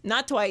once,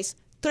 not twice,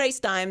 3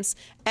 times,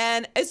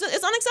 and it's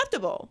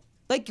unacceptable.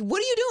 Like, what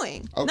are you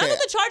doing? Okay. Not that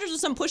the Chargers are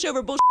some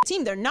pushover bullshit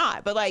team. They're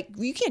not, but like,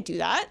 you can't do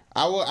that.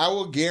 I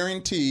will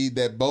guarantee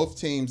that both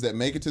teams that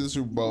make it to the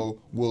Super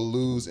Bowl will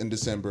lose in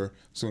December.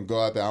 So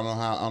go out there. I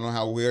don't know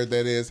how weird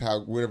that is, how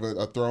weird of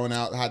a throwing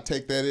out hot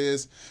take that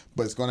is,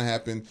 but it's going to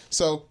happen.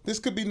 So this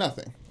could be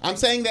nothing. I'm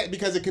saying that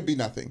because it could be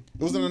nothing.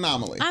 It was an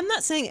anomaly. I'm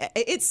not saying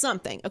it's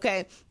something.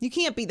 Okay, you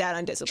can't be that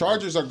undisciplined.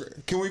 Chargers are.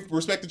 Can we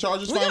respect the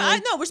Chargers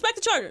finally? No, respect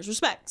the Chargers.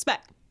 Respect.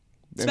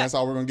 And that's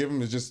all we're going to give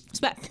them is just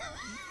Respect.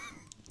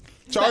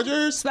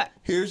 Chargers. Spec.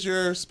 Here's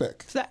your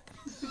spec.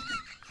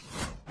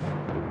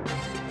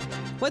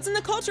 What's in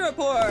the culture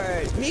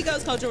report?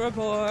 Miko's culture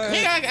report.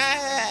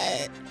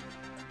 Let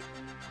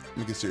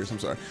me get serious. I'm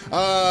sorry.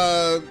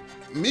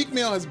 Meek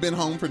Mill has been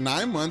home for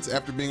 9 months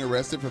after being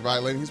arrested for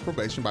violating his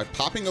probation by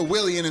popping a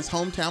willy in his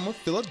hometown of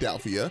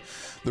Philadelphia.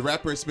 The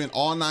rapper has spent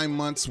all 9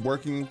 months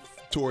working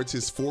towards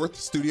his 4th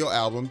studio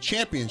album,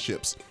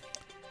 Championships,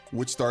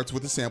 which starts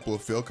with a sample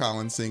of Phil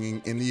Collins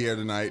singing In the Air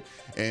Tonight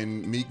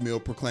and Meek Mill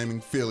proclaiming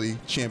Philly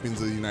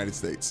champions of the United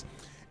States.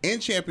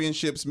 In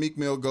Championships, Meek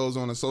Mill goes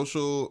in on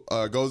social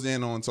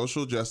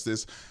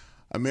justice,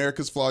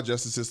 America's flawed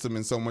justice system,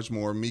 and so much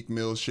more. Meek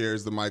Mill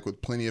shares the mic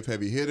with plenty of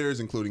heavy hitters,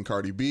 including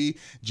Cardi B,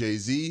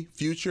 Jay-Z,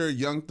 Future,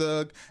 Young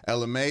Thug,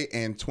 LMA,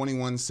 and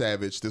 21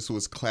 Savage. This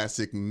was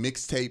classic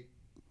mixtape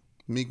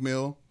Meek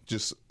Mill,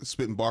 just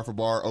spitting bar for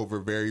bar over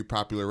very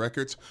popular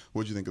records.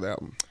 What'd you think of the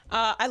album?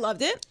 I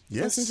loved it.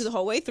 Yes. Listened to the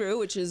whole way through,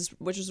 which is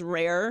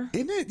rare.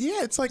 Isn't it?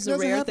 Yeah, it's like It's a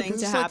rare thing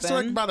to happen. It's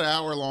like about an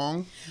hour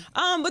long.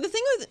 But the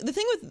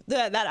thing with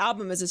that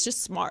album is it's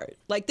just smart.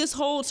 Like this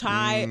whole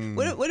tie,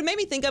 what it made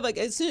me think of, like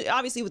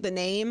obviously with the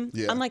name,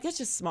 Yeah. I'm like, that's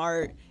just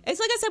smart. It's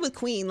like I said with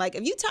Queen. Like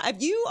if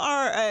you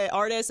are an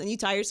artist and you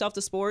tie yourself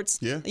to sports,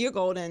 Yeah. you're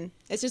golden.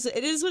 It is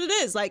what it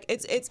is. Like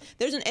it's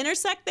there's an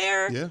intersect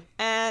there, Yeah.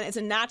 and it's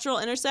a natural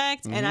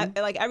intersect. And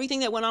I like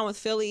everything that went on with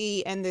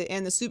Philly and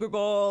the Super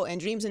Bowl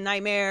and Dreams and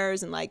Nightmares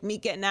and like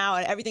Meek getting out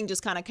and everything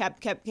just kind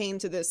of came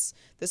to this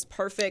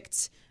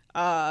perfect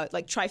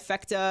like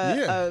trifecta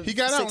Yeah, of he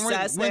got out and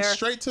success went there.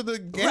 straight to the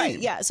game. Right,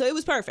 yeah. So it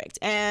was perfect,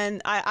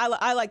 and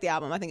I like the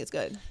album. I think it's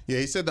good. Yeah,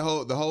 he said the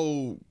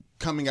whole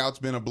coming out's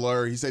been a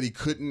blur. He said he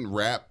couldn't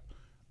rap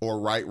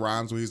or write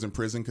rhymes when he was in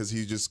prison because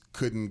he just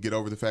couldn't get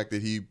over the fact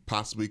that he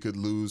possibly could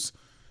lose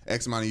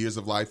X amount of years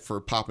of life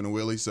for popping a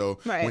willy. So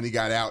Right. when he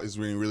got out is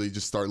when he really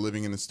just started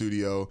living in the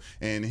studio.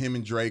 And him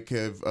and Drake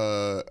have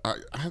how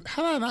did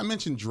I not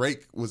mention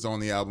Drake was on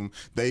the album?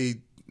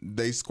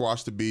 They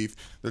squashed the beef.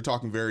 They're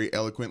talking very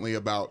eloquently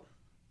about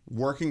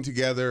working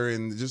together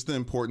and just the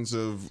importance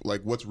of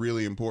like what's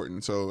really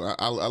important. So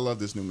I love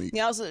this new Meek.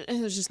 Yeah, also,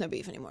 there's just no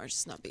beef anymore. It's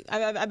just not beef.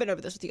 I've been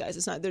over this with you guys.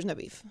 There's no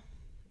beef.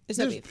 There's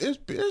no beef. There's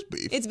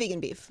beef. It's vegan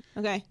beef.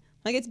 Okay.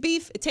 Like it's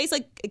beef. It tastes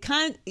like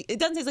it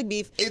doesn't taste like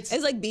beef. It's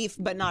like beef,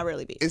 but not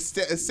really beef.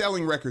 It's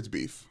selling records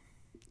beef.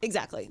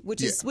 Exactly.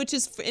 Which is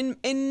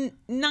in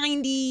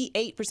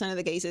 98% of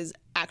the cases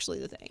actually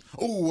the thing.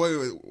 Oh,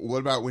 wait. What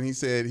about when he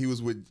said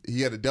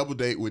he had a double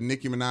date with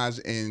Nicki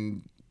Minaj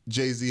and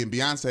Jay-Z and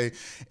Beyonce,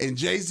 and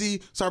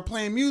Jay-Z started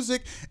playing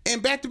music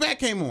and Back to Back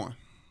came on.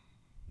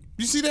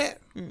 You see that?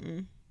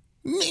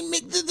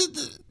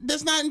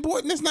 That's not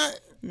important. That's not.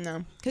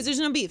 No, because there's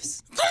no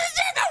beefs. That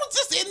was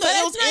was just in the. But It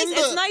it's was nice. in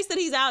It's the. nice that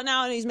he's out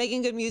now and he's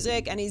making good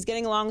music and he's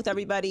getting along with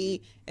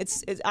everybody.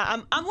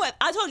 I'm what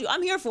I told you.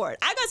 I'm here for it.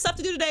 I got stuff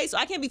to do today, so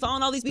I can't be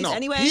following all these beats No,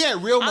 anyway. he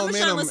had real I'm just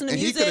trying to momentum, listen to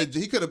and music.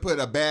 he could have put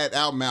a bad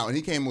album out, and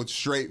he came with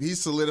straight.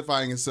 He's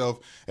solidifying himself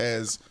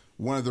as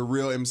one of the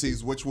real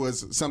MCs, which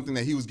was something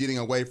that he was getting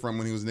away from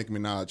when he was Nicki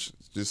Minaj,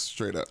 just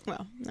straight up.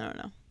 Well, I don't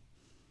know.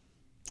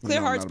 Clear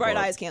No, hearts, not a bright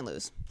bar. eyes, can't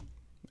lose.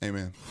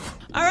 Amen.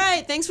 All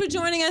right, thanks for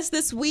joining us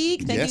this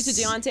week. Thank you to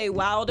Yes. Deontay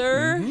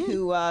Wilder,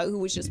 who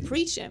was just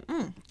preaching.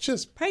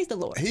 Just Praise the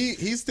Lord.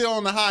 he's still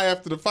on the high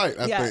after the fight.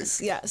 I Yes,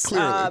 think. yes.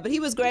 Clearly. But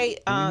he was great.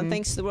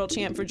 Thanks to the world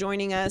champ for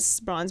joining us,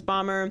 Bronze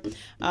Bomber.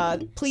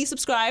 Please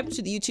subscribe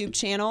to the YouTube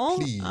channel.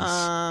 Please.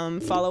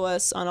 Follow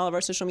us on all of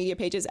our social media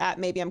pages at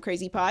Maybe I'm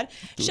Crazy Pod.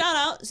 Shout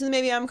out to the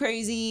Maybe I'm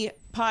Crazy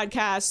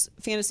Podcast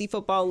Fantasy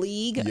Football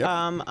League. Yep.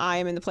 I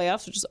am in the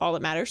playoffs, which is all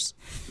that matters.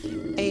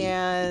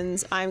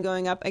 And I'm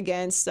going up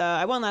against,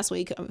 I won last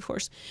week, of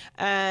course.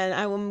 And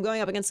I'm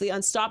going up against the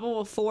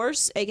Unstoppable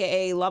Force,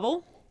 a.k.a.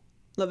 Lavelle.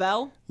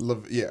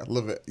 Yeah.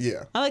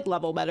 I like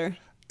Level better.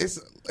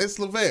 It's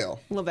Lavelle.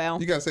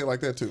 Lavelle. You gotta say it like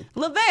that too.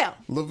 Lavelle.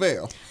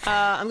 Lavelle.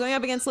 I'm going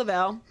up against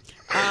Lavelle.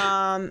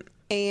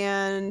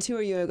 And who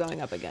are you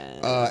going up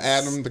against?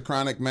 Adam, the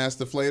Chronic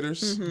Master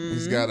Flaters.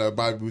 He's got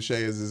Bobby Boucher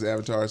as his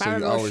avatar, so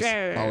Bobby you're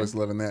Boucher. always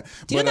loving that.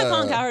 Do you know that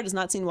Colin Cowherd has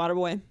not seen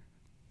Waterboy?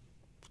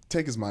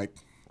 Take his mic.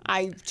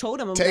 I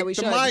told him Take that we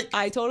the should. mic.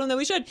 I told him that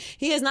we should.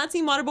 He has not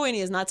seen Waterboy and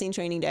he has not seen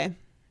Training Day.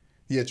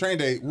 Yeah, Train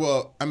Day.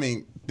 Well, I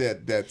mean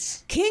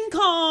that's. King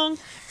Kong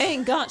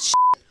ain't got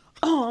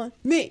on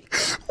me.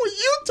 When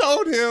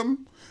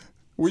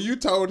you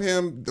told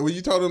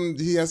him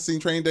he has seen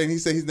Training Day and he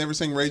said he's never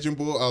seen Raging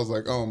Bull, I was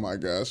like, oh my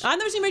gosh. I've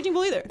never seen Raging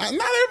Bull either. Not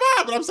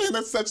everybody, but I'm saying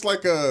that's such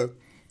like a.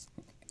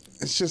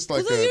 It's just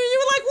like So you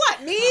were like,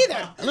 what? Me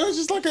either. No, it's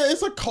just like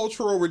it's a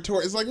cultural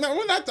retort. It's like, no,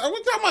 we're talking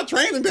about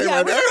Training Day Yeah,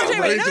 right we're now.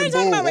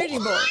 talking about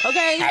Raging Bull,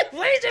 okay?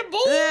 Raging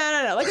Bull.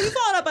 No. Like, if you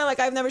follow it up by, like,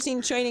 I've never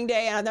seen Training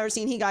Day and I've never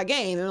seen He Got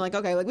Game, and we're like,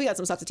 okay, like, we got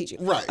some stuff to teach you.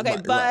 Right, Okay,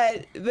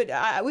 right, but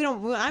I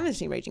haven't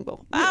seen Raging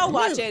Bull. I'll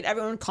watch it.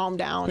 Everyone calm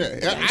down.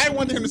 Yeah, I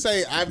wanted him to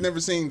say I've never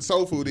seen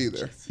Soul Food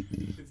either.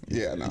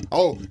 Yeah, no.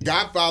 Oh,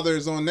 Godfather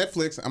is on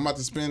Netflix. I'm about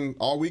to spend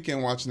all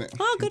weekend watching it.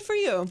 Oh, good for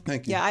you.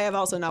 Thank you. Yeah, I have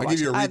also not I'll watched.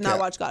 give you a I have not recap.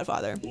 watched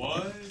Godfather.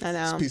 What? I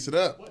know. Piece it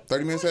up.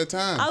 30 minutes at a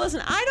time.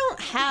 Listen, I don't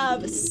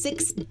have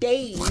 6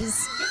 days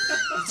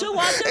to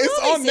watch a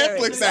It's movie on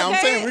series, Netflix now. I'm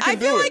okay? saying we can I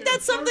feel do like it.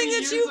 that's something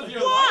that you 30 years of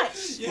your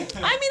watch.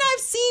 I mean, I've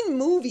seen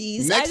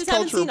movies. I just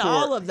haven't seen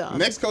all of them.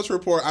 Next Culture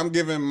Report, I'm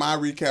giving my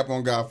recap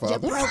on Godfather.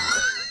 You broke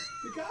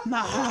my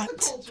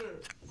heart.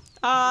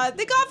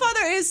 The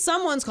Godfather is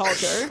someone's culture.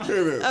 It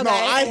is. Okay. No,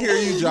 I hear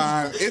you,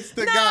 John. It's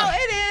the No, guy.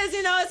 it is.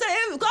 You know,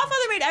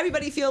 Godfather made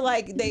everybody feel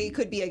like they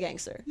could be a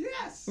gangster.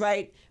 Yes.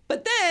 Right?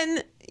 But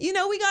then, you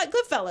know, we got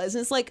Goodfellas, and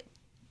it's like,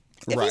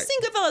 if Right. you've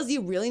seen Goodfellas, do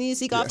you really need to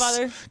see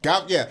Godfather?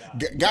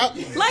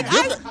 Goodfellas. Like,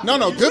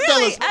 Goodfellas.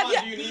 Really,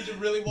 Do you need to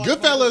really watch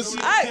Goodfellas.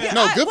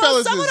 Goodfellas? Goodfellas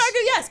well, some would is-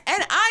 argue yes,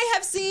 and I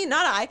have seen.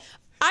 I've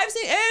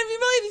seen.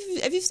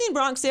 And if you've seen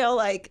Bronx Tale,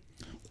 like,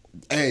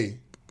 Hey.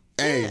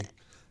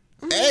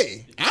 I'm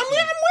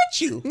with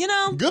you. You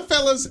know?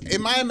 Goodfellas.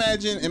 In my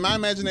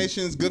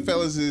imaginations,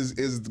 Goodfellas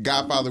is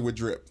Godfather with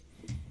drip.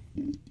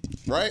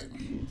 Right?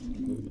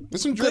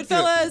 There's some drip.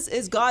 Goodfellas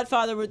is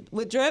Godfather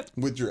with drip.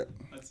 With drip.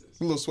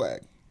 A little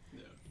swag.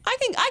 I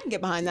can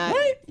get behind that.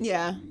 Right?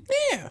 Yeah.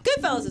 Yeah.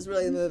 Goodfellas is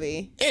really the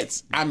movie.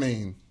 What's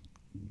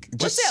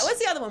What's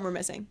the other one we're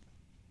missing?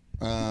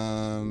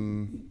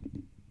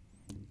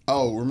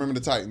 Remember the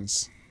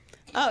Titans.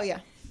 Oh yeah,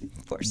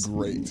 of course.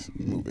 Great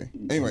movie.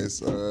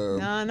 Anyways,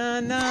 Na na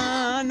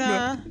na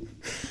na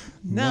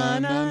na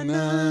na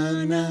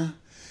na na.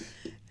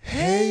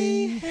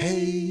 Hey.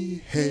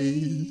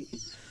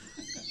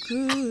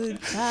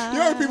 Goodbye. You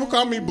know people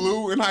call me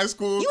Blue in high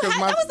school because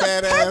my that was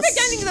fat the ass. perfect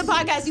ending of the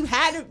podcast.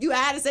 You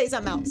had to say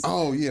something else.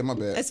 Oh yeah, my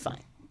bad. It's fine.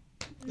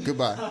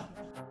 Goodbye.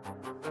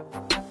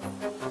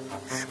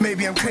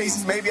 Maybe I'm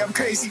crazy, maybe I'm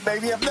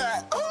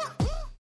not.